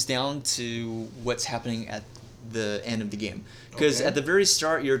stems down to what's happening at the end of the game. Because Okay. at the very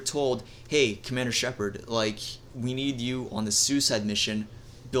start, you're told, hey, Commander Shepard, like, we need you on the suicide mission,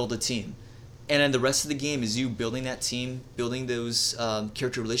 build a team. And then the rest of the game is you building that team, building those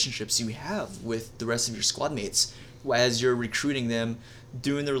character relationships you have with the rest of your squad mates as you're recruiting them,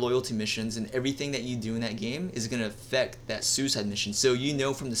 doing their loyalty missions, and everything that you do in that game is going to affect that suicide mission. So you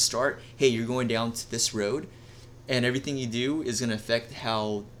know from the start, hey, you're going down to this road, and everything you do is going to affect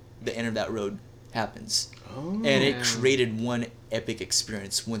how the end of that road happens. Oh. And it created one epic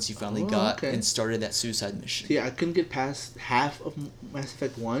experience once you finally got okay. and started that suicide mission. See, I couldn't get past half of Mass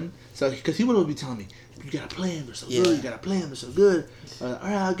Effect 1. So, because he would be telling me, you gotta play them, they're so Yeah. good, you gotta play them, they're so good. Alright,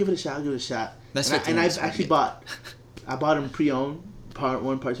 I'll give it a shot, Mass And, Effect and 1 I've was actually pretty I bought them pre-owned, part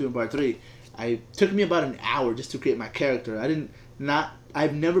 1, part 2, and part 3. Took me about an hour just to create my character.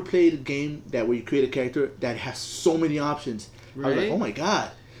 I've never played a game where you create a character that has so many options. I was like, Right? oh my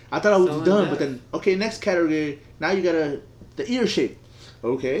god. I thought I was So done, in but then, okay, next category, now you got the ear shape.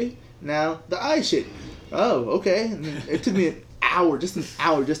 Okay, now the eye shape. Oh, okay. And then it took me an hour just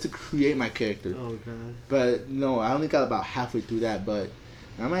to create my character. Oh god. But no, I only got about halfway through that, but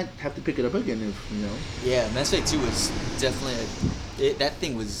I might have to pick it up again if, you know. Yeah, Mass Effect 2 was definitely that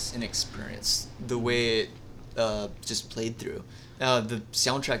thing was an experience. The way it just played through. The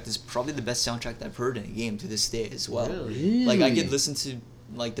soundtrack is probably the best soundtrack that I've heard in a game to this day as well. Really? Like I could listen to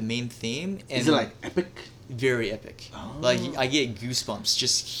like the main theme, and Is it like epic? very epic. Oh. Like I get goosebumps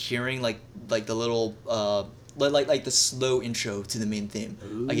just hearing like the little like the slow intro to the main theme.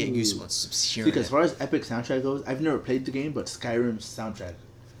 I get Ooh. goosebumps just See, hearing because as it. far as epic soundtrack goes, I've never played the game, but Skyrim's soundtrack,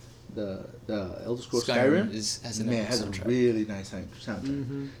 the Elder Scrolls Skyrim, has an man, epic has soundtrack. a really nice soundtrack.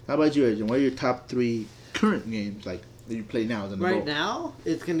 Mm-hmm. How about you, Adrian? What are your top 3 current games that you play now? As an Right adult? now,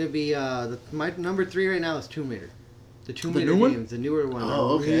 it's gonna be my number 3 right now is Tomb Raider. The Tomb The Raider new one? games, the newer one, Oh,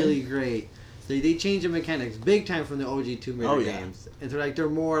 are okay. really great. They changed the mechanics big time from the OG Tomb Raider Oh, yeah. games, and so like they're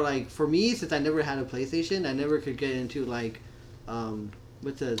more like, for me, since I never had a PlayStation, I never could get into like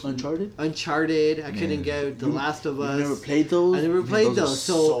what's the Uncharted? Uncharted. I couldn't Man. get The Last of You Us. never played those? I never Man, played are those,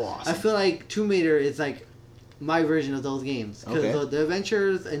 so awesome. I feel like Tomb Raider is like my version of those games because Okay. the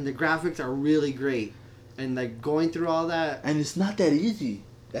adventures and the graphics are really great, and like going through all that. And it's not that easy.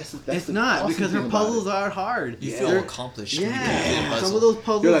 That's It's the not, awesome because thing her about puzzles it. are hard. You Yeah. feel They're- accomplished when you complete a Yeah, puzzle. some of those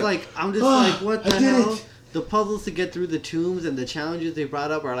puzzles, You're like, like, I'm just "Ah, like, what the I did hell? it." The puzzles to get through the tombs and the challenges they brought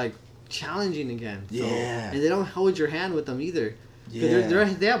up are like challenging again. So, Yeah. and they don't hold your hand with them either. 'Cause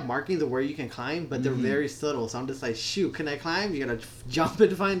Yeah. they have markings of where you can climb, but they're Mhm. very subtle. So I'm just like, shoot, can I climb? You gotta jump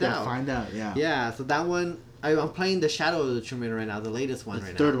and find Gotta out. find out, yeah. Yeah, so that one, I'm playing the Shadow of the Tomb Raider right now, the latest one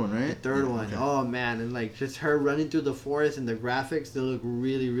right now. Third one, right? The third Yeah, one. okay. Oh man, and like just her running through the forest and the graphics, they look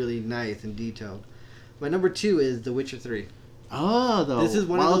really, really nice and detailed. My number 2 is The Witcher 3. Oh, the This is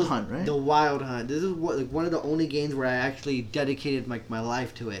one Wild of those, Hunt, right? The Wild Hunt. This is one of the only games where I actually dedicated my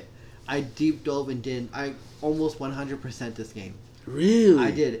life to it. I deep dove and did. I almost 100% this game. Really?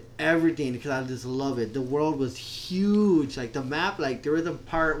 I did everything because I just love it. The world was huge. Like the map, like there was a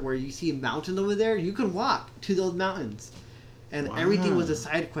part where you see a mountain over there. You can walk to those mountains, and everything was a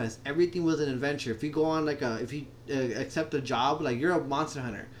side quest. Everything was an adventure. If you go on if you accept a job, like you're a monster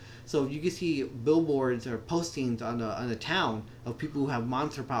hunter, so you can see billboards or postings on the town of people who have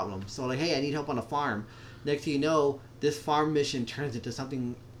monster problems. So like, hey, I need help on a farm. Next thing you know, this farm mission turns into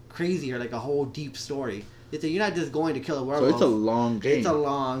something crazy or like a whole deep story. It's you're not just going to kill a werewolf. So it's a long game. It's a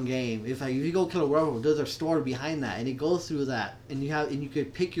long game. If you go kill a werewolf, there's a story behind that, and it goes through that, and you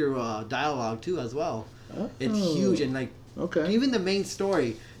could pick your dialogue too as well. Oh. It's huge, and like Okay. even the main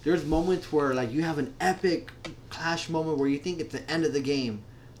story, there's moments where like you have an epic clash moment where you think it's the end of the game.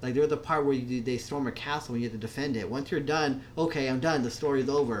 Like there's a part where they storm a castle and you have to defend it. Once you're done, okay, I'm done. The story's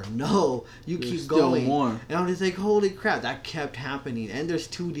over. No, There's keep still going. more. And I'm just like, holy crap, that kept happening. And there's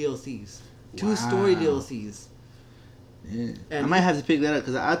 2 DLCs, 2 Wow. story DLCs. Yeah. And I might have to pick that up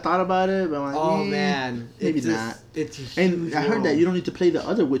because I thought about it, but I'm like, Oh man, maybe it's not. It's a huge And I heard that world. you don't need to play the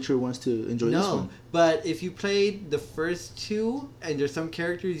other Witcher ones to enjoy this No, one. but if you played the first 2, and there's some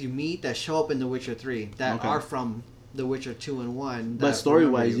characters you meet that show up in The Witcher 3 that Okay. are from The Witcher 2 and 1. But that story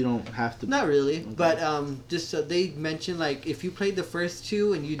remember wise, you don't have to. Not really, Okay. but just they mentioned like if you played the first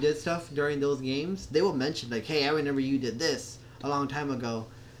 2 and you did stuff during those games, they will mention like, hey, I remember you did this a long time ago.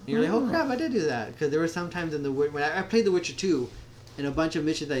 And you're like, oh Oh. crap, I did do that because there were some times in when I played The Witcher 2, and a bunch of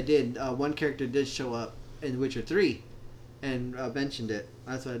missions I did, one character did show up in Witcher 3, and mentioned it.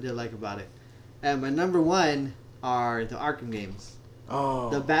 That's what I did like about it. And my number 1 are the Arkham games.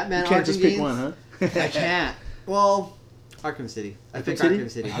 Oh. The Batman You can't Arkham just pick games? one, huh? I can't. Well, Arkham City. I Arkham pick City? Arkham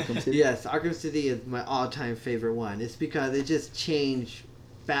City. Arkham City? Yes, Arkham City is my all-time favorite one. It's because it just changed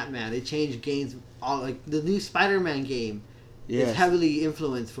Batman. It changed games. Like the new Spider-Man game is Yes. heavily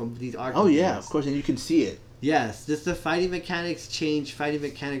influenced from these Arkham. Oh yeah, games. of course, and you can see it. Yes, just the fighting mechanics changed fighting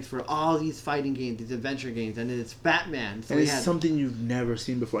mechanics for all these fighting games, these adventure games, and it's Batman. So And we it's had, something you've never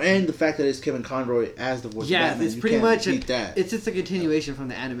seen before. And the fact that it's Kevin Conroy as the voice of yes, Batman. it's you pretty can't much beat that. it's just a continuation from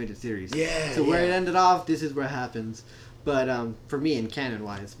the animated series. Yeah, So where it yeah. ended off, this is where it happens. But for me, and canon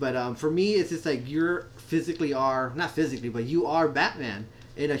wise, but for me, it's just like you're not physically, but you are Batman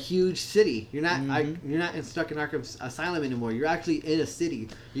in a huge city. You're not you're not stuck in Arkham Asylum anymore. You're actually in a city.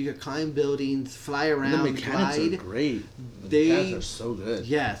 You can climb buildings, fly And around, the mechanics glide. are great. The They- mechanics are so good.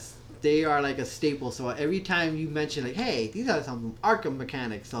 Yes, they are like a staple. So every time you mention like, hey, these are some Arkham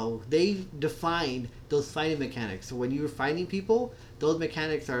mechanics, so they defined those fighting mechanics. So when you were fighting people, those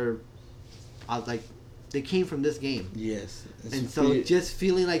mechanics are, like, they came from this game. Yes. It's And so pretty- just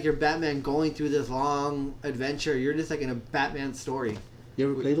feeling like you're Batman going through this long adventure, you're just like in a Batman story. You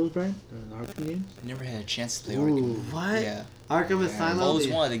ever play those, Brian? The Arkham games? I never had a chance to play Ooh. Arkham. What? Yeah. Arkham Yeah, I've Asylum. always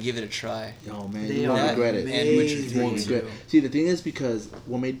wanted to give it a try. Yo, man, They you won't are regret it. And Witcher amazing. 3 You won't regret too. it. See, the thing is, because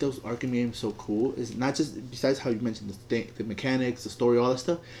what made those Arkham games so cool is not just, besides how you mentioned the mechanics, the story, all that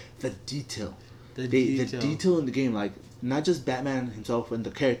stuff, the detail. The The detail in the game, like, not just Batman himself and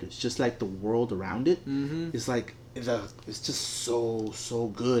the characters, just like the world around it. Mm-hmm. It's like, it's just so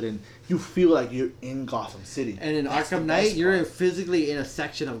good, and you feel like you're in Gotham City. And in That's the Arkham best Knight, you're part. physically in a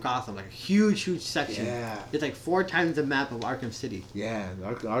section of Gotham, like a huge section. Yeah. It's like 4 times the map of Arkham City. Yeah, the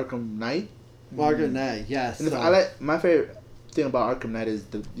Arkham Knight. Arkham Knight, yes. And so- I like, my favorite thing about Arkham Knight is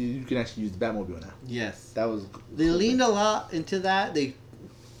you can actually use the Batmobile now. Yes. That was They leaned a lot into that. They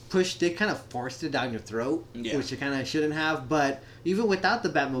kind of forced it down your throat, Yeah. which they kind of shouldn't have. But even without the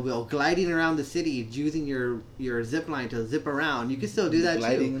Batmobile, gliding around the city, using your zip line to zip around, you can still do that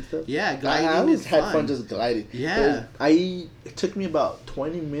gliding too. and stuff. Yeah, gliding I always is had fun. fun just gliding. Yeah. It took me about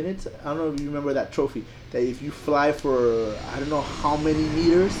 20 minutes. I don't know if you remember that trophy. That if you fly for I don't know how many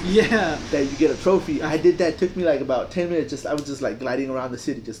meters, Yeah. that you get a trophy. I did that. It took me like about 10 minutes. I was just like gliding around the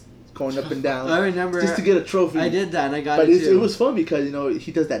city, just going up and down. I remember just to get a trophy. I did that and I got But it it too. was fun because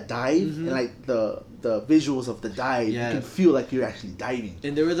he does that dive Mhm. and like the visuals of the dive, Yeah. you can feel like you're actually diving.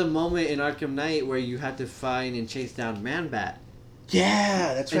 And there was a moment in Arkham Knight where you had to find and chase down Man-Bat.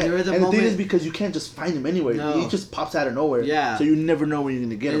 Yeah, that's And right. there was a And the thing moment- is because you can't just find him anywhere. No. He just pops out of nowhere. Yeah. So you never know when you're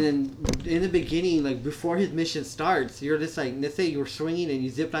gonna get him. And then in the beginning, like before his mission starts, you're just like, let's say you're swinging and you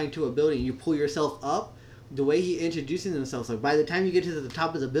zip line to a building, you pull yourself up. The way he introduces himself, like by the time you get to the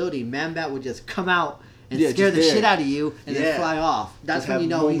top of the building, Man-Bat would just come out and Yeah, scare just the there. shit out of you and Yeah. then fly off. That's Just when have you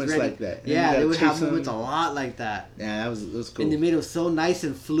know he's moments ready. like that. And you Yeah, gotta they would have chase him. moments a lot like that. Yeah, that was cool. And they made it so nice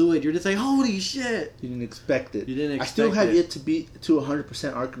and fluid. You're just like, holy shit. You didn't expect it. You didn't I still expect have it. yet to beat to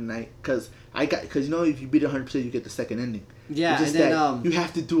 100% Arkham Knight because you know if you beat 100% you get the second ending. Yeah, It's just and then that you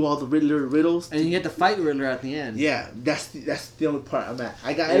have to do all the Riddler riddles. and you get to fight Riddler at the end. Yeah, that's the only part I'm at.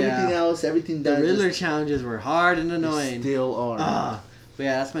 I got Yeah. everything else, everything The done. Riddler just- challenges were hard and they annoying. still are. But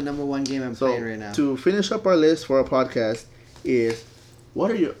yeah, that's my number one game I'm So playing right now. to finish up our list for our podcast is,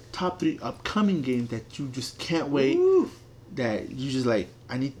 what are your top 3 upcoming games that you just can't wait? Woo. That you just like,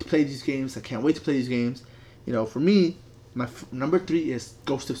 I need to play these games. I can't wait to play these games. You know, for me, my number 3 is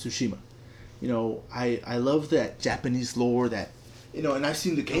Ghost of Tsushima. You know, I love that Japanese lore that, you know, and I've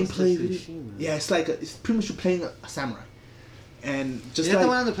seen the Ghost of gameplay. Tsushima. Yeah, it's like it's pretty much you're playing a samurai, and just Is that like the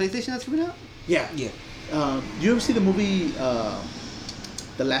one on the PlayStation that's coming out? yeah. Yeah. You ever see the movie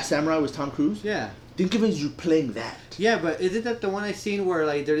The Last Samurai with Tom Cruise? Yeah. Think of it as you playing that. Yeah, but isn't that the one I seen where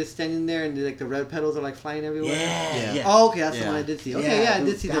like they're just standing there and like the red petals are like flying everywhere? Yeah. Oh, okay, that's the Yeah. one I did see. Okay, yeah, I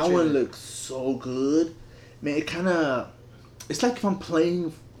did see that that one. trailer. Looks so good, man. It kind of, it's like if I'm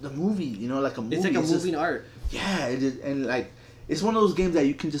playing the movie, you know, like a movie. It's like a just- moving art. Yeah, it is, and like it's one of those games that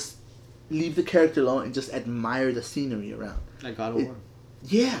you can just leave the character alone and just admire the scenery around. Like God of It- War.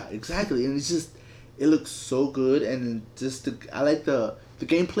 Yeah, exactly, and it's just it looks so good, and just I like the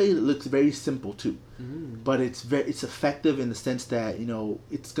gameplay. It looks very simple too, but it's effective in the sense that, you know,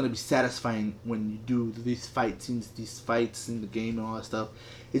 it's gonna be satisfying when you do these fight scenes, these fights in the game and all that stuff.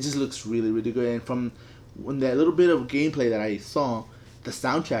 It just looks really really good, and from when that little bit of gameplay that I saw, the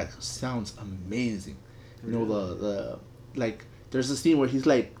soundtrack sounds amazing. You know, the like there's a scene where he's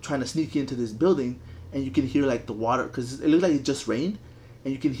like trying to sneak into this building, and you can hear like the water, because it looks like it just rained,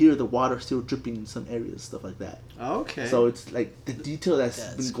 and you can hear the water still dripping in some areas, stuff like that. Okay. So it's like the detail that's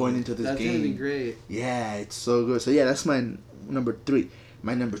That's been going cool. into this that's game. gonna be great. Yeah, it's so good. So yeah, that's my number 3.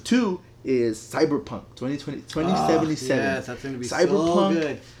 My number 2 is Cyberpunk 2077. Yes, that's gonna be so Cyberpunk.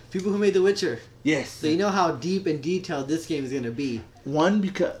 good. People who made The Witcher, Yes. so you know how deep and detailed this game is gonna be.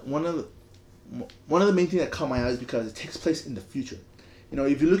 Because one of the main things that caught my eye is because it takes place in the future. You know,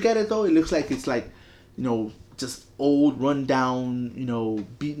 if you look at it though, it looks like it's like, you know, just old, run down, you know,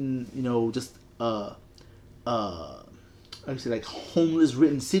 beaten, you know, just I would say like homeless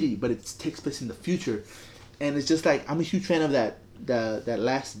ridden city, but it takes place in the future, and it's just like, I'm a huge fan of that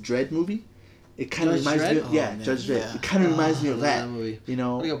last Dredd movie. It kind of Judge reminds me Dredd? of, yeah, Oh, man, Judge Dredd. yeah. It kind of reminds me I of love that. that movie. You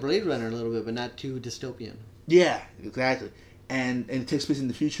know, Like a Blade Runner a little bit, but not too dystopian. yeah, exactly. And it takes place in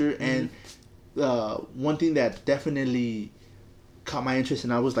the future. And one thing that definitely caught my interest,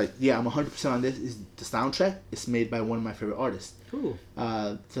 and I was like, yeah, I'm 100% on this, is the soundtrack. It's made by one of my favorite artists. Cool.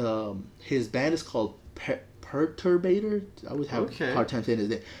 His band is called Perturbator. I would have Okay. a hard time saying his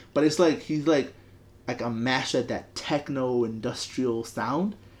name. But it's like, he's like a master at that techno industrial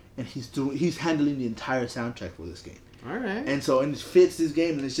sound. And he's handling the entire soundtrack for this game. All right. And so, and it fits this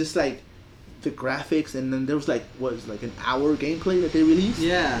game, and it's just like the graphics, and then there was like, what was it, like an hour gameplay that they released?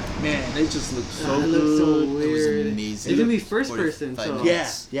 Yeah. Man, it just looks so it good. looks so It was weird. amazing. It's gonna be first person, 45 so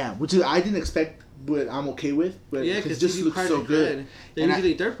minutes. Yeah, which is, I didn't expect, but I'm okay with. But yeah, it because just looks so good. They're And I-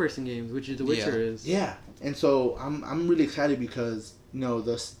 usually third person games, which is The Witcher is. Yeah, and so I'm really excited because, you know,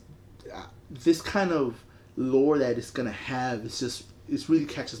 this kind of lore that it's gonna have is just, it really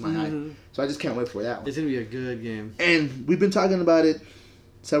catches my Mhm. eye. So I just can't wait for that one. It's gonna be a good game. And we've been talking about it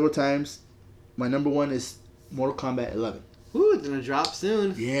several times. My number 1 is Mortal Kombat 11. Ooh, it's gonna drop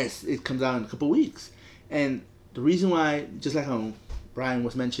soon. Yes, it comes out in a couple weeks. And the reason why, just like how Brian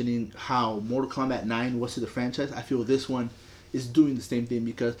was mentioning how Mortal Kombat 9 was to the franchise, I feel this one is doing the same thing,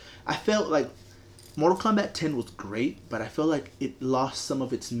 because I felt like Mortal Kombat 10 was great, but I felt like it lost some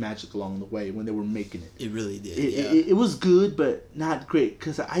of its magic along the way when they were making it. It really did. It was good, but not great,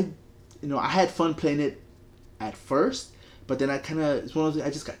 because I had fun playing it at first, but then it's one of those, I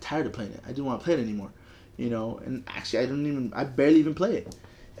just got tired of playing it. I didn't want to play it anymore, you know. And actually, I barely even play it.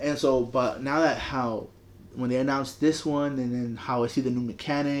 And so, but now that when they announced this one, and then how I see the new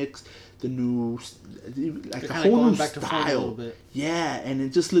mechanics, the new, like They're the kinda whole going new back to form a little style, bit. yeah, and it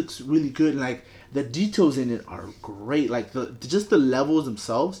just looks really good. And like the details in it are great. Like just the levels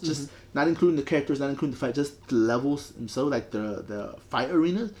themselves, just not including the characters, not including the fight, just the levels themselves, like the fight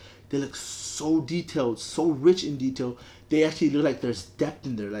arenas. They look so detailed, so rich in detail. They actually look like there's depth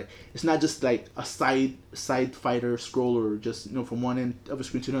in there. Like it's not just like a side fighter scroller, just, you know, from one end of a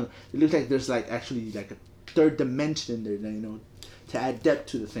screen to another. It looks like there's like actually like a third dimension in there, you know, to add depth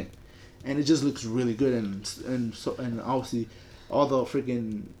to the thing. And it just looks really good, and obviously all the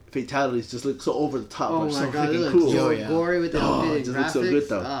freaking fatalities just look so over the top. Oh They're my so god, it freaking looks cool. so yeah. gory with the updated it just looks graphics. so good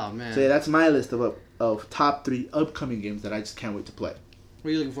though. Oh man. So yeah, that's my list of top 3 upcoming games that I just can't wait to play. What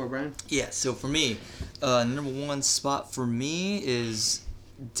are you looking for, Brian? Yeah, so for me, number 1 spot for me is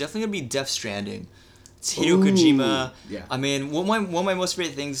definitely gonna be Death Stranding. It's Hideo Ooh, Kojima. yeah. I mean, one of my most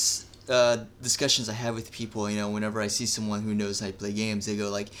favorite things, discussions I have with people, you know, whenever I see someone who knows how to play games, they go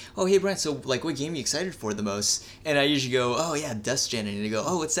like, "Oh, hey Brian, so like, what game are you excited for the most?" And I usually go, "Oh yeah, Death Stranding." And they go,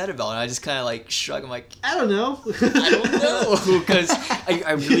 "Oh, what's that about?" And I just kind of like shrug. I'm like, I don't know. I don't know, because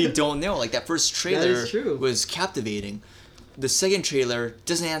I really don't know. Like that first trailer is true. was captivating. The second trailer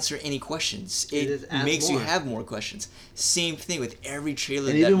doesn't answer any questions. It just adds makes you more. have more questions. Same thing with every trailer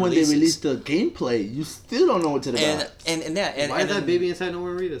And that even when releases. they release the gameplay, you still don't know what it's about. and that and, Why and is that then- baby inside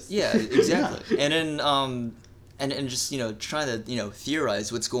Norman Reedus? Yeah, exactly. And then and just, you know, trying to, you know,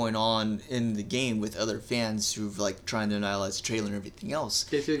 theorize what's going on in the game with other fans who've like trying to analyze the trailer and everything else.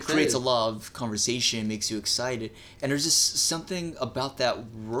 Gets you excited. Creates a lot of conversation, makes you excited, and there's just something about that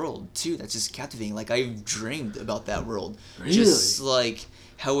world too that's just captivating. Like I've dreamed about that world. Really? Just like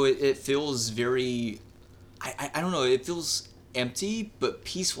how it feels very, I don't know, it feels empty but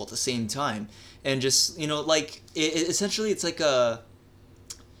peaceful at the same time, and just, you know, like essentially it's like a,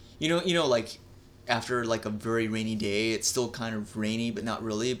 you know, like after like a very rainy day, it's still kind of rainy but not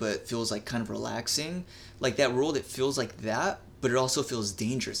really, but it feels like kind of relaxing. Like that world, it feels like that, but it also feels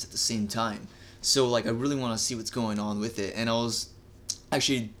dangerous at the same time. So like I really want to see what's going on with it, and I was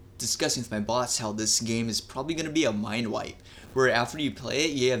actually discussing with my boss how this game is probably going to be a mind wipe, where after you play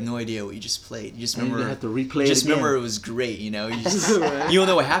it, you have no idea what you just played. You just And you remember, have to replay it just again. remember it was great. You know, you just, Right. you don't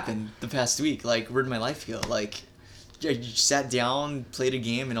know what happened the past week. Like where did my life go? Like you sat down, played a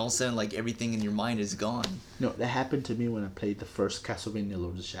game, and all of a sudden like everything in your mind is gone. No, that happened to me when I played the first Castlevania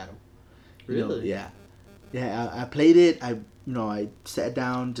Lords of Shadow. You know, Really? yeah. Yeah, I played it. I sat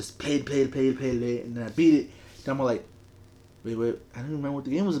down, just played it, and then I beat it. Then I'm all like, wait, I don't remember what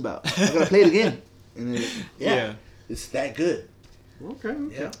the game was about. I gotta play it again. And then, Yeah. it's that good. Okay.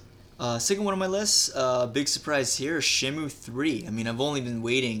 Yeah. Second one on my list, big surprise here, Shenmue 3. I mean, I've only been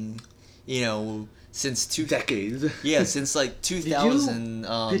waiting, you know, since Decades. Yeah, since like 2000.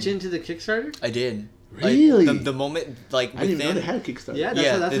 Pitch into the Kickstarter? I did. Really? Like, the moment, like I didn't even know within, they had a Kickstarter.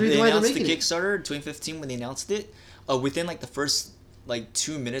 Yeah, that's the reason they why they're announced the making it. Kickstarter in 2015 when they announced it. Within like the first like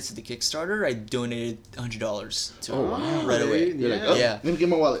 2 minutes of the Kickstarter, I donated $100 to Oh, it wow. right away. dude, You're like, yeah. oh, Yeah. let me get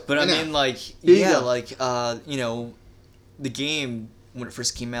my wallet. But I Right now. mean, like, Here you yeah, go. like, you know, the game, when it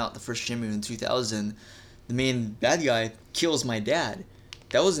first came out, the first Shenmue in 2000, the main bad guy kills my dad.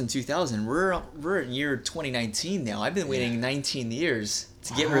 That was in 2000. We're in year 2019 now. I've been waiting 19 years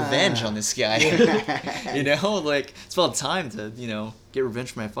to get revenge on this guy. You know, like, it's about time to, you know, get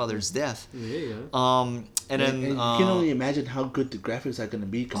revenge for my father's death. There you go. And then, And you can only imagine how good the graphics are going to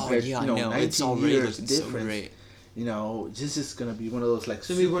be oh compared yeah, to, I you know, know, 19 it's already years looking so difference. great. You know, this is going to be one of those, like, It's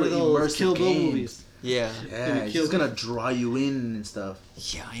gonna be one super of those immersive Kill Bill games. movies. Yeah. Yeah, Gonna it's kill just going to draw you in and stuff.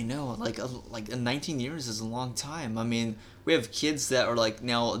 Yeah, I know. Like 19 years is a long time. I mean, we have kids that are like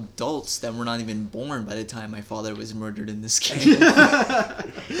now adults that were not even born by the time my father was murdered in this game. And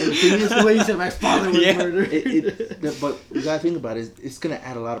the thing is, The way you said my father was Yeah. murdered. but you gotta think about it, it's gonna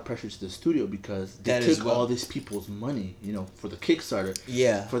add a lot of pressure to the studio because they That as took well. all these people's money, you know, for the Kickstarter.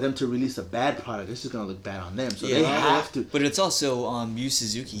 Yeah. For them to release a bad product, this is gonna look bad on them. So Yeah. they have to. But it's also Yu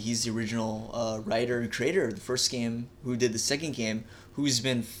Suzuki. He's the original writer and creator of the first game, who did the second game, who's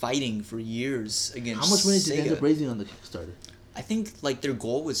been fighting for years against How much money did they Sega. end up raising on the Kickstarter? I think like their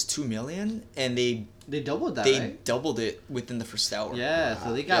goal was 2 million, and they doubled that, they right? doubled it within the first hour. Yeah,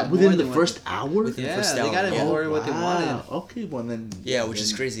 so they got more Within the than first hour. Within the Yeah, first they hour, got it yeah. more than what they wanted. Okay, well then. Yeah, which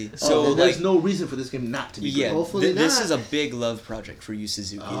is then- crazy. Oh, So then there's like, no reason for this game not to be yeah, great. Hopefully this not. is a big love project for Yu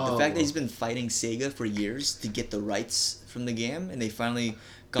Suzuki. Oh. The fact that he's been fighting Sega for years to get the rights from the game, and they finally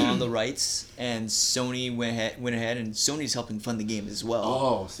got on the rights, and Sony went ahead, and Sony's helping fund the game as well.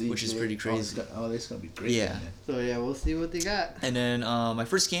 Oh, see, which is they- pretty Oh, crazy. this is gonna be great. Yeah. then. So yeah, we'll see what they got. And then my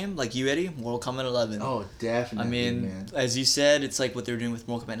first game, like you, Eddie, Mortal Kombat 11. Oh, definitely. I mean, man. as you said, it's like what they're doing with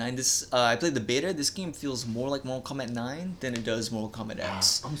Mortal Kombat 9. This I played the beta. This game feels more like Mortal Kombat 9 than it does Mortal Kombat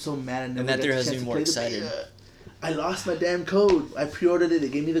X. I'm so mad I never And that got there the has chance me to more play the excited. beta. I lost my damn code. I pre-ordered it. They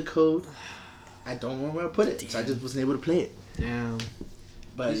gave me the code. I don't know where I put it, so I just wasn't able to play it. Damn.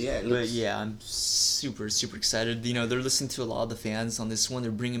 But yeah, it But looks, yeah, I'm super excited. You know, they're listening to a lot of the fans on this one.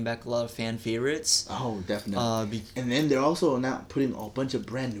 They're bringing back a lot of fan favorites. Oh, definitely. Be- And then they're also now putting a bunch of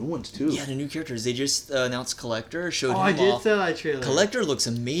brand new ones too. yeah, the new characters. They just announced Collector. Showed Oh, him I did off. saw that trailer. Collector looks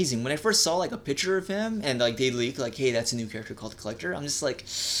amazing. When I first saw like a picture of him and like they leaked like, hey, that's a new character called Collector. I'm just like,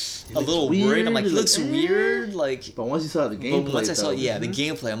 a little worried. I'm like, he looks weird. Like, But once you saw the gameplay, but once I saw, though, the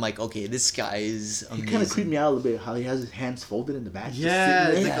gameplay, I'm like, okay, this guy is He amazing. kind of creeped me out a little bit. How he has his hands folded in the back. just Yeah,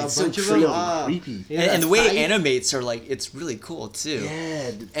 sitting it's there. like a it's so bunch of creepy. them. Creepy. Yeah, And the way tight. it animates are like, it's really cool too.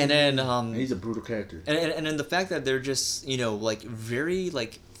 Yeah. And then And he's a brutal character. and then the fact that they're just like very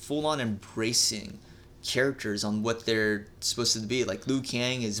like full on embracing characters on what they're supposed to be. Like Liu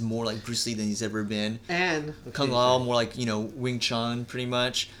Kang is more like Bruce Lee than he's ever been. And Kung Lao more like Wing Chun pretty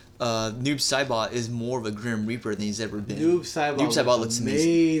much. Noob Saibot is more of a Grim Reaper than he's ever been. Noob Saibot looks amazing.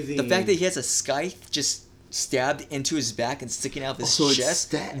 amazing. The fact that he has a scythe just stabbed into his back and sticking out of his So it's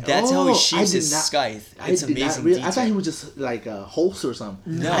chest. that- That's how he I sheaves did his not- scythe. I It's did not amazing. really- I thought detail. he was just like a holster or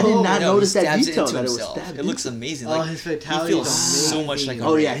something. No, I did not no, notice he that stabs detail into that it was himself. stabbed. It looks amazing. Oh, Like, his he fatality feels is so much like a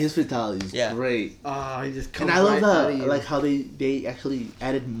Oh Wraith. yeah, his fatality is Yeah. great. Oh, he just comes And I love right out of you. like how they actually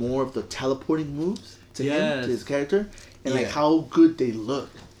added more of the teleporting moves to him, Yes. to his character, and like Yeah. how good they look.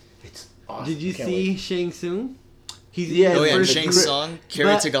 It's awesome. Did you Can't see wait. Shang Tsung? He's Yeah, Oh yeah, and first Shang group- Tsung, Kerry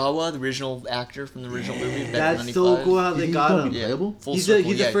but- Tagawa, the original actor from the original movie back in That's so 95. cool how You they think got he's gonna him. be Yeah, playable? full He's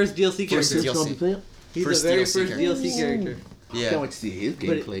circle. the yeah. first DLC First character. He's gonna be DLC. playable? He's First the very DLC first character. DLC character. I Yeah. can't wait to see his But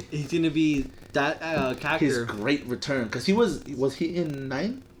gameplay. he's gonna be that His character. great return, because he was he in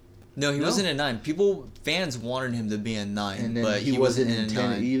 9? No, he No? wasn't in 9. Fans wanted him to be in 9, And then but he wasn't in 10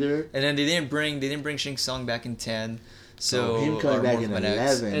 9. either. And then they didn't bring Shang Tsung back in 10. So him coming or back Morphin in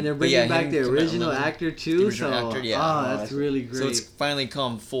X. 11. And they're But bringing yeah, back him the come out in original 11. actor too. The original so, actor, yeah. Oh, that's really great. So it's finally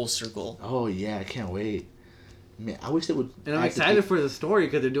come full circle. Oh yeah, I can't wait. Man, I wish they would. and I'm add the excited key- for the story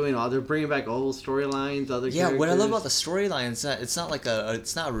because they're bringing back old storylines, other Yeah, characters. what I love about the storyline is that it's not like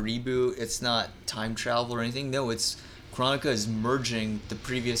it's not a reboot, it's not time travel or anything. No, it's Chronica is merging the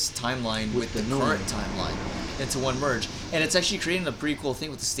previous timeline with the the new current one. timeline into one merge, and it's actually creating a pretty cool thing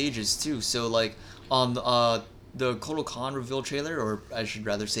with the stages too. So like on the Kotal Khan reveal trailer, or I should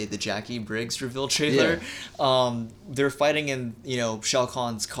rather say the Jackie Briggs reveal trailer, they're fighting in Shao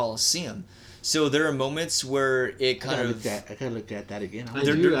Kahn's Coliseum. So there are moments where it I gotta, kind look of at, I gotta look at that again. I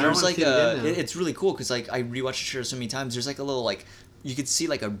there, do, I there's wanna like see it a again now. it's really cool because like I rewatched the trailer so many times. There's like a little like you could see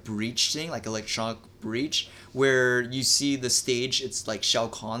like a breach thing, like electronic breach, where you see the stage. It's like Shao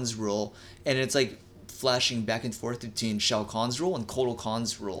Kahn's role, and it's like flashing back and forth between Shao Kahn's role and Kotal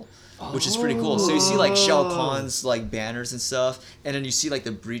Khan's role, which is pretty cool. So you see like Shao Kahn's like banners and stuff, and then you see like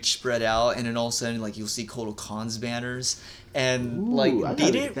the breach spread out, and then all of a sudden like you'll see Kotal Khan's banners. And Ooh, like I gotta they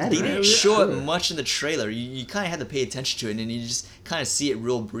look didn't at that they in didn't there. show it much in the trailer. You kind of had to pay attention to it, and you just kind of see it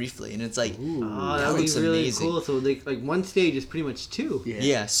real briefly, and it's like Ooh. Oh, that that would be looks really amazing. cool. So like one stage is pretty much two.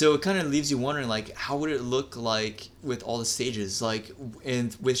 Yeah, so it kind of leaves you wondering, like, how would it look like with all the stages, like,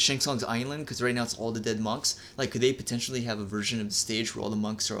 with Shang Tsung's island, because right now it's all the dead monks. Like, could they potentially have a version of the stage where all the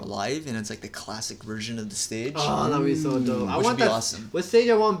monks are alive, and it's like the classic version of the stage? Oh, that'd be so dope. I Which want would be that. awesome. What stage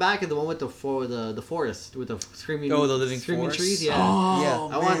I want back is the one with the forest with the screaming. Oh, the living screaming forest? trees. Yeah. Oh,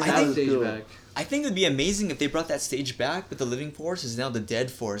 Yeah. I want man, that that was stage cool. back. I think it'd be amazing if they brought that stage back, but the living forest is now the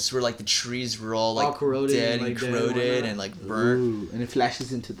dead forest, where like the trees were all like corroded dead and, and like, dead and corroded whatnot. and like burnt, Ooh, and it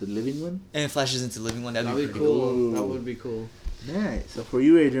flashes into the living one. and it flashes into the living one. That'd be That'd be pretty cool. cool. Ooh. That would be cool. Nice. So for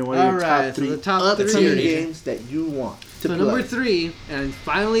you, Adrian, what are your Alright, top so three the top upcoming three. games that you want to So play? number 3, and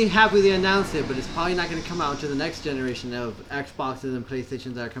finally happy they announced it, but it's probably not going to come out until the next generation of Xboxes and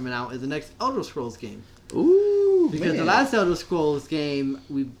PlayStations that are coming out, is the next Elder Scrolls game. Ooh, Because man. the last Elder Scrolls game,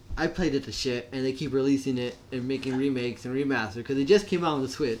 I played it to shit, and they keep releasing it and making remakes and remasters because it just came out on the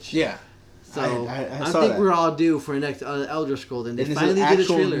Switch. Yeah. So I I saw think that. we're all due for a next Elder Scrolls, and they And it's finally an did a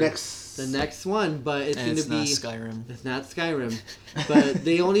actual trailer. next. The next one, but it's And going it's to be not Skyrim. It's not Skyrim, but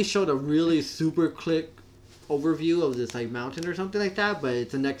they only showed a really super quick overview of this like mountain or something like that. But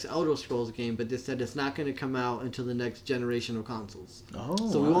it's the next Elder Scrolls game. But they said it's not going to come out until the next generation of consoles. Oh,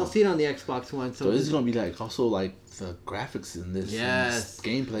 So we wow. won't see it on the Xbox One. So this is gonna be like also like the graphics in this. Yes. And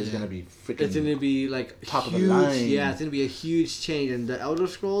this gameplay is gonna be freaking. it's going to be like top of the huge. line. Yeah, it's going to be a huge change. And the Elder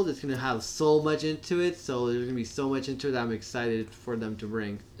Scrolls, it's going to have so much into it. So there's going to be so much into it that I'm excited for them to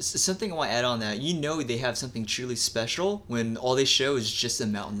bring. Something I want to add on that, they have something truly special when all they show is just a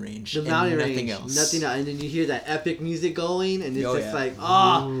mountain range The and mountain nothing range, else. nothing else, and then you hear that epic music going, and it's Oh, just yeah. like,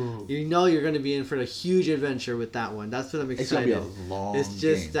 Ooh. you know, you're gonna be in for a huge adventure with that one. That's what I'm It's gonna excited. be a long. It's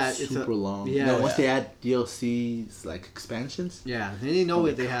just game. that it's super a- long. yeah. No, once Yeah. they add DLCs like expansions. Yeah, and you know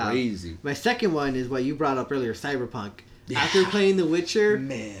what they have. Crazy. My second one is what you brought up earlier, Cyberpunk. Yeah. After playing The Witcher,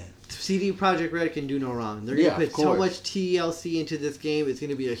 Man. CD Projekt Red can do no wrong. They're gonna Yeah, put of so course. much TLC into this game. It's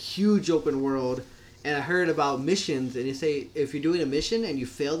gonna be a huge open world. And I heard about missions, and you say if you're doing a mission and you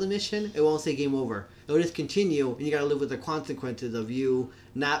fail the mission, it won't say game over. It'll just continue, and you gotta live with the consequences of you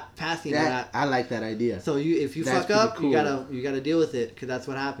not passing that. I like that idea. So if you That's fuck up, pretty cool. you gotta deal with it, because that's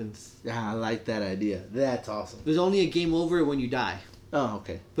what happens. Yeah, I like that idea. That's awesome. There's only a game over when you die. Oh,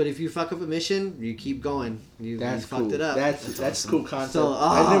 okay. But if you fuck up a mission, you keep going. You That's fucked cool. it up. That's awesome. cool concept. So,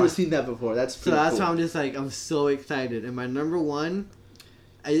 I've never seen that before. That's So pretty that's cool. why I'm just like, I'm so excited. And my number one,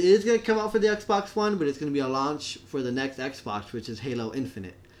 it is going to come out for the Xbox One, but it's going to be a launch for the next Xbox, which is Halo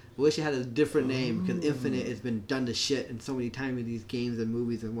Infinite. I wish it had a different name, because Infinite has been done to shit in so many times in these games and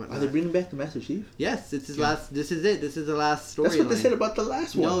movies and Are whatnot. they bringing back the Master Chief? Yes, this is last. This is it. This is the last story. That's what they said about the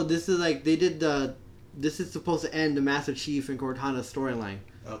last one. No, this is like they did the. This is supposed to end the Master Chief and Cortana storyline.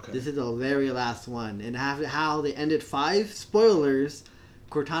 Okay. This is the very last one, and how they ended 5 spoilers.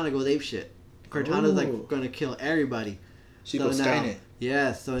 Cortana goes apeshit. Cortana's Oh. like gonna kill everybody. She So goes now- Skynet.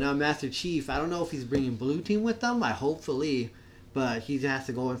 Yeah, so now Master Chief, I don't know if he's bringing Blue Team with them. Hopefully, but he has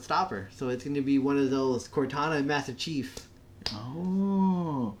to go and stop her. So it's gonna be one of those Cortana and Master Chief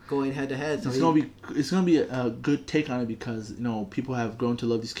Oh. going head to head. So It's gonna be a good take on it because people have grown to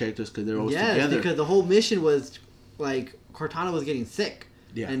love these characters because they're always together. because the whole mission was like Cortana was getting sick.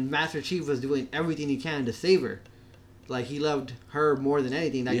 Yeah. And Master Chief was doing everything he can to save her. Like, he loved her more than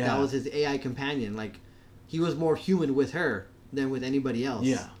anything. Like, Yeah. that was his AI companion. Like, he was more human with her than with anybody else.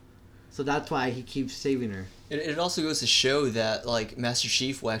 Yeah. So that's why he keeps saving her. It also goes to show that like Master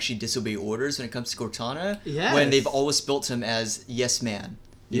Chief will actually disobey orders when it comes to Cortana. Yes. When they've always built him as yes man.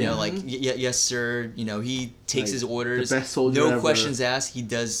 You know, Yeah. like yes sir. He takes Like, his orders. the best soldier no ever. questions asked. He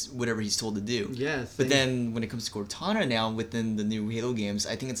does whatever he's told to do. Yes. But and- then when it comes to Cortana now within the new Halo games,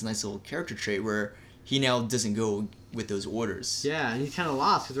 I think it's a nice little character trait where he now doesn't go with those orders. Yeah, and he's kind of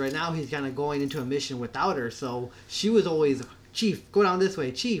lost because right now he's kind of going into a mission without her. So she was always, Chief, go down this way.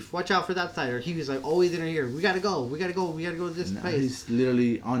 Chief, watch out for that side. Or he was like always in her ear. We gotta go. We gotta go. We gotta go to this Now place. he's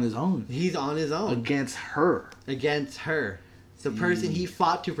literally on his own He's on his own against her. against her. The person he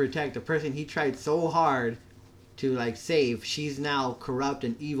fought to protect, the person he tried so hard to like save, she's now corrupt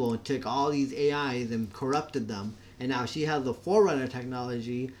and evil and took all these AIs and corrupted them. And now she has the Forerunner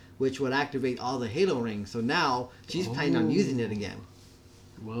technology, which would activate all the Halo rings. So now she's planning on using it again.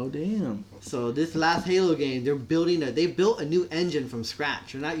 Well, damn. So this last Halo game, they built a new engine from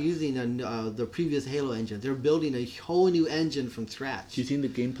scratch. They're not using the previous Halo engine. They're building a whole new engine from scratch. Do you think the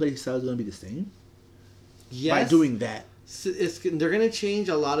gameplay style is gonna be the same Yes. by doing that? So they're gonna change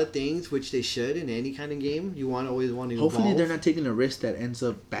a lot of things, which they should in any kind of game. You always want to Hopefully, evolve. they're not taking a risk that ends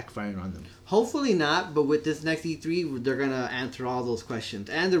up backfiring on them. Hopefully not, but with this next E3, they're gonna answer all those questions,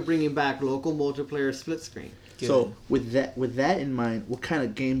 and they're bringing back local multiplayer split screen. Good. So with that in mind, what kind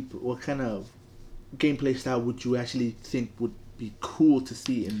of gameplay style would you actually think would be cool to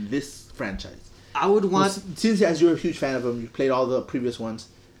see in this franchise? I would want. Since as you're a huge fan of them, you've played all the previous ones.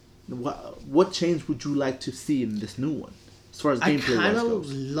 What change would you like to see in this new one, as far as I gameplay kind of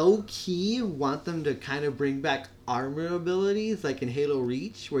goes? low key want them to kind of bring back armor abilities, like in Halo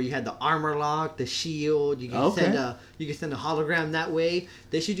Reach, where you had the armor lock, the shield. You can Okay. send a hologram that way.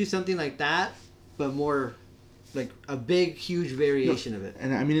 They should do something like that, but more like a big, huge variation of it.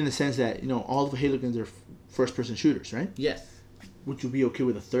 And I mean, in the sense that all of the Halo games are first-person shooters, right? Yes. Would you be okay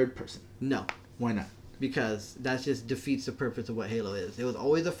with a third person? No. Why not? Because that just defeats the purpose of what Halo is. It was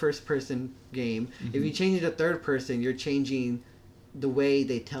always a first-person game. Mm-hmm. If you change it to third-person, you're changing the way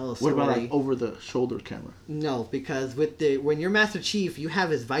they tell a What story. about like over-the-shoulder camera? No, because when you're Master Chief, you have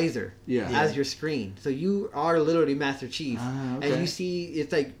his visor Yeah. as your screen. So you are literally Master Chief. Ah, okay. And you see,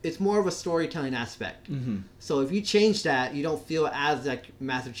 it's more of a storytelling aspect. Mm-hmm. So if you change that, you don't feel as like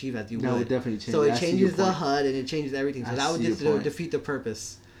Master Chief as you That would. would definitely change. So it I see your changes the point. HUD and it changes everything. So I that would see just your point. defeat the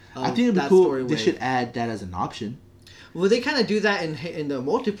purpose. Of I think it'd be that cool. story They way. should add that as an option. Well, they kind of do that in the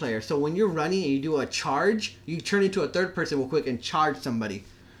multiplayer. So when you're running and you do a charge, you turn into a third person real quick and charge somebody.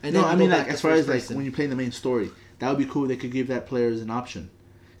 And No, you I go mean back like to as far as first like person. when you play the main story, that would be cool. They could give that player as an option.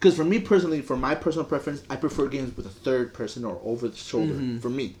 Because for me personally, for my personal preference, I prefer games with a third person or over the shoulder. Mhm. For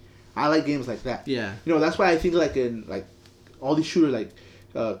me, I like games like that. Yeah. That's why I think like in like all these shooters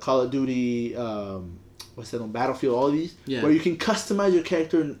like Call of Duty, what's that on Battlefield, all these Yeah. where you can customize your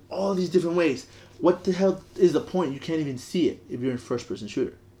character in all these different ways. What the hell is the point? You can't even see it if you're in first person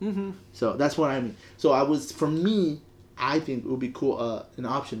shooter. Mm-hmm. So that's what I mean. So for me, I think it would be cool, an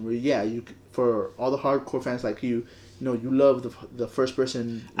option where for all the hardcore fans like you love the first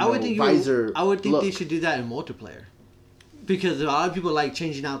person visor. I would think look. they should do that in multiplayer. Because a lot of people like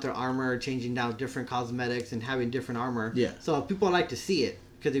changing out their armor, changing out different cosmetics, and having different armor. Yeah. So people like to see it.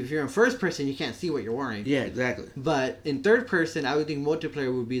 Because if you're in first person, you can't see what you're wearing. Yeah, exactly. But in third person, I would think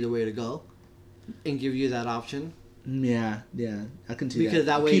multiplayer would be the way to go. And give you that option. Yeah, I can see Because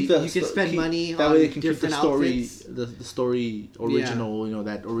that way you can spend money that on way they can keep the different story, outfits. the story original. You know,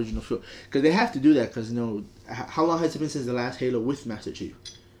 that original feel, because they have to do that. Because you know, how long has it been since the last Halo with Master Chief?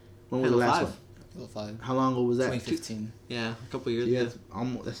 When was Halo the last 5. one? Halo 5. How long ago was that? 2015. Yeah, a couple years Yeah,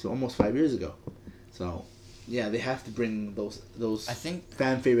 ago. that's almost 5 years ago. So, yeah, they have to bring those I think,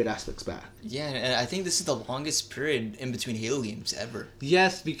 fan favorite aspects back. yeah, and I think this is the longest period in between Halo games ever.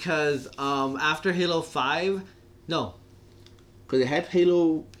 Yes, because after Halo 5, no, Because they had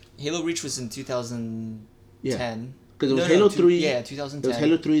Halo. Halo Reach was in 2010. Yeah. Because it was Halo 3. Yeah, It 2010. was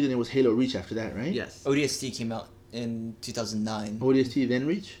Halo 3, then it was Halo Reach after that, right? yes. ODST came out in 2009. ODST, then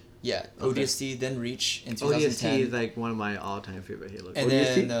Reach? Yeah, Okay. ODST, then Reach in ODST 2010. is like one of my all-time favorite Halo And games.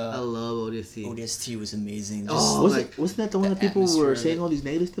 ODST? then I love ODST. ODST was amazing. Oh, Wasn't that the one the that people atmosphere were of saying it. all these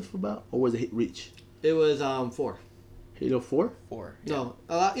negative stuff about? Or was it Reach? It was 4. Halo 4? 4. No,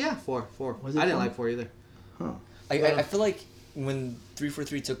 yeah, 4. Was it I didn't 4? like 4 either. Huh. I feel like when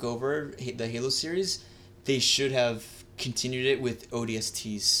 343 took over the Halo series, they should have continued it with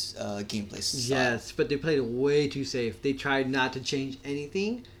ODST's gameplay style. Yes, but they played it way too safe. They tried not to change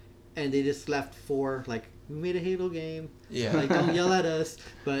anything, and they just left 4 like, we made a Halo game. Yeah. Like, don't yell at us.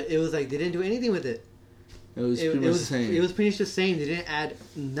 But it was like they didn't do anything with it. It was pretty much the same. It was pretty much the same. They didn't add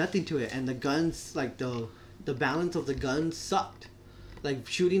nothing to it, and the guns, like the balance of the guns sucked. Like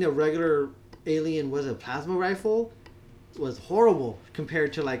shooting a regular alien was a plasma rifle was horrible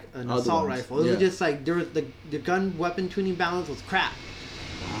compared to like an Other assault ones, rifle. It yeah. was just like there was the gun weapon tuning balance was crap.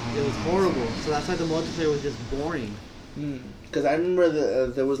 It was horrible. So that's why the multiplayer was just boring. Because I remember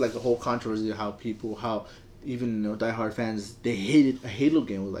there was like a whole controversy of how even diehard fans, they hated a Halo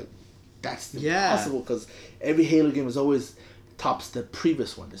game. Was like, that's Yeah. impossible because every Halo game is always tops the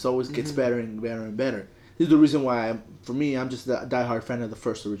previous one. It always gets better and better and better. This is the reason why, for me, I'm just a diehard fan of the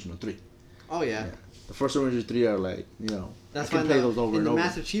first original 3. Oh yeah. The first original 3 are like, That's I why can play those over in and the over.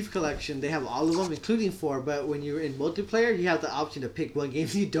 Master Chief Collection, they have all of them, including 4. But when you're in multiplayer, you have the option to pick what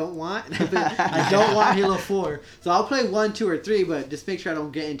games you don't want. And I don't want Halo 4, so I'll play 1, 2, or 3. But just make sure I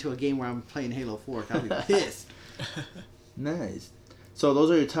don't get into a game where I'm playing Halo 4. 'Cause I'll be pissed. Nice. So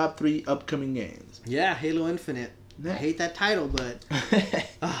those are your top 3 upcoming games. Yeah, Halo Infinite. I Nice. hate that title, but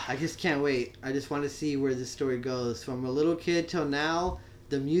I just can't wait. I just want to see where this story goes. From a little kid till now,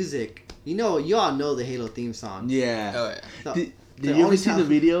 the music. You all know the Halo theme song. Yeah. Oh, yeah. So, Did the you ever only see the time-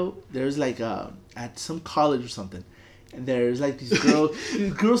 video? There's like at some college or something, and there's like these girls.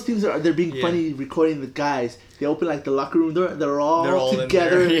 These girls' teams they're being Yeah. funny recording the guys. They open like the locker room door. They're all in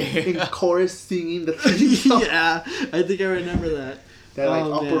together there, in yeah. chorus singing the theme song. Yeah, I think I remember that. That like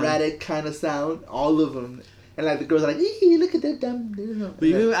Oh, man. operatic kind of sound. All of them, and like the girls are like, "Ee, look at that dumb." But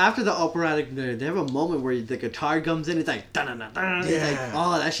even after the operatic, they have a moment where the guitar comes in. It's like, dun-dun-dun-dun. It's like, Yeah.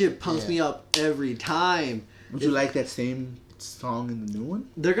 oh, that shit pumps Yeah. me up every time. Would you like that same song in the new one?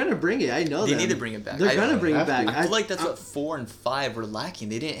 They're gonna bring it. I know They them. need to bring it back. They're I- gonna bring it have back. to. I feel like that's what 4 and 5 were lacking.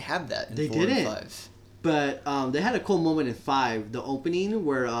 They didn't have that in They 4 didn't. and 5. But they had a cool moment in 5, the opening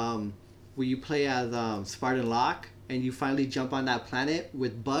where you play as Spartan Locke and you finally jump on that planet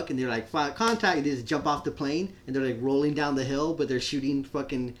with Buck and they're like, contact, and they just jump off the plane and they're like rolling down the hill, but they're shooting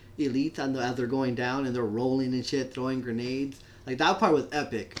fucking elites as they're going down and they're rolling and shit, throwing grenades. Like that part was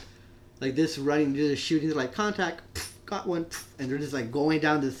epic. Like this running, just shooting, they're like, contact, got one, and they're just like going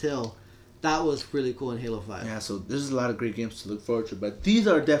down this hill. That was really cool in Halo 5. Yeah, so there's a lot of great games to look forward to, but these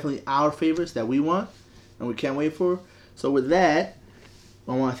are definitely our favorites that we want and we can't wait for. So with that,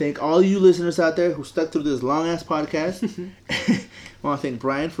 I want to thank all you listeners out there who stuck through this long ass podcast. I want to thank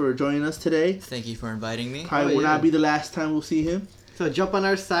Brian for joining us today. Thank you for inviting me. Probably Oh, will yeah. not be the last time we'll see him. So jump on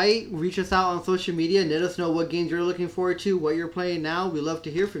our site, reach us out on social media, let us know what games you're looking forward to, what you're playing now. We love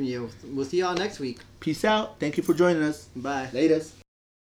to hear from you. We'll see y'all next week. Peace out. Thank you for joining us. Bye. Latest.